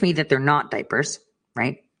convince me that they're not diapers,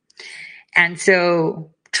 right? And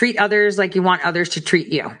so treat others like you want others to treat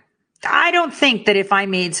you. I don't think that if I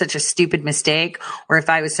made such a stupid mistake or if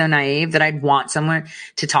I was so naive that I'd want someone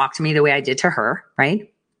to talk to me the way I did to her,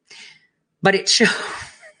 right? But it shows.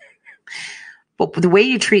 But the way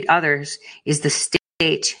you treat others is the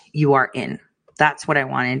state you are in. That's what I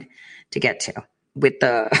wanted to get to with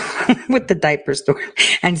the with the diaper store.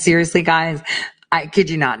 And seriously, guys, I kid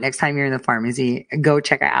you not, next time you're in the pharmacy, go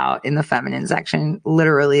check it out in the feminine section.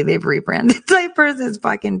 Literally, they've rebranded diapers as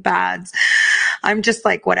fucking pads. I'm just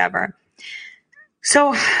like, whatever.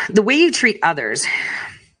 So the way you treat others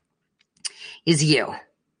is you.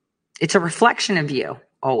 It's a reflection of you,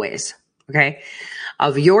 always. Okay.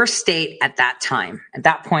 Of your state at that time. At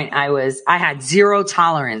that point, I had 0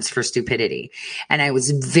 tolerance for stupidity. And I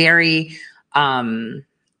was very,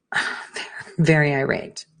 very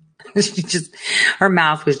irate. Her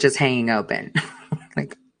mouth was just hanging open.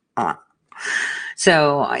 Like,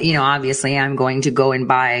 So, you know, obviously I'm going to go and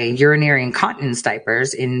buy urinary incontinence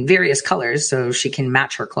diapers in various colors so she can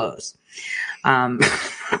match her clothes. But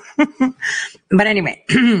anyway,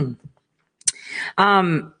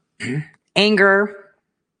 anger,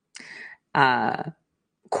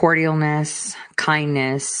 cordialness,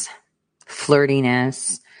 kindness,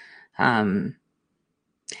 flirtiness,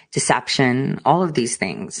 deception, all of these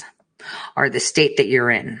things are the state that you're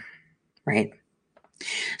in, right?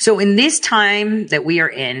 So in this time that we are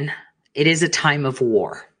in, it is a time of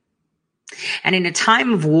war. And in a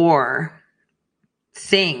time of war,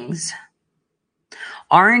 things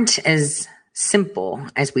aren't as simple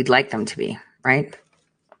as we'd like them to be, right?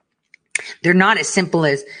 They're not as simple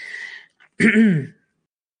as these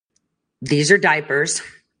are diapers.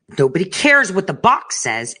 Nobody cares what the box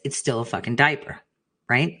says. It's still a fucking diaper,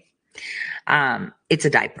 right? It's a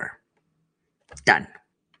diaper. Done.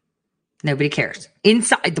 Nobody cares.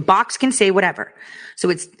 Inside the box can say whatever. So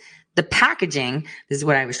it's the packaging. This is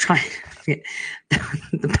what I was trying to get.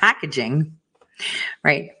 The packaging,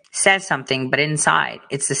 right, says something, but inside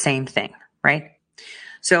it's the same thing, right?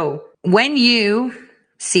 So when you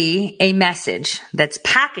see a message that's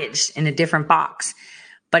packaged in a different box,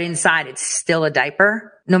 but inside it's still a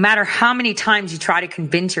diaper, no matter how many times you try to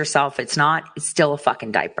convince yourself it's not, it's still a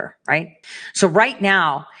fucking diaper, right? So right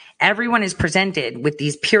now, everyone is presented with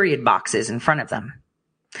these period boxes in front of them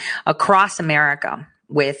across America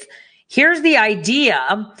with Here's the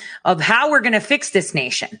idea of how we're going to fix this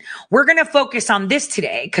nation. We're going to focus on this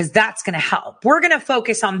today because that's going to help. We're going to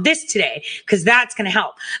focus on this today because that's going to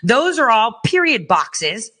help. Those are all period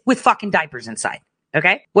boxes with fucking diapers inside.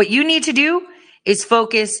 Okay. What you need to do is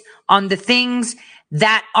focus on the things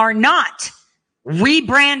that are not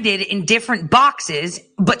rebranded in different boxes,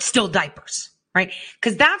 but still diapers, right?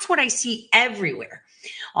 Because that's what I see everywhere.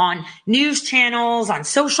 On news channels, on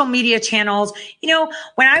social media channels. You know,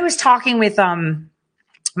 when I was talking with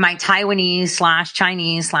my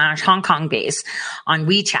Taiwanese/Chinese/Hong Kong base on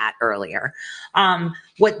WeChat earlier,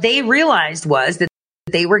 what they realized was that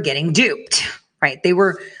they were getting duped, right? They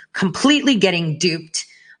were completely getting duped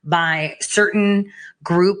by certain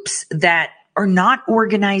groups that are not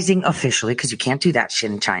organizing officially, because you can't do that shit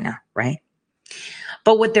in China, right?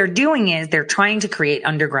 But what they're doing is they're trying to create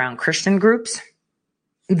underground Christian groups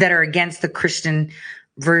that are against the Christian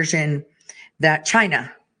version that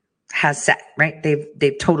China has set, right?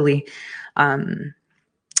 They've totally, they're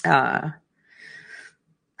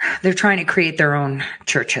trying to create their own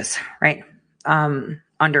churches, right?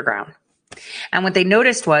 Underground. And what they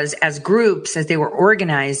noticed was, as groups, as they were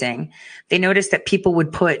organizing, they noticed that people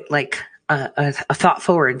would put like a thought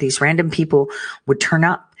forward. These random people would turn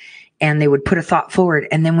up and they would put a thought forward.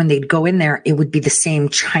 And then when they'd go in there, it would be the same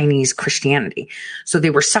Chinese Christianity. So they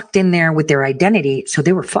were sucked in there with their identity. So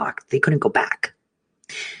they were fucked. They couldn't go back.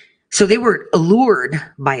 So they were allured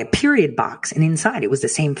by a period box, and inside it was the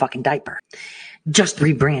same fucking diaper, just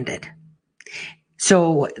rebranded.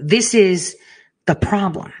 So this is the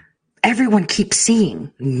problem. Everyone keeps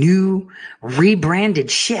seeing new rebranded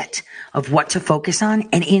shit of what to focus on.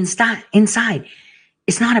 And inside,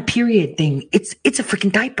 it's not a period thing. It's a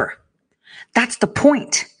freaking diaper. That's the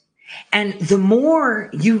point. And the more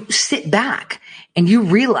you sit back and you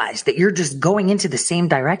realize that you're just going into the same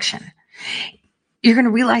direction, you're going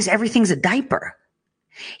to realize everything's a diaper.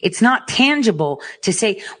 It's not tangible to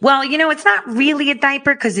say, well, you know, it's not really a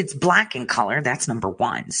diaper because it's black in color. That's number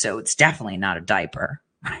one. So it's definitely not a diaper.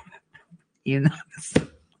 You know,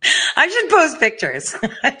 I should post pictures.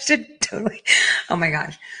 I should totally. Oh my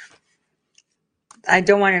gosh. I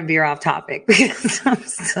don't want to veer off topic because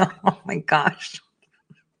oh my gosh.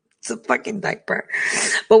 It's a fucking diaper.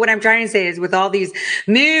 But what I'm trying to say is, with all these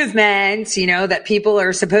movements, you know, that people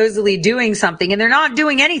are supposedly doing something and they're not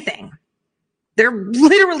doing anything. They're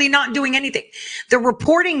literally not doing anything. They're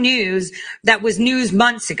reporting news that was news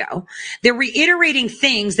months ago. They're reiterating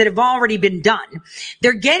things that have already been done.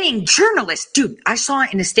 They're getting journalists. Dude, I saw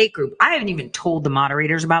it in a state group. I haven't even told the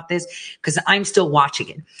moderators about this because I'm still watching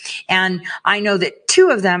it. And I know that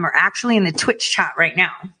 2 of them are actually in the Twitch chat right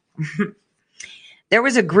now. There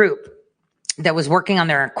was a group that was working on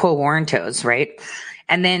their quo warrantos, right?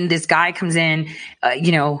 And then this guy comes in,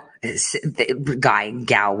 you know, guy,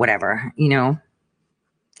 gal, whatever, you know,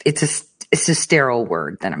 it's a sterile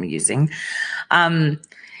word that I'm using. And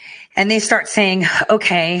they start saying,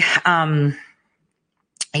 okay,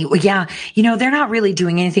 yeah, you know, they're not really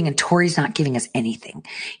doing anything and Tori's not giving us anything.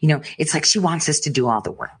 You know, it's like she wants us to do all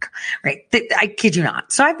the work, right? I kid you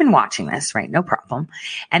not. So I've been watching this, right? No problem.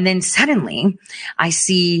 And then suddenly I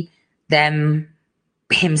see him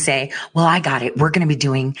say, well, I got it. We're going to be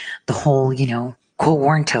doing the whole, you know, quo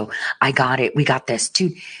warranto. I got it. We got this.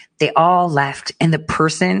 Dude, they all left and the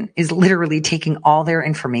person is literally taking all their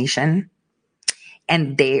information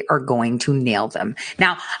and they are going to nail them.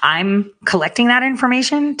 Now, I'm collecting that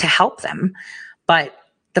information to help them, but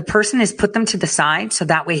the person has put them to the side so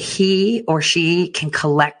that way he or she can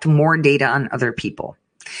collect more data on other people.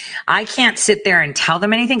 I can't sit there and tell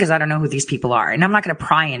them anything because I don't know who these people are, and I'm not going to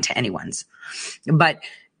pry into anyone's. But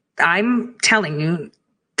I'm telling you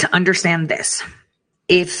to understand this.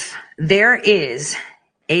 If there is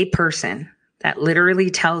a person that literally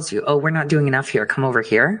tells you, oh, we're not doing enough here, come over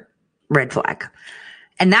here, red flag.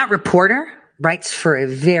 And that reporter writes for a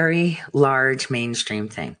very large mainstream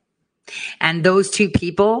thing. And those 2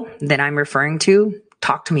 people that I'm referring to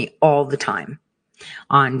talk to me all the time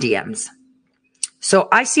on DMs. So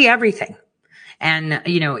I see everything. And,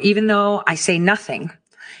 you know, even though I say nothing,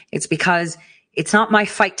 it's because it's not my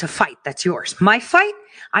fight to fight. That's yours. My fight,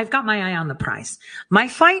 I've got my eye on the prize. My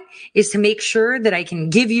fight is to make sure that I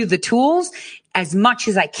can give you the tools as much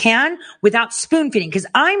as I can without spoon feeding, because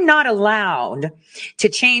I'm not allowed to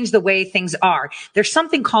change the way things are. There's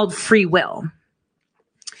something called free will.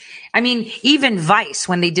 I mean, even Vice,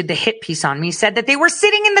 when they did the hit piece on me, said that they were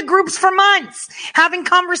sitting in the groups for months, having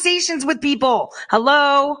conversations with people.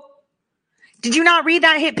 Hello? Did you not read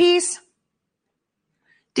that hit piece?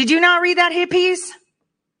 Did you not read that hit piece?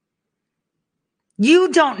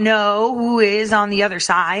 You don't know who is on the other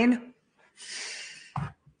side.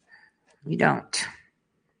 You don't.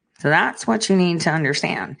 So that's what you need to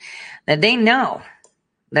understand. That they know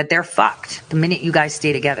that they're fucked the minute you guys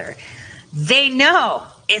stay together. They know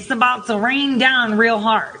it's about to rain down real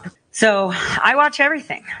hard. So I watch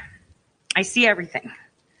everything. I see everything.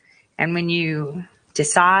 And when you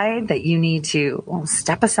decide that you need to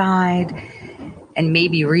step aside and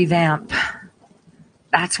maybe revamp,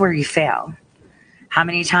 that's where you fail. How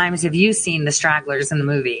many times have you seen the stragglers in the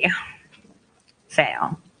movie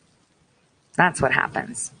fail? That's what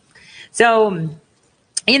happens. So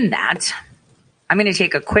in that, I'm going to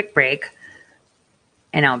take a quick break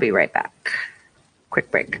and I'll be right back.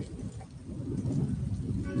 Quick break.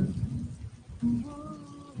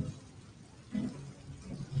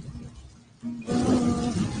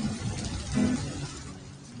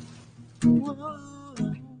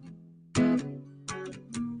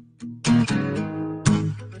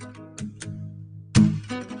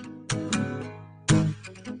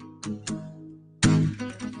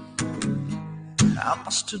 I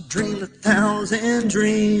must have dreamed 1,000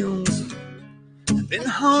 dreams, been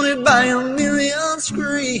haunted by a million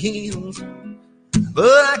screams, but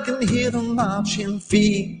I can hear the marching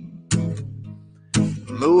feet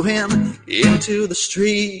moving into the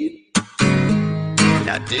street.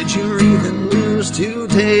 Now did you read the news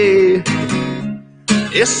today?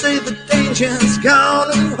 They say the danger's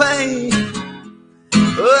gone away,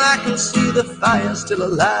 but I can see the fire still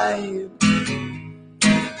alive,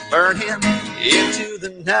 burning into the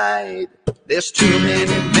night. There's too many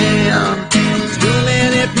men, too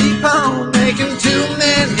many people making too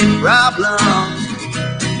many problems,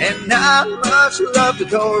 and not much love to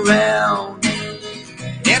go around.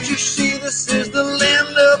 Can't you see this is the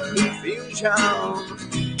land of confusion?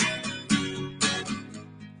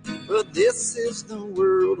 But this is the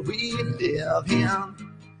world we live in,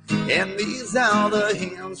 and these are the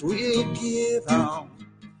hands we give on.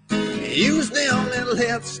 Use them and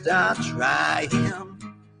let's start trying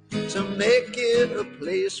to make it a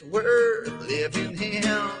place worth living in.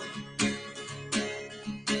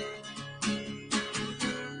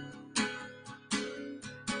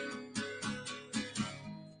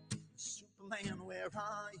 Superman, where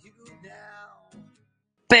are you now?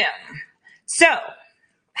 Boom. So,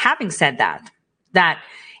 having said that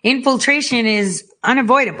infiltration is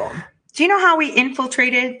unavoidable. Do you know how we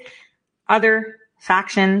infiltrated other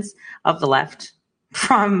factions of the left?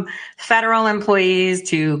 From federal employees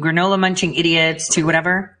to granola munching idiots to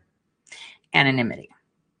whatever? Anonymity.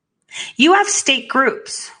 You have state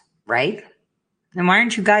groups, right? Then why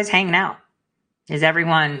aren't you guys hanging out? Is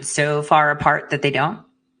everyone so far apart that they don't?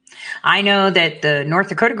 I know that the North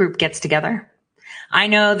Dakota group gets together. I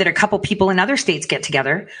know that a couple people in other states get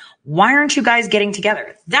together. Why aren't you guys getting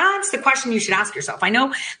together? That's the question you should ask yourself. I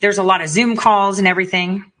know there's a lot of Zoom calls and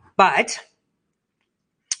everything, but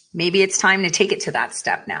maybe it's time to take it to that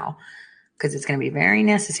step now, because it's going to be very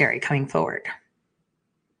necessary coming forward.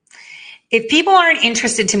 If people aren't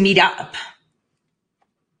interested to meet up,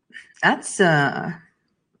 that's a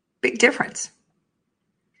big difference.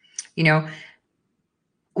 You know,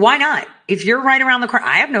 why not? If you're right around the corner,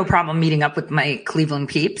 I have no problem meeting up with my Cleveland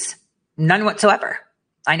peeps. None whatsoever.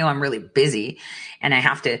 I know I'm really busy and I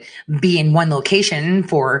have to be in one location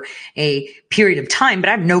for a period of time, but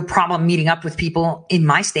I have no problem meeting up with people in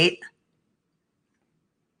my state.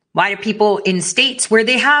 Why do people in states where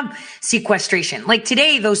they have sequestration, like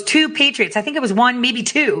today, those two patriots, I think it was one, maybe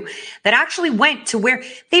two, that actually went to where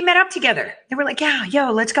they met up together. They were like, yeah,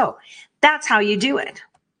 yo, let's go. That's how you do it.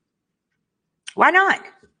 Why not?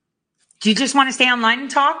 Do you just want to stay online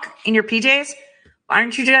and talk in your PJs? Why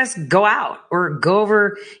don't you just go out or go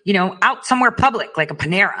over, out somewhere public, like a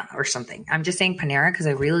Panera or something? I'm just saying Panera because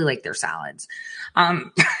I really like their salads.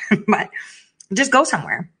 But just go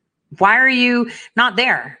somewhere. Why are you not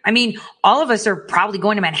there? I mean, all of us are probably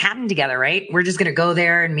going to Manhattan together, right? We're just going to go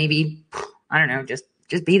there and maybe, I don't know, just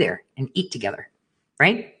be there and eat together,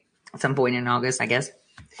 right? At some point in August, I guess.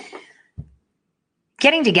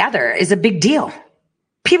 Getting together is a big deal.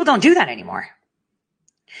 People don't do that anymore.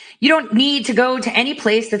 You don't need to go to any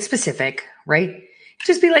place that's specific, right?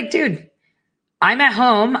 Just be like, dude, I'm at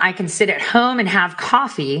home. I can sit at home and have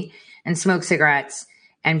coffee and smoke cigarettes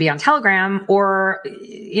and be on Telegram. Or,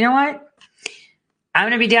 you know what? I'm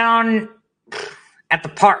going to be down at the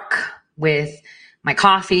park with my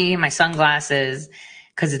coffee, my sunglasses,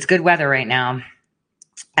 because it's good weather right now.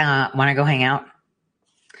 Want to go hang out?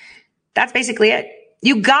 That's basically it.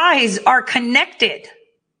 You guys are connected.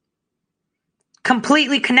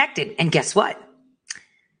 Completely connected. And guess what?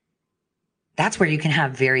 That's where you can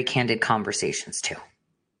have very candid conversations too.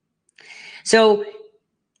 So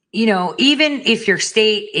even if your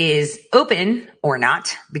state is open or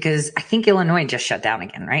not, because I think Illinois just shut down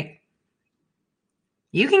again, right?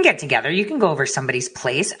 You can get together. You can go over somebody's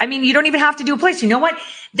place. I mean, you don't even have to do a place. You know what?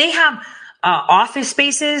 They have office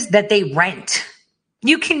spaces that they rent.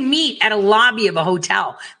 You can meet at a lobby of a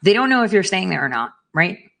hotel. They don't know if you're staying there or not,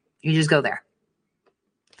 right? You just go there.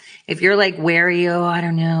 If you're like wary, I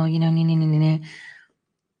don't know,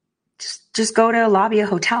 just go to a lobby of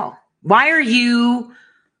a hotel. Why are you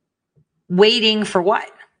waiting for what?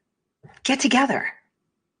 Get together.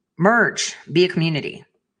 Merge. Be a community.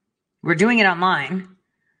 We're doing it online.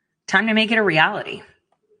 Time to make it a reality.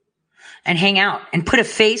 And hang out and put a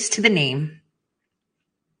face to the name.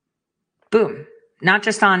 Boom. Not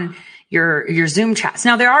just on your Zoom chats.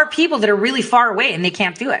 Now, there are people that are really far away and they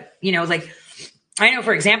can't do it. Like I know,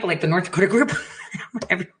 for example, like the North Dakota group.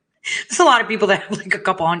 There's a lot of people that have like a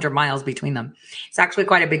couple 100 miles between them. It's actually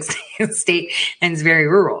quite a big state and it's very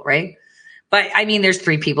rural, right? But I mean, there's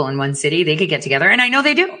 3 people in one city. They could get together. And I know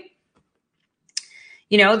they do.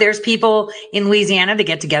 There's people in Louisiana that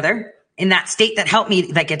get together, in that state that help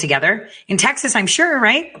me that get together. In Texas, I'm sure,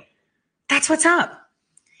 right? That's what's up.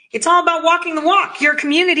 It's all about walking the walk. Your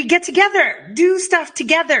community, get together. Do stuff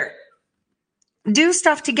together. Do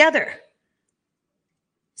stuff together.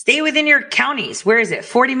 Stay within your counties. Where is it?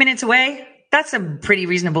 40 minutes away? That's a pretty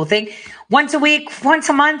reasonable thing. Once a week, once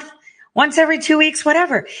a month, once every 2 weeks,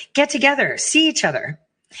 whatever. Get together. See each other.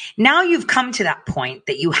 Now you've come to that point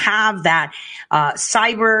that you have that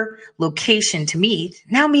cyber location to meet.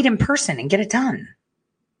 Now meet in person and get it done.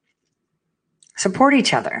 Support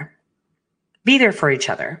each other. Be there for each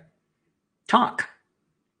other. Talk.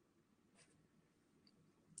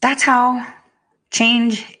 That's how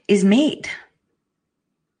change is made.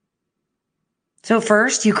 So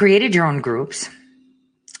first, you created your own groups.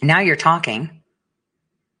 Now you're talking.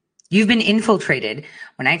 You've been infiltrated.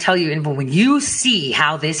 When I tell you, when you see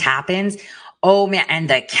how this happens, oh man, and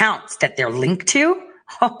the accounts that they're linked to,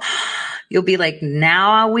 you'll be like,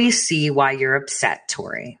 now we see why you're upset,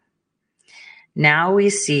 Tori. Now we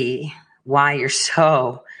see why you're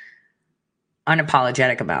so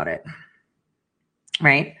unapologetic about it.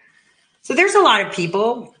 Right? So there's a lot of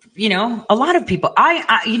people, a lot of people.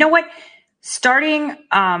 I you know what? Starting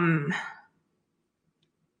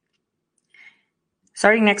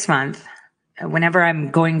next month, whenever I'm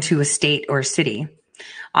going to a state or a city,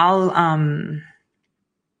 I'll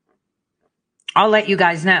let you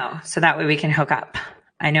guys know so that way we can hook up.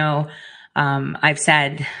 I know I've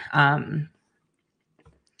said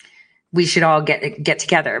we should all get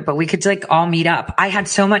together, but we could like all meet up. I had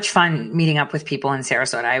so much fun meeting up with people in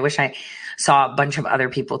Sarasota. I wish I saw a bunch of other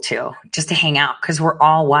people too, just to hang out, because we're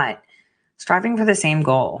all what? Striving for the same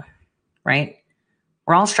goal, right?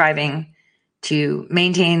 We're all striving to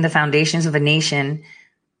maintain the foundations of a nation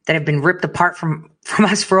that have been ripped apart from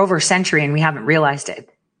us for over a century, and we haven't realized it.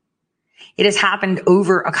 It has happened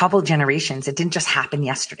over a couple generations. It didn't just happen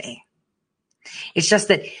yesterday. It's just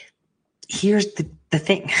that here's the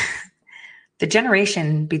thing. The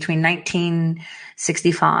generation between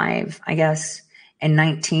 1965, I guess, and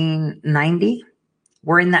 1990,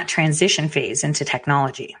 we're in that transition phase into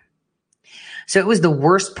technology. So it was the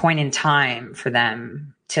worst point in time for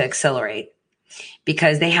them to accelerate,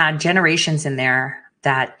 because they had generations in there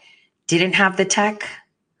that didn't have the tech,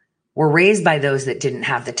 were raised by those that didn't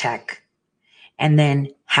have the tech, and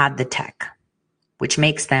then had the tech, which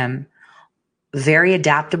makes them very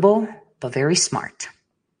adaptable, but very smart.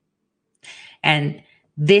 And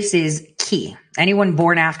this is key. Anyone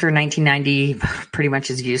born after 1990 pretty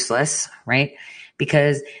much is useless, right?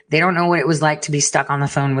 Because they don't know what it was like to be stuck on the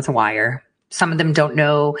phone with a wire. Some of them don't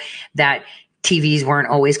know that TVs weren't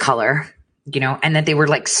always color, and that they were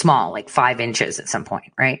like small, like 5 inches at some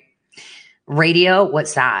point, right? Radio,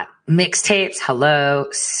 what's that? Mixtapes, hello,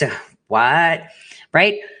 so what,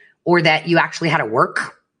 right? Or that you actually had to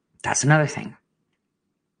work. That's another thing.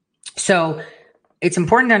 So it's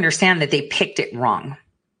important to understand that they picked it wrong.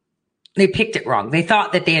 They picked it wrong. They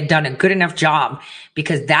thought that they had done a good enough job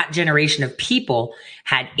because that generation of people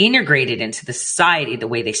had integrated into the society the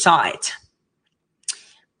way they saw it.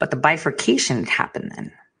 But the bifurcation happened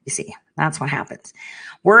then. You see, that's what happens.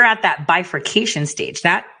 We're at that bifurcation stage.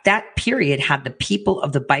 That period had the people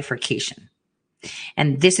of the bifurcation.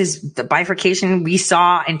 And this is the bifurcation we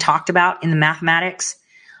saw and talked about in the mathematics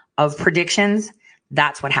of predictions.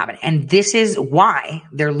 That's what happened. And this is why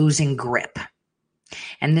they're losing grip.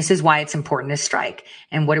 And this is why it's important to strike.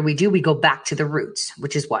 And what do? We go back to the roots,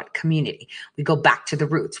 which is what? Community. We go back to the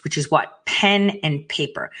roots, which is what? Pen and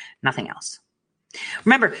paper, nothing else.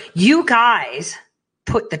 Remember, you guys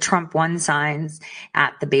put the Trump 1 signs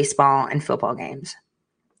at the baseball and football games.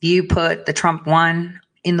 You put the Trump one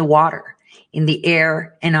in the water, in the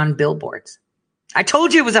air, and on billboards. I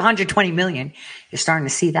told you it was 120 million. You're starting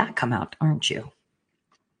to see that come out, aren't you?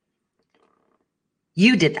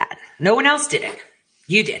 You did that. No one else did it.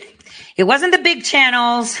 You did. It wasn't the big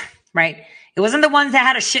channels, right? It wasn't the ones that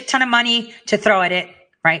had a shit ton of money to throw at it,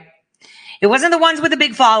 right? It wasn't the ones with the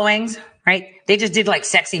big followings, right? They just did like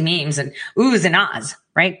sexy memes and oohs and ahs,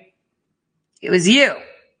 right? It was you.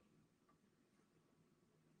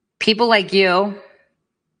 People like you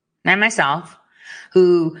and myself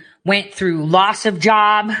who went through loss of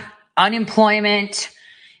job, unemployment,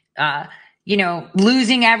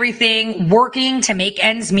 losing everything, working to make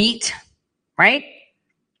ends meet, right?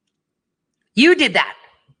 You did that.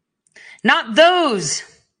 Not those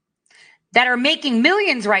that are making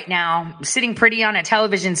millions right now, sitting pretty on a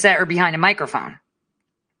television set or behind a microphone.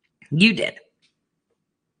 You did.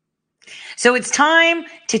 So it's time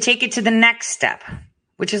to take it to the next step,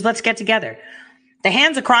 which is let's get together. The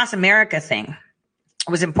Hands Across America thing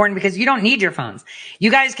was important because you don't need your phones.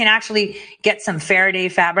 You guys can actually get some Faraday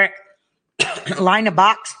fabric, line a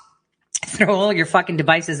box, throw all your fucking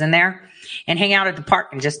devices in there, and hang out at the park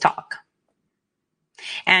and just talk.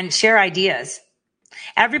 And share ideas.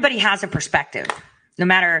 Everybody has a perspective, no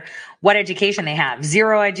matter what education they have.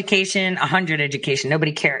 0 education, 100 education.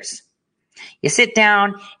 Nobody cares. You sit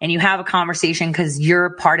down and you have a conversation because you're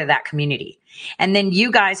part of that community. And then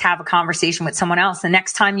you guys have a conversation with someone else. The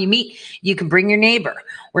next time you meet, you can bring your neighbor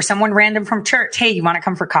or someone random from church. Hey, you want to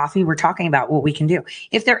come for coffee? We're talking about what we can do.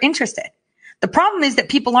 If they're interested. The problem is that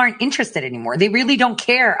people aren't interested anymore. They really don't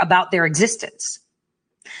care about their existence.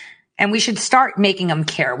 And we should start making them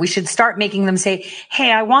care. We should start making them say,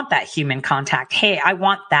 hey, I want that human contact. Hey, I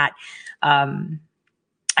want that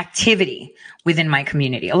activity within my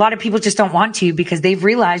community. A lot of people just don't want to because they've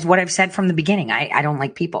realized what I've said from the beginning. I don't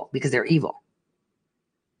like people because they're evil.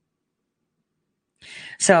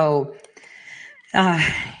 So,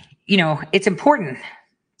 it's important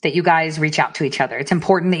that you guys reach out to each other. It's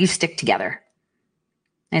important that you stick together.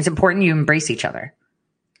 And it's important you embrace each other.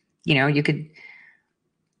 You could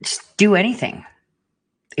just do anything.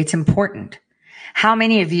 It's important. How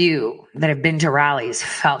many of you that have been to rallies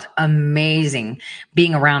felt amazing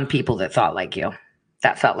being around people that thought like you,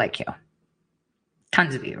 that felt like you?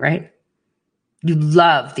 Tons of you, right? You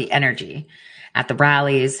love the energy at the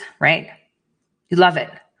rallies, right? You love it.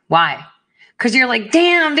 Why? Because you're like,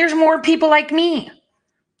 damn, there's more people like me.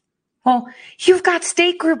 Well, you've got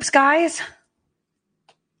state groups, guys.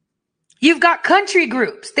 You've got country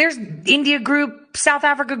groups. There's India group, South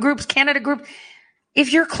Africa groups, Canada group.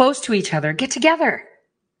 If you're close to each other, get together.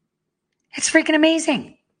 It's freaking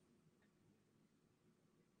amazing.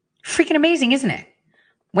 Freaking amazing, isn't it?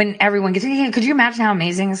 When everyone gets together, could you imagine how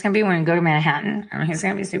amazing it's going to be when we go to Manhattan? I mean, it's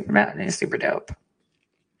going to be super dope.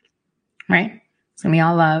 Right? It's going to be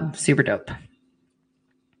all love, super dope.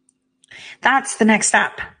 That's the next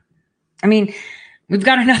step. I mean, we've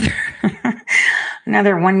got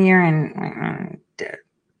another 1 year and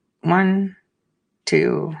 1,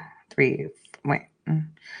 2, 3, wait.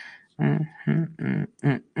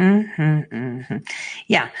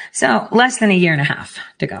 Yeah. So less than a year and a half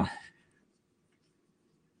to go.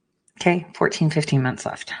 Okay. 14, 15 months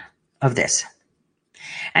left of this.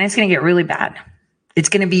 And it's going to get really bad. It's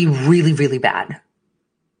going to be really, really bad,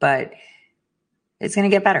 but it's going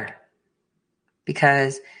to get better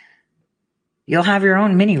because you'll have your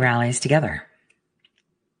own mini rallies together.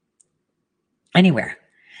 Anywhere.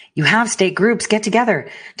 You have state groups, get together.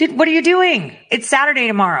 Dude, what are you doing? It's Saturday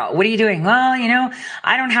tomorrow. What are you doing? Well,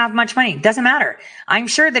 I don't have much money. Doesn't matter. I'm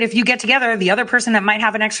sure that if you get together, the other person that might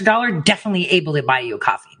have an extra dollar, definitely able to buy you a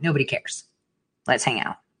coffee. Nobody cares. Let's hang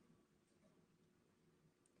out.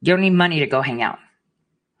 You don't need money to go hang out.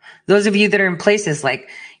 Those of you that are in places like,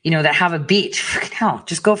 that have a beach, freaking hell,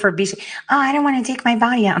 just go for a beach. Oh, I don't want to take my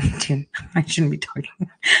body out. Dude, I shouldn't be talking.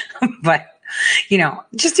 But,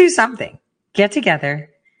 just do something. Get together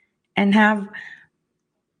and have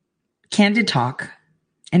candid talk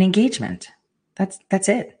and engagement. That's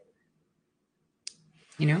it.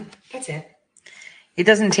 That's it. It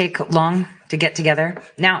doesn't take long to get together.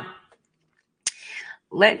 Now,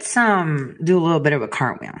 let's do a little bit of a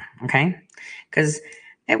cartwheel, okay? Because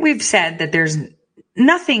we've said that there's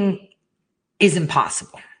nothing is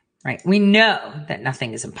impossible, right? We know that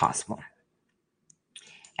nothing is impossible.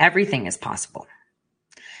 Everything is possible.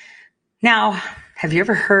 Now, have you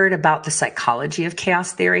ever heard about the psychology of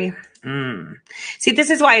chaos theory? See, this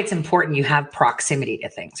is why it's important you have proximity to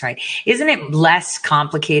things, right? Isn't it less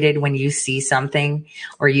complicated when you see something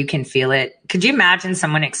or you can feel it? Could you imagine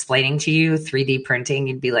someone explaining to you 3D printing?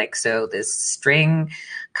 You'd be like, so this string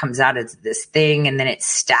comes out as this thing and then it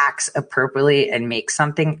stacks appropriately and makes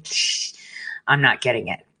something. I'm not getting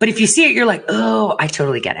it. But if you see it, you're like, oh, I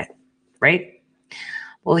totally get it, right?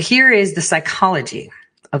 Well, here is the psychology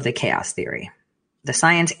of the chaos theory, the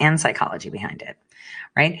science and psychology behind it,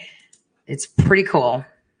 right? It's pretty cool,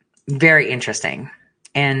 very interesting.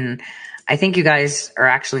 And I think you guys are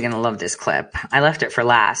actually going to love this clip. I left it for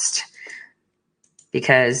last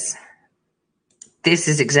because this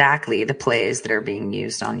is exactly the plays that are being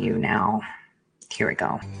used on you now. Here we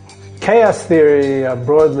go. Chaos theory,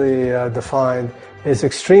 broadly defined, is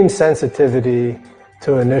extreme sensitivity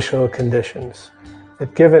to initial conditions.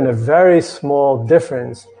 That given a very small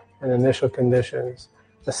difference in initial conditions,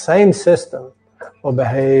 the same system will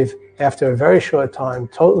behave after a very short time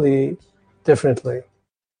totally differently.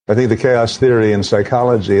 I think the chaos theory in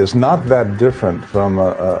psychology is not that different from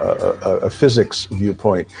a physics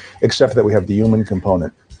viewpoint, except that we have the human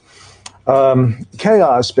component.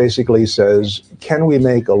 Chaos basically says, can we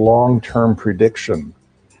make a long-term prediction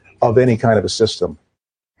of any kind of a system?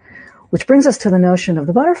 Which brings us to the notion of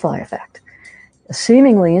the butterfly effect, a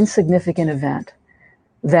seemingly insignificant event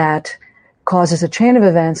that causes a chain of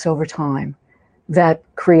events over time that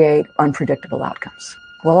create unpredictable outcomes.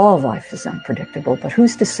 Well, all of life is unpredictable, but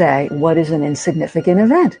who's to say what is an insignificant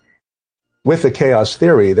event? With the chaos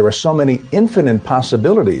theory, there are so many infinite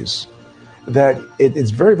possibilities that it's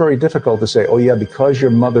very, very difficult to say, oh yeah, because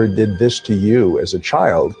your mother did this to you as a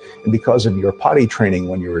child, and because of your potty training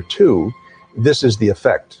when you were 2, this is the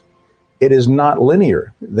effect. It is not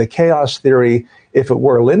linear. The chaos theory, if it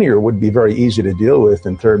were linear, would be very easy to deal with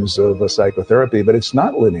in terms of psychotherapy, but it's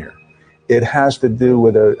not linear. It has to do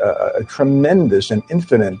with a tremendous and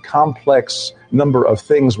infinite complex number of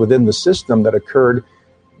things within the system that occurred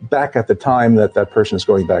back at the time that that person is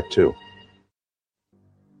going back to.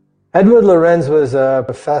 Edward Lorenz was a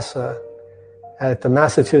professor at the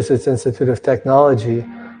Massachusetts Institute of Technology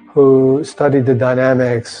who studied the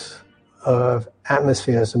dynamics of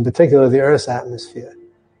atmospheres, in particular the Earth's atmosphere.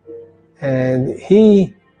 And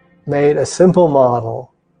he made a simple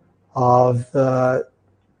model of the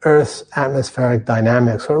Earth's atmospheric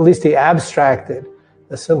dynamics, or at least he abstracted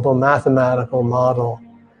a simple mathematical model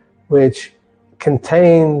which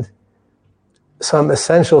contained some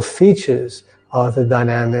essential features of the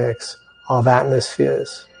dynamics of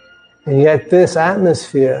atmospheres. And yet this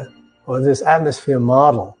atmosphere, or this atmosphere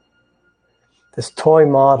model, this toy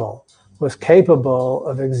model, was capable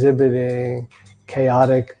of exhibiting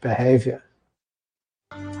chaotic behavior.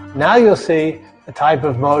 Now you'll see a type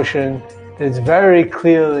of motion that's very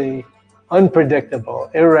clearly unpredictable,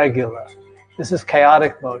 irregular. This is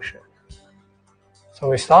chaotic motion. So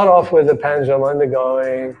we start off with the pendulum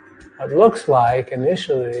undergoing what looks like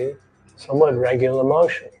initially somewhat regular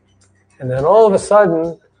motion. And then all of a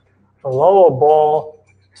sudden, the lower ball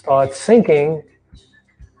starts sinking,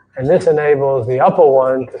 and this enables the upper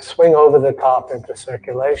one to swing over the top into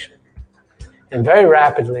circulation. And very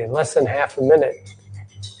rapidly, in less than half a minute,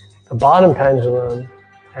 the bottom pendulum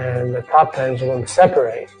and the top pendulum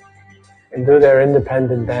separate and do their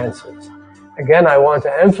independent dances. Again, I want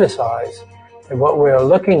to emphasize that what we are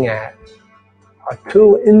looking at are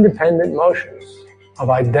 2 independent motions of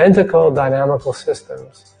identical dynamical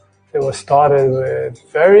systems that were started with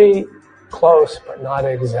very close but not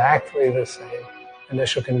exactly the same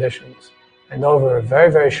initial conditions. And over a very,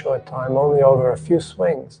 very short time, only over a few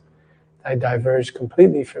swings, they diverged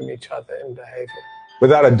completely from each other in behavior.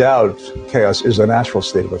 Without a doubt, chaos is a natural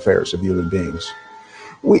state of affairs of human beings.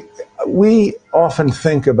 We often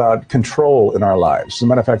think about control in our lives. As a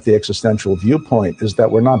matter of fact, the existential viewpoint is that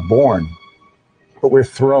we're not born, but we're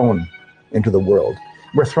thrown into the world.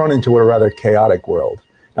 We're thrown into a rather chaotic world.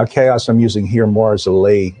 Now, chaos I'm using here more as a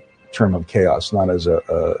lay term of chaos, not as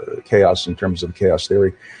a chaos in terms of chaos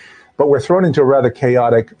theory. But we're thrown into a rather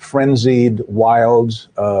chaotic, frenzied, wild,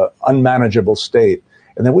 unmanageable state.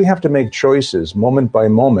 And then we have to make choices moment by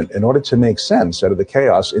moment in order to make sense out of the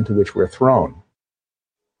chaos into which we're thrown.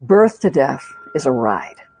 Birth to death is a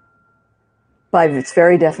ride. By its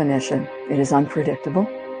very definition, it is unpredictable.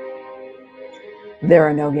 There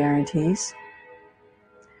are no guarantees.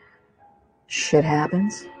 Shit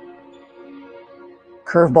happens.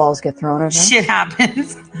 Curveballs get thrown at us. Shit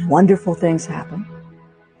happens. Wonderful things happen.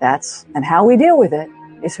 And how we deal with it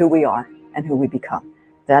is who we are and who we become.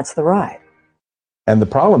 That's the ride. And the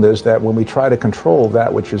problem is that when we try to control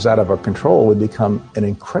that which is out of our control, we become an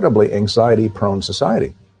incredibly anxiety-prone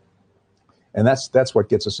society. And that's what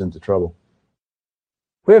gets us into trouble.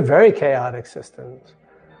 We have very chaotic systems.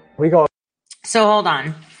 We go. So hold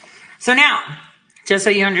on. So now, just so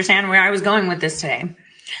you understand where I was going with this today,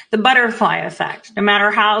 the butterfly effect, no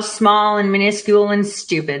matter how small and minuscule and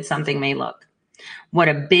stupid something may look, what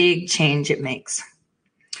a big change it makes.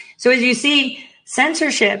 So as you see,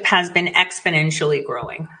 censorship has been exponentially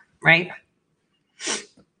growing, right?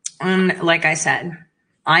 And like I said,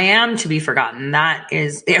 I am to be forgotten.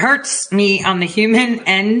 It hurts me on the human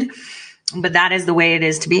end, but that is the way it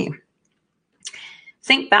is to be.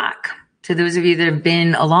 Think back to those of you that have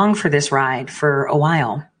been along for this ride for a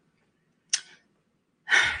while.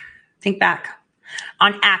 Think back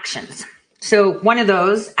on actions. So one of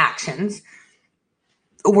those actions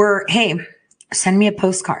were, hey, send me a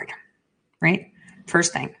postcard, right?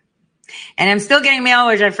 First thing. And I'm still getting mail,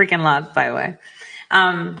 which I freaking love, by the way.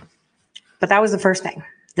 But that was the first thing.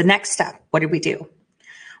 The next step, what did we do?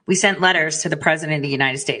 We sent letters to the President of the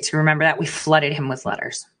United States. You remember that? We flooded him with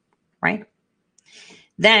letters, right?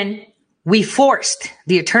 Then we forced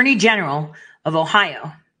the Attorney General of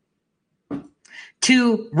Ohio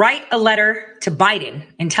to write a letter to Biden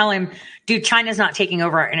and tell him, dude, China's not taking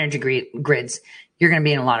over our energy grids. You're going to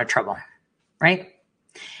be in a lot of trouble, right?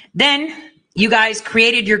 Then you guys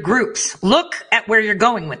created your groups. Look at where you're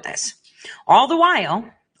going with this. All the while,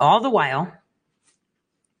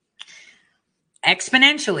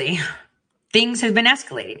 exponentially, things have been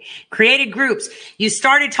escalating. Created groups. You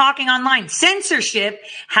started talking online. Censorship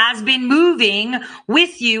has been moving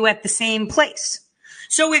with you at the same place.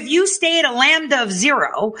 So if you stay at a lambda of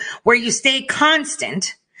 0, where you stay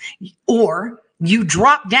constant, or you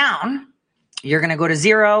drop down, you're going to go to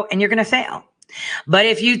 0 and you're going to fail. But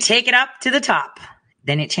if you take it up to the top,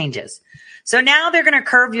 then it changes. So now they're going to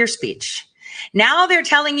curve your speech. Now they're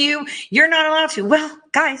telling you you're not allowed to. Well,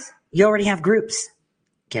 guys, you already have groups.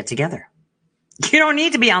 Get together. You don't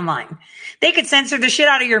need to be online. They could censor the shit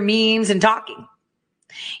out of your memes and talking.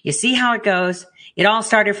 You see how it goes? It all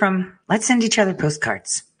started from, let's send each other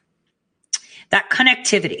postcards. That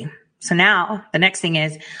connectivity. So now the next thing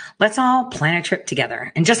is, let's all plan a trip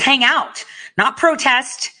together and just hang out, not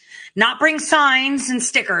protest, not bring signs and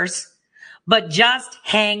stickers, but just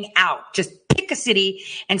hang out. Just pick a city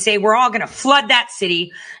and say, we're all going to flood that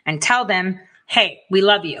city and tell them, hey, we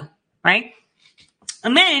love you, right?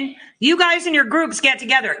 And then you guys in your groups get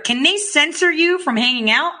together. Can they censor you from hanging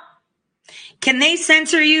out? Can they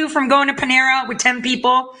censor you from going to Panera with 10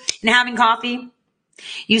 people and having coffee?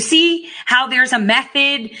 You see how there's a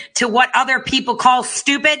method to what other people call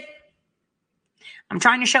stupid? I'm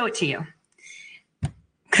trying to show it to you,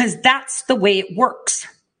 because that's the way it works.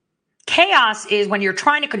 Chaos is when you're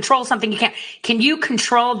trying to control something you can't. Can you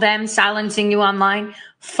control them silencing you online?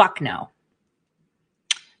 Fuck no.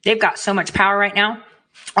 They've got so much power right now.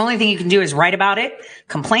 Only thing you can do is write about it,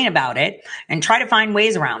 complain about it, and try to find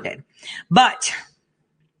ways around it. But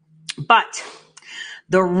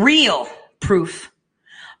the real proof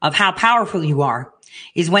of how powerful you are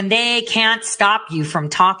is when they can't stop you from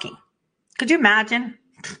talking. Could you imagine?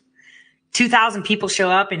 2,000 people show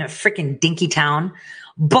up in a freaking dinky town,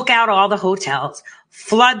 book out all the hotels,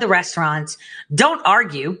 flood the restaurants. Don't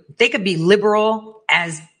argue. They could be liberal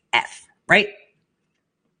as F, right?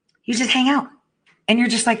 You just hang out and you're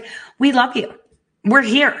just like, we love you. We're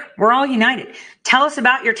here. We're all united. Tell us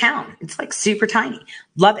about your town. It's like super tiny.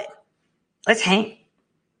 Love it. Let's hang.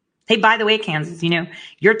 Hey, by the way, Kansas,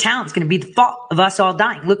 your town's going to be the fault of us all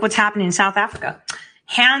dying. Look what's happening in South Africa.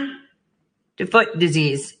 Hand to foot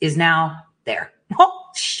disease is now there. Oh,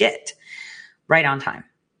 shit. Right on time.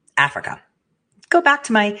 Africa. Go back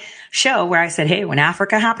to my show where I said, hey, when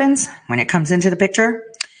Africa happens, when it comes into the picture,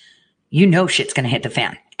 shit's going to hit the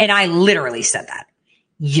fan. And I literally said that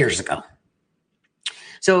years ago.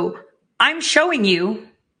 So I'm showing you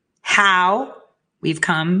how we've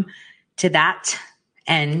come to that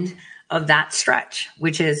end of that stretch,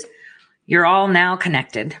 which is you're all now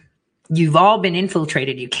connected. You've all been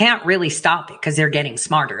infiltrated. You can't really stop it because they're getting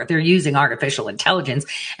smarter. They're using artificial intelligence.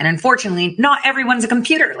 And unfortunately, not everyone's a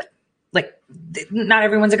computer. Not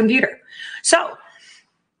everyone's a computer. So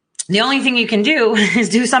the only thing you can do is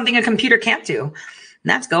do something a computer can't do. And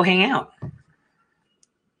that's go hang out.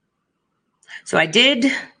 So I did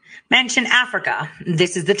mention Africa.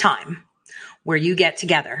 This is the time where you get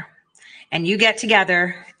together. And you get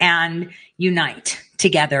together and unite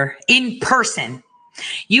together in person.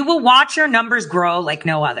 You will watch your numbers grow like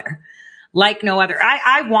no other.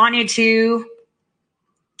 I wanted to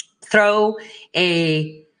throw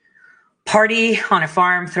a party on a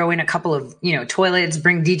farm, throw in a couple of, toilets,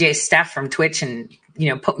 bring DJ Steph from Twitch and,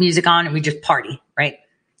 put music on and we just party, right?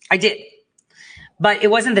 I did. But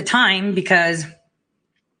it wasn't the time because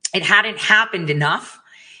it hadn't happened enough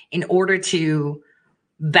in order to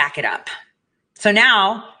back it up. So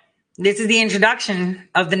now this is the introduction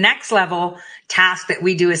of the next level task that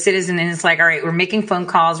we do as citizens. And it's like, all right, we're making phone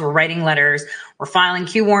calls, we're writing letters, we're filing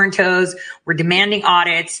Q warrantos, we're demanding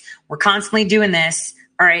audits, we're constantly doing this.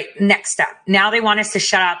 All right, next step. Now they want us to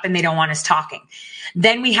shut up and they don't want us talking.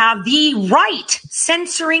 Then we have the right,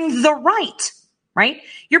 censoring the right?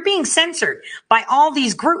 You're being censored by all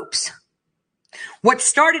these groups. What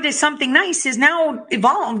started as something nice is now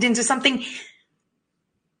evolved into something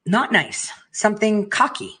not nice, something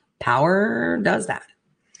cocky. Power does that.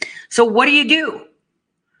 So what do?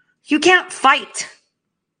 You can't fight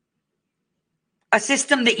a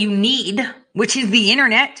system that you need, which is the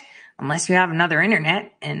internet, unless you have another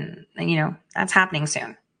internet, and that's happening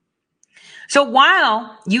soon. So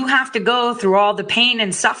while you have to go through all the pain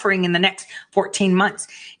and suffering in the next 14 months,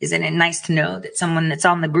 isn't it nice to know that someone that's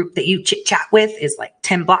on the group that you chit chat with is like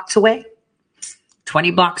 10 blocks away,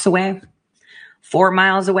 20 blocks away, 4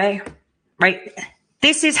 miles away, right?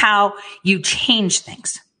 This is how you change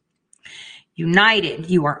things. United,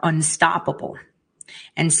 you are unstoppable.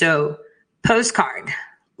 And so postcard,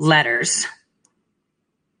 letters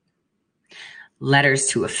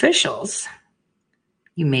to officials,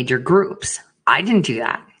 you made your groups. I didn't do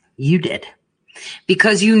that. You did.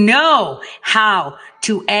 Because you know how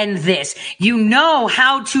to end this. You know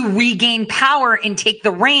how to regain power and take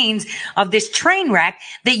the reins of this train wreck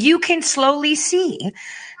that you can slowly see.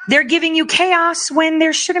 They're giving you chaos when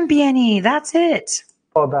there shouldn't be any. That's it.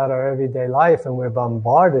 About our everyday life, and we're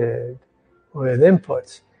bombarded with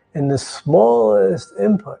inputs. And the smallest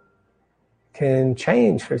input can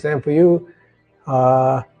change. For example, you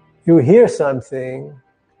hear something,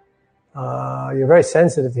 you're very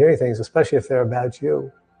sensitive to hearing things, especially if they're about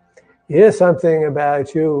you. You hear something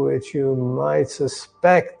about you which you might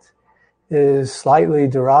suspect is slightly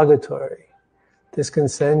derogatory. This can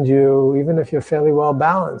send you, even if you're fairly well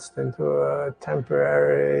balanced, into a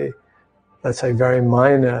temporary, let's say very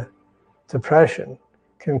minor depression.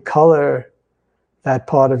 Can color that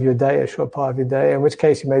part of your day, a short part of your day, in which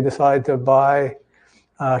case you may decide to buy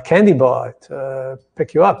a candy bar to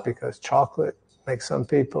pick you up because chocolate makes some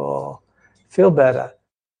people feel better.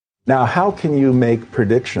 Now, how can you make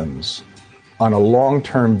predictions on a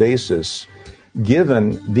long-term basis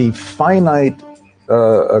given the finite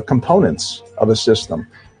components of a system,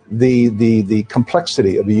 the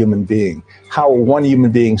complexity of a human being, how one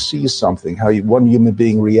human being sees something, how one human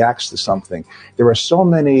being reacts to something? There are so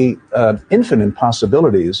many infinite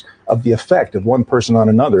possibilities of the effect of one person on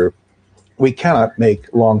another. We cannot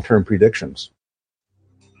make long-term predictions.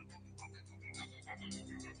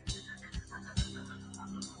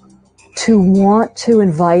 To want to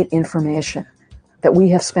invite information that we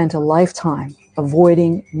have spent a lifetime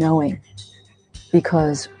avoiding knowing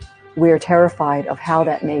because we're terrified of how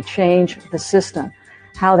that may change the system,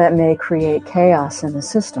 how that may create chaos in the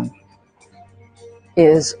system,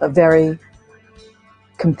 is a very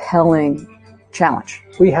compelling challenge.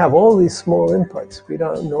 We have all these small inputs. We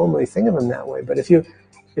don't normally think of them that way. But if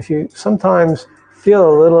you sometimes feel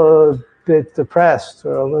a little bit depressed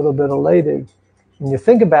or a little bit elated, when you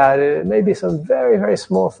think about it, it may be some very, very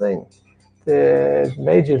small thing that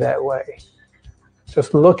made you that way.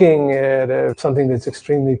 Just looking at something that's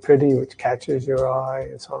extremely pretty, which catches your eye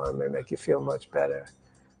and so on, may make you feel much better.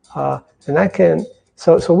 And that can,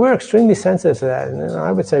 so we're extremely sensitive to that. And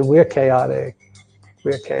I would say we're chaotic.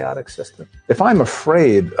 We're a chaotic system. If I'm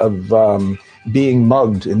afraid of being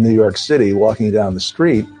mugged in New York City walking down the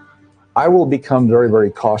street, I will become very,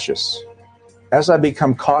 very cautious. As I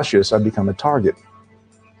become cautious, I become a target.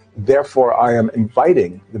 Therefore, I am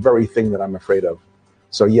inviting the very thing that I'm afraid of.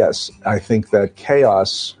 So yes, I think that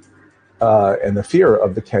chaos and the fear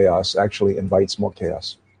of the chaos actually invites more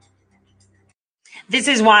chaos. This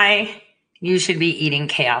is why you should be eating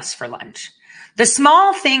chaos for lunch. The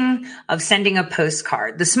small thing of sending a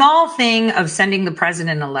postcard, the small thing of sending the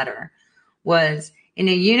president a letter was in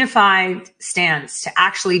a unified stance to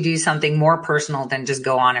actually do something more personal than just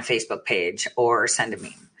go on a Facebook page or send a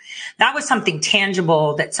meme. That was something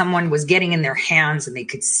tangible that someone was getting in their hands and they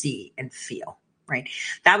could see and feel, right?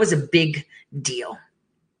 That was a big deal.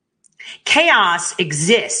 Chaos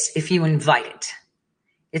exists if you invite it.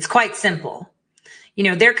 It's quite simple. You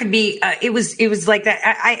know, there could be, it was like that.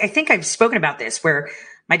 I think I've spoken about this where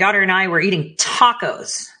my daughter and I were eating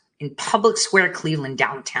tacos in Public Square, Cleveland,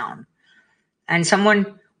 downtown. And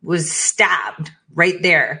someone was stabbed right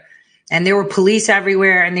there. And there were police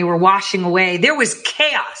everywhere and they were washing away. There was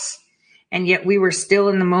chaos. And yet we were still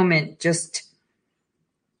in the moment, just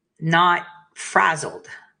not frazzled.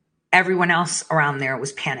 everyone else around there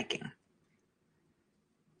was panicking.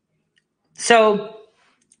 So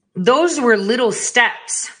those were little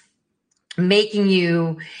steps making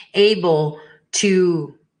you able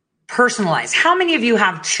to personalize. How many of you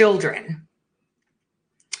have children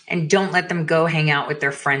and don't let them go hang out with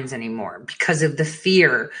their friends anymore because of the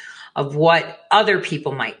fear of what other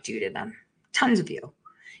people might do to them? Tons of you.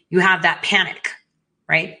 You have that panic,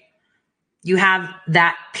 right? You have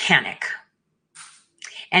that panic.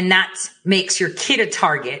 And that makes your kid a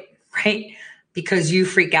target, right? Because you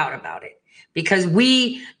freak out about it. Because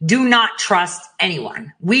we do not trust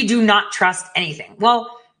anyone. We do not trust anything.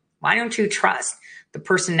 Well, why don't you trust the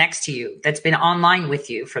person next to you that's been online with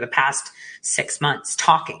you for the past 6 months,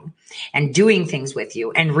 talking and doing things with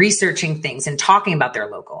you and researching things and talking about their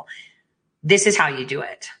local? This is how you do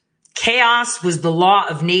it. Chaos was the law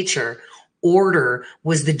of nature. Order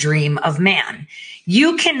was the dream of man.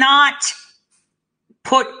 You cannot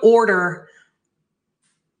put order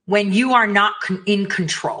when you are not in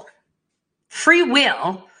control. Free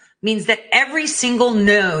will means that every single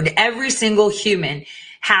node, every single human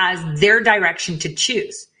has their direction to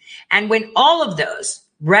choose. And when all of those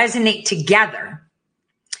resonate together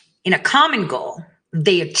in a common goal,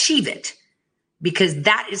 they achieve it, because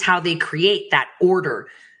that is how they create that order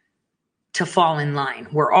to fall in line,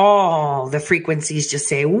 where all the frequencies just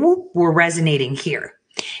say, whoop, we're resonating here.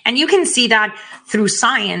 And you can see that through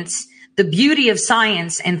science, the beauty of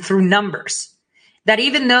science, and through numbers, that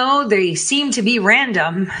even though they seem to be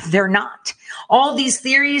random, they're not. All these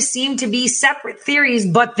theories seem to be separate theories,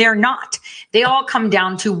 but they're not. They all come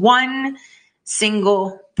down to one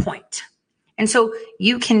single point. And so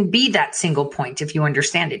you can be that single point if you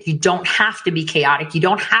understand it. You don't have to be chaotic. You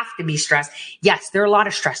don't have to be stressed. Yes, there are a lot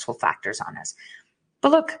of stressful factors on us.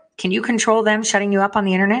 But look, can you control them shutting you up on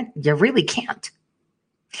the internet? You really can't.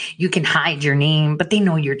 You can hide your name, but they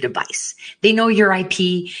know your device. They know your IP.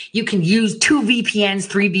 You can use 2 VPNs,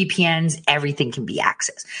 3 VPNs. Everything can be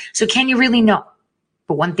accessed. So can you really know?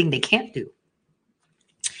 But one thing they can't do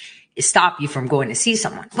is stop you from going to see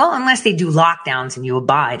someone. Well, unless they do lockdowns and you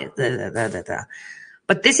abide.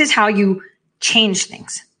 But this is how you change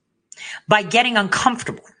things. By getting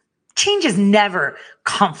uncomfortable. Change is never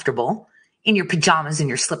comfortable in your pajamas and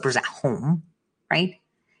your slippers at home, right?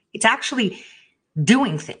 It's actually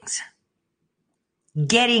doing things.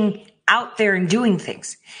 Getting out there and doing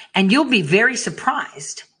things. And you'll be very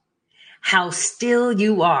surprised how still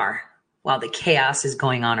you are while the chaos is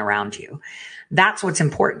going on around you. That's what's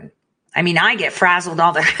important. I mean, I get frazzled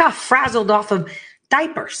off of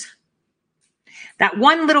diapers. That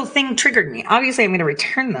one little thing triggered me. Obviously, I'm going to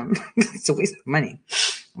return them. It's a waste of money.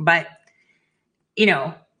 But,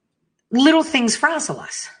 little things frazzle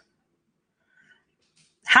us.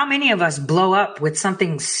 How many of us blow up with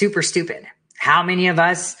something super stupid? How many of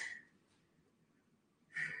us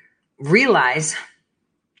realize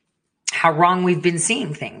how wrong we've been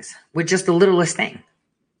seeing things with just the littlest thing?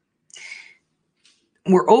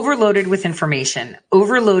 We're overloaded with information,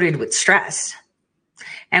 overloaded with stress,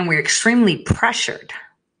 and we're extremely pressured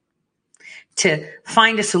to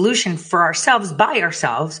find a solution for ourselves by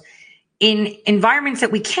ourselves in environments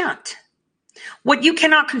that we can't. What you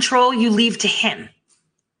cannot control, you leave to him,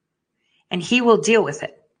 and he will deal with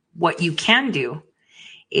it. What you can do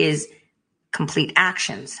is complete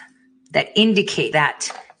actions that indicate that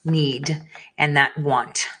need and that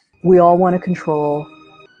want. We all want to control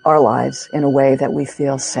our lives in a way that we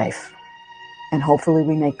feel safe. And hopefully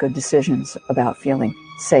we make good decisions about feeling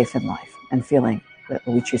safe in life and feeling that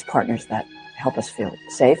we choose partners that help us feel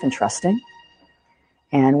safe and trusting.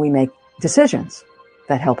 And we make decisions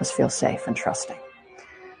that help us feel safe and trusting.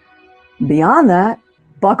 Beyond that,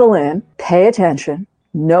 buckle in, pay attention,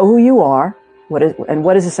 know who you are, what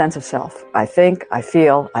is a sense of self? I think, I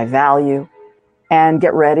feel, I value, and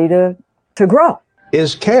get ready to grow.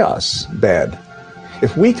 Is chaos bad?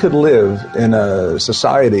 If we could live in a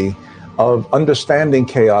society of understanding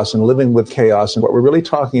chaos and living with chaos, and what we're really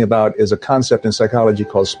talking about is a concept in psychology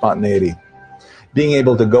called spontaneity, being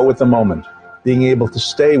able to go with the moment, being able to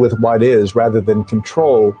stay with what is rather than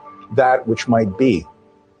control that which might be.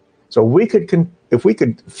 So if we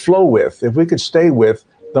could flow with, if we could stay with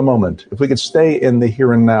the moment, if we could stay in the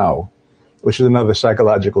here and now, which is another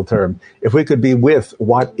psychological term, if we could be with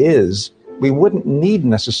what is, we wouldn't need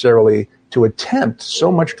necessarily to attempt so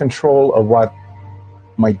much control of what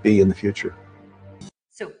might be in the future.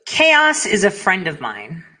 So chaos is a friend of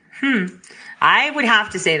mine. I would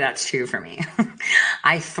have to say that's true for me.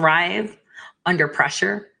 I thrive under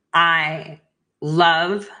pressure. I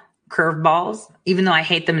love curveballs, even though I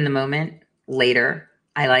hate them in the moment. Later,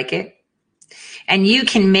 I like it. And you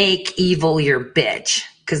can make evil your bitch.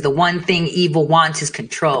 because the one thing evil wants is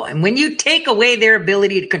control. And when you take away their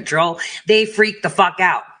ability to control, they freak the fuck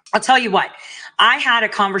out. I'll tell you what, I had a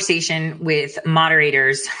conversation with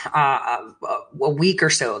moderators a week or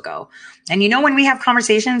so ago. And you know, when we have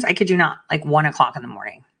conversations, I kid you not, like 1 o'clock in the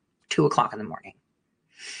morning, 2 o'clock in the morning.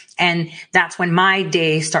 And that's when my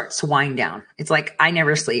day starts to wind down. It's like, I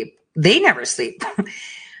never sleep. They never sleep.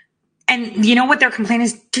 And you know what their complaint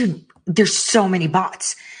is? Dude, there's so many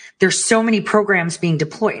bots. There's so many programs being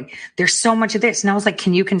deployed. There's so much of this. And I was like,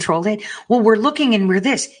 can you control it? Well, we're looking and we're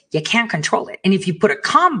this. You can't control it. And if you put a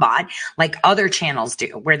bot like other channels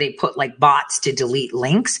do, where they put like bots to delete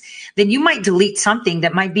links, then you might delete something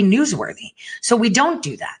that might be newsworthy. So we don't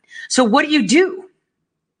do that. So what do?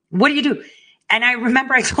 What do you do? And I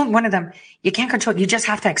remember I told one of them, you can't control it. You just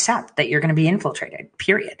have to accept that you're going to be infiltrated,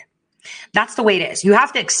 period. That's the way it is. You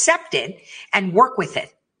have to accept it and work with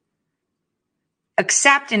it.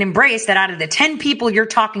 Accept and embrace that out of the 10 people you're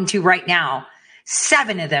talking to right now,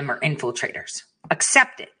 7 of them are infiltrators.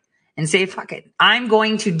 Accept it and say, fuck it. I'm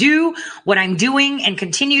going to do what I'm doing and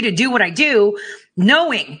continue to do what I do,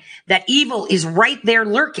 knowing that evil is right there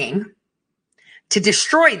lurking to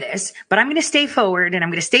destroy this, but I'm going to stay forward and I'm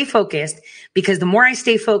going to stay focused, because the more I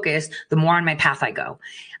stay focused, the more on my path I go.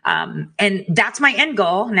 And that's my end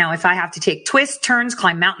goal. Now, if I have to take twists, turns,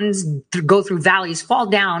 climb mountains, go through valleys, fall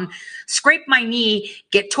down, scrape my knee,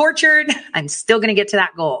 get tortured, I'm still going to get to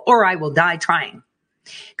that goal, or I will die trying,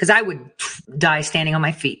 because I would die standing on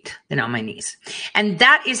my feet than on my knees. And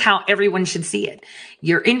that is how everyone should see it.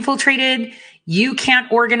 You're infiltrated. You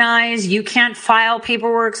can't organize. You can't file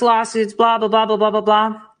paperwork, lawsuits, blah, blah, blah, blah, blah, blah,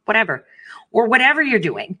 blah, whatever. Or whatever you're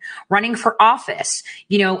doing, running for office,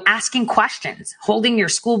 you know, asking questions, holding your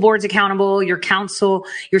school boards accountable, your council,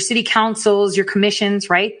 your city councils, your commissions,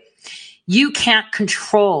 right? You can't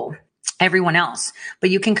control everyone else, but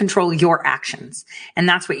you can control your actions. And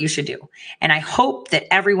that's what you should do. And I hope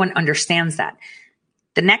that everyone understands that.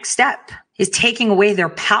 The next step is taking away their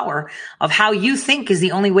power of how you think is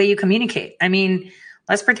the only way you communicate. I mean,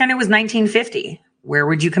 let's pretend it was 1950. Where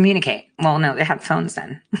would you communicate? Well, no, they had phones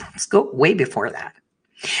then. Let's go way before that.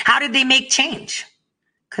 How did they make change?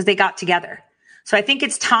 Because they got together. So I think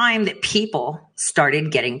it's time that people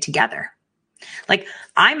started getting together. Like,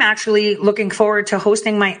 I'm actually looking forward to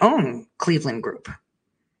hosting my own Cleveland group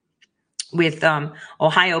with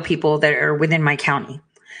Ohio people that are within my county.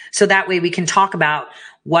 So that way we can talk about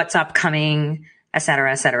what's upcoming, et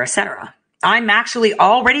cetera, et cetera, et cetera. I'm actually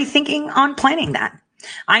already thinking on planning that.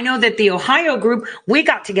 I know that the Ohio group, we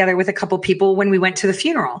got together with a couple people when we went to the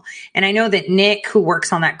funeral. And I know that Nick, who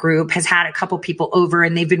works on that group, has had a couple people over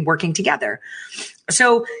and they've been working together.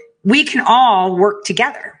 So we can all work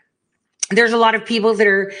together. There's a lot of people that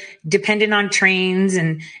are dependent on trains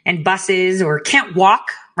and buses or can't walk,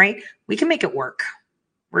 right? We can make it work.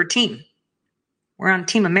 We're a team. We're on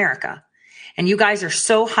Team America. And you guys are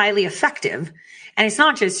so highly effective. And it's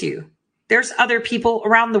not just you. There's other people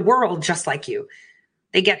around the world just like you.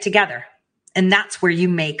 They get together, and that's where you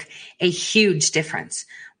make a huge difference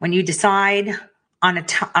when you decide on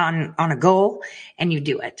a goal and you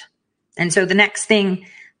do it. And so the next thing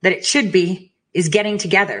that it should be is getting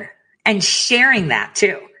together and sharing that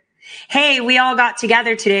too. Hey, we all got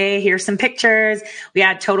together today. Here's some pictures. We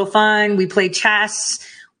had total fun. We played chess.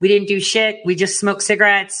 We didn't do shit. We just smoked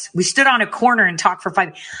cigarettes. We stood on a corner and talked for 5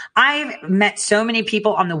 minutes. I've met so many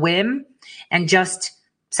people on the whim and just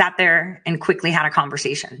sat there and quickly had a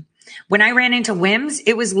conversation. When I ran into WIMS,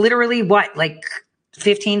 it was literally like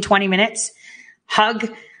 15, 20 minutes, hug,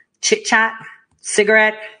 chit chat,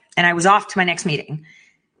 cigarette, and I was off to my next meeting.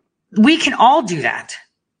 We can all do that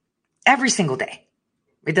every single day.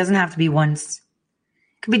 It doesn't have to be once.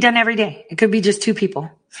 It could be done every day. It could be just 2 people,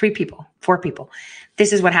 3 people, 4 people.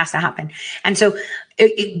 This is what has to happen. And so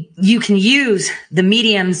you can use the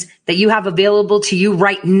mediums that you have available to you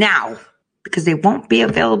right now, because they won't be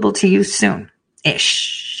available to you soon.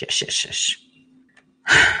 Ish.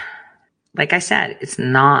 Like I said, it's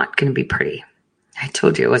not going to be pretty. I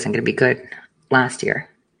told you it wasn't going to be good last year.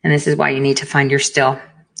 And this is why you need to find your still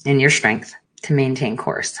and your strength to maintain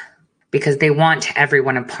course, because they want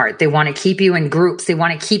everyone apart. They want to keep you in groups. They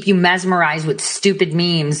want to keep you mesmerized with stupid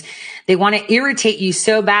memes. They want to irritate you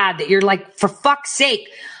so bad that you're like, for fuck's sake,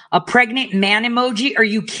 a pregnant man emoji? Are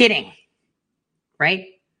you kidding? Right?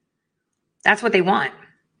 That's what they want.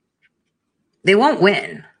 They won't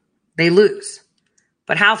win. They lose.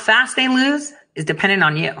 But how fast they lose is dependent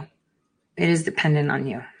on you. It is dependent on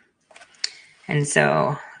you. And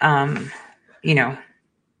so,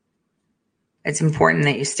 it's important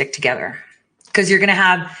that you stick together, because you're going to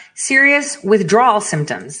have serious withdrawal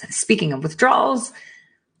symptoms. Speaking of withdrawals,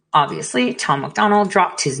 obviously, Tom MacDonald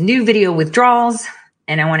dropped his new video withdrawals,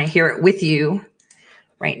 and I want to hear it with you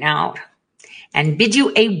right now and bid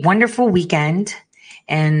you a wonderful weekend.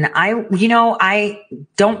 And I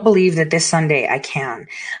don't believe that this Sunday I can.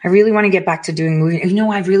 I really want to get back to doing movies.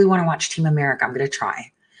 I really want to watch Team America. I'm going to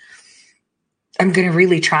try. I'm going to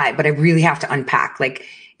really try, but I really have to unpack. Like,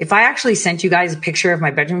 if I actually sent you guys a picture of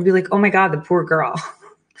my bedroom, you'd be like, oh my God, the poor girl.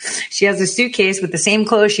 She has a suitcase with the same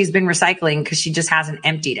clothes she's been recycling because she just hasn't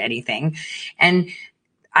emptied anything. And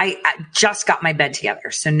I just got my bed together.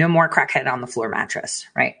 So no more crackhead on the floor mattress,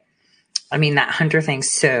 right? I mean, that Hunter thing,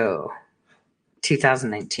 so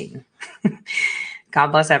 2019. God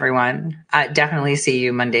bless everyone. I definitely see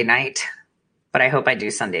you Monday night, but I hope I do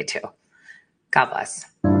Sunday too. God bless.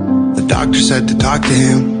 The doctor said to talk to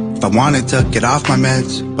him if I wanted to get off my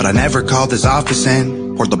meds, but I never called his office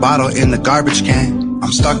and poured the bottle in the garbage can.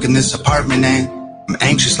 I'm stuck in this apartment and I'm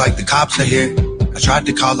anxious like the cops are here. I tried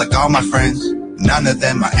to call like all my friends, none of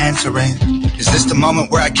them are answering. Is this the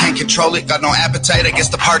moment where I can't control it? Got no appetite, I guess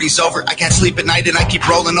the party's over. I can't sleep at night and I keep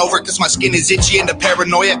rolling over cause my skin is itchy and the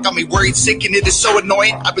paranoia got me worried, sick, and it is so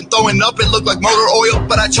annoying. I've been throwing up, it looked like motor oil,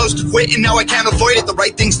 but I chose to quit and now I can't avoid it. The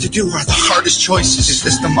right things to do are the hardest choices. Is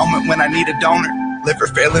this the moment when I need a donor? Liver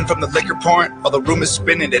failing from the liquor pouring, while the room is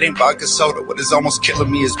spinning, it ain't vodka soda. What is almost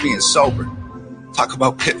killing me is being sober. Talk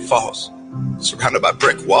about pitfalls, surrounded by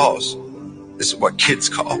brick walls. This is what kids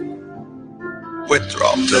call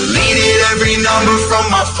withdrawal. Deleted every number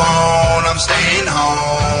from my phone, I'm staying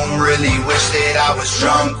home. Really wish that I was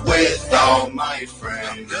drunk with all my friends.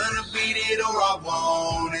 I'm gonna beat it or I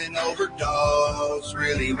won't and overdose.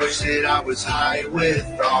 Really wish that I was high with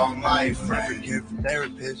all my friends. Never hear from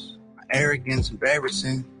therapists, my arrogance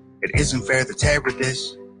embarrassing. It isn't fair to tear with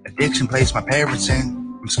this. Addiction plays my parents in.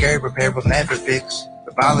 I'm scared repair will never fix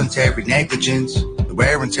the voluntary negligence, the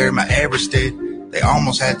wear and tear my errors did. They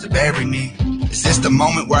almost had to bury me. Is this the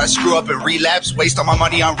moment where I screw up and relapse? Waste all my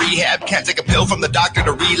money on rehab. Can't take a pill from the doctor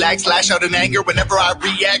to relax. Lash out in anger whenever I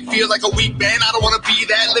react. Feel like a weak man, I don't want to be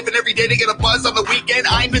that. Living every day to get a buzz on the weekend.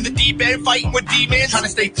 I'm in the deep end, fighting with demons. Trying to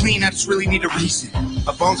stay clean, I just really need a reason.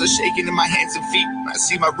 My bones are shaking in my hands and feet. I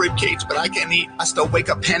see my rib cage, but I can't eat. I still wake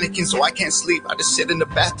up panicking, so I can't sleep. I just sit in the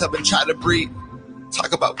bathtub and try to breathe.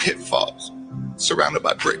 Talk about pitfalls, surrounded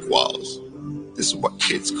by brick walls. This is what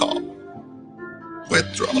kids call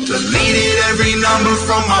withdrawal. Deleted every number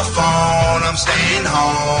from my phone, I'm staying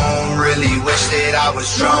home. Really wish that I was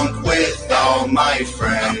drunk with all my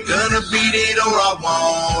friends. I'm gonna beat it or I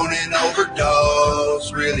won't and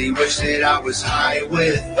overdose. Really wish that I was high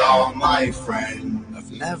with all my friends.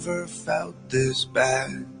 I've never felt this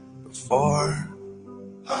bad before.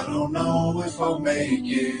 I don't know if I'll make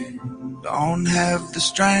it. Don't have the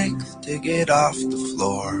strength to get off the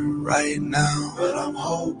floor right now, but I'm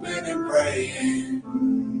hoping and praying.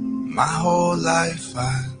 My whole life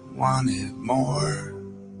I wanted more.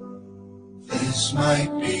 This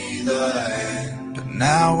might be the end, but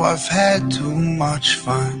now I've had too much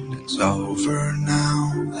fun. It's over now.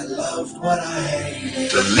 I loved what I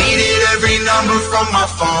hated. Deleted every number from my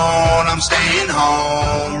phone, I'm staying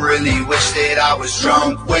home. Really wish that I was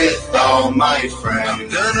drunk with all my friends. I'm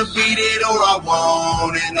gonna beat it or I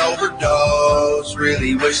won't and overdose.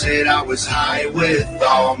 Really wish that I was high with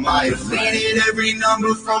all my friends. Deleted every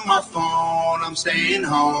number from my phone, I'm staying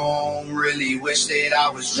home. Really wish that I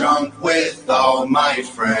was drunk with all my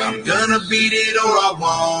friends. I'm gonna beat it or I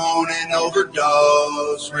won't and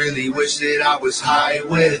overdose. Really wish that I was high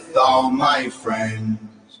with all my friends.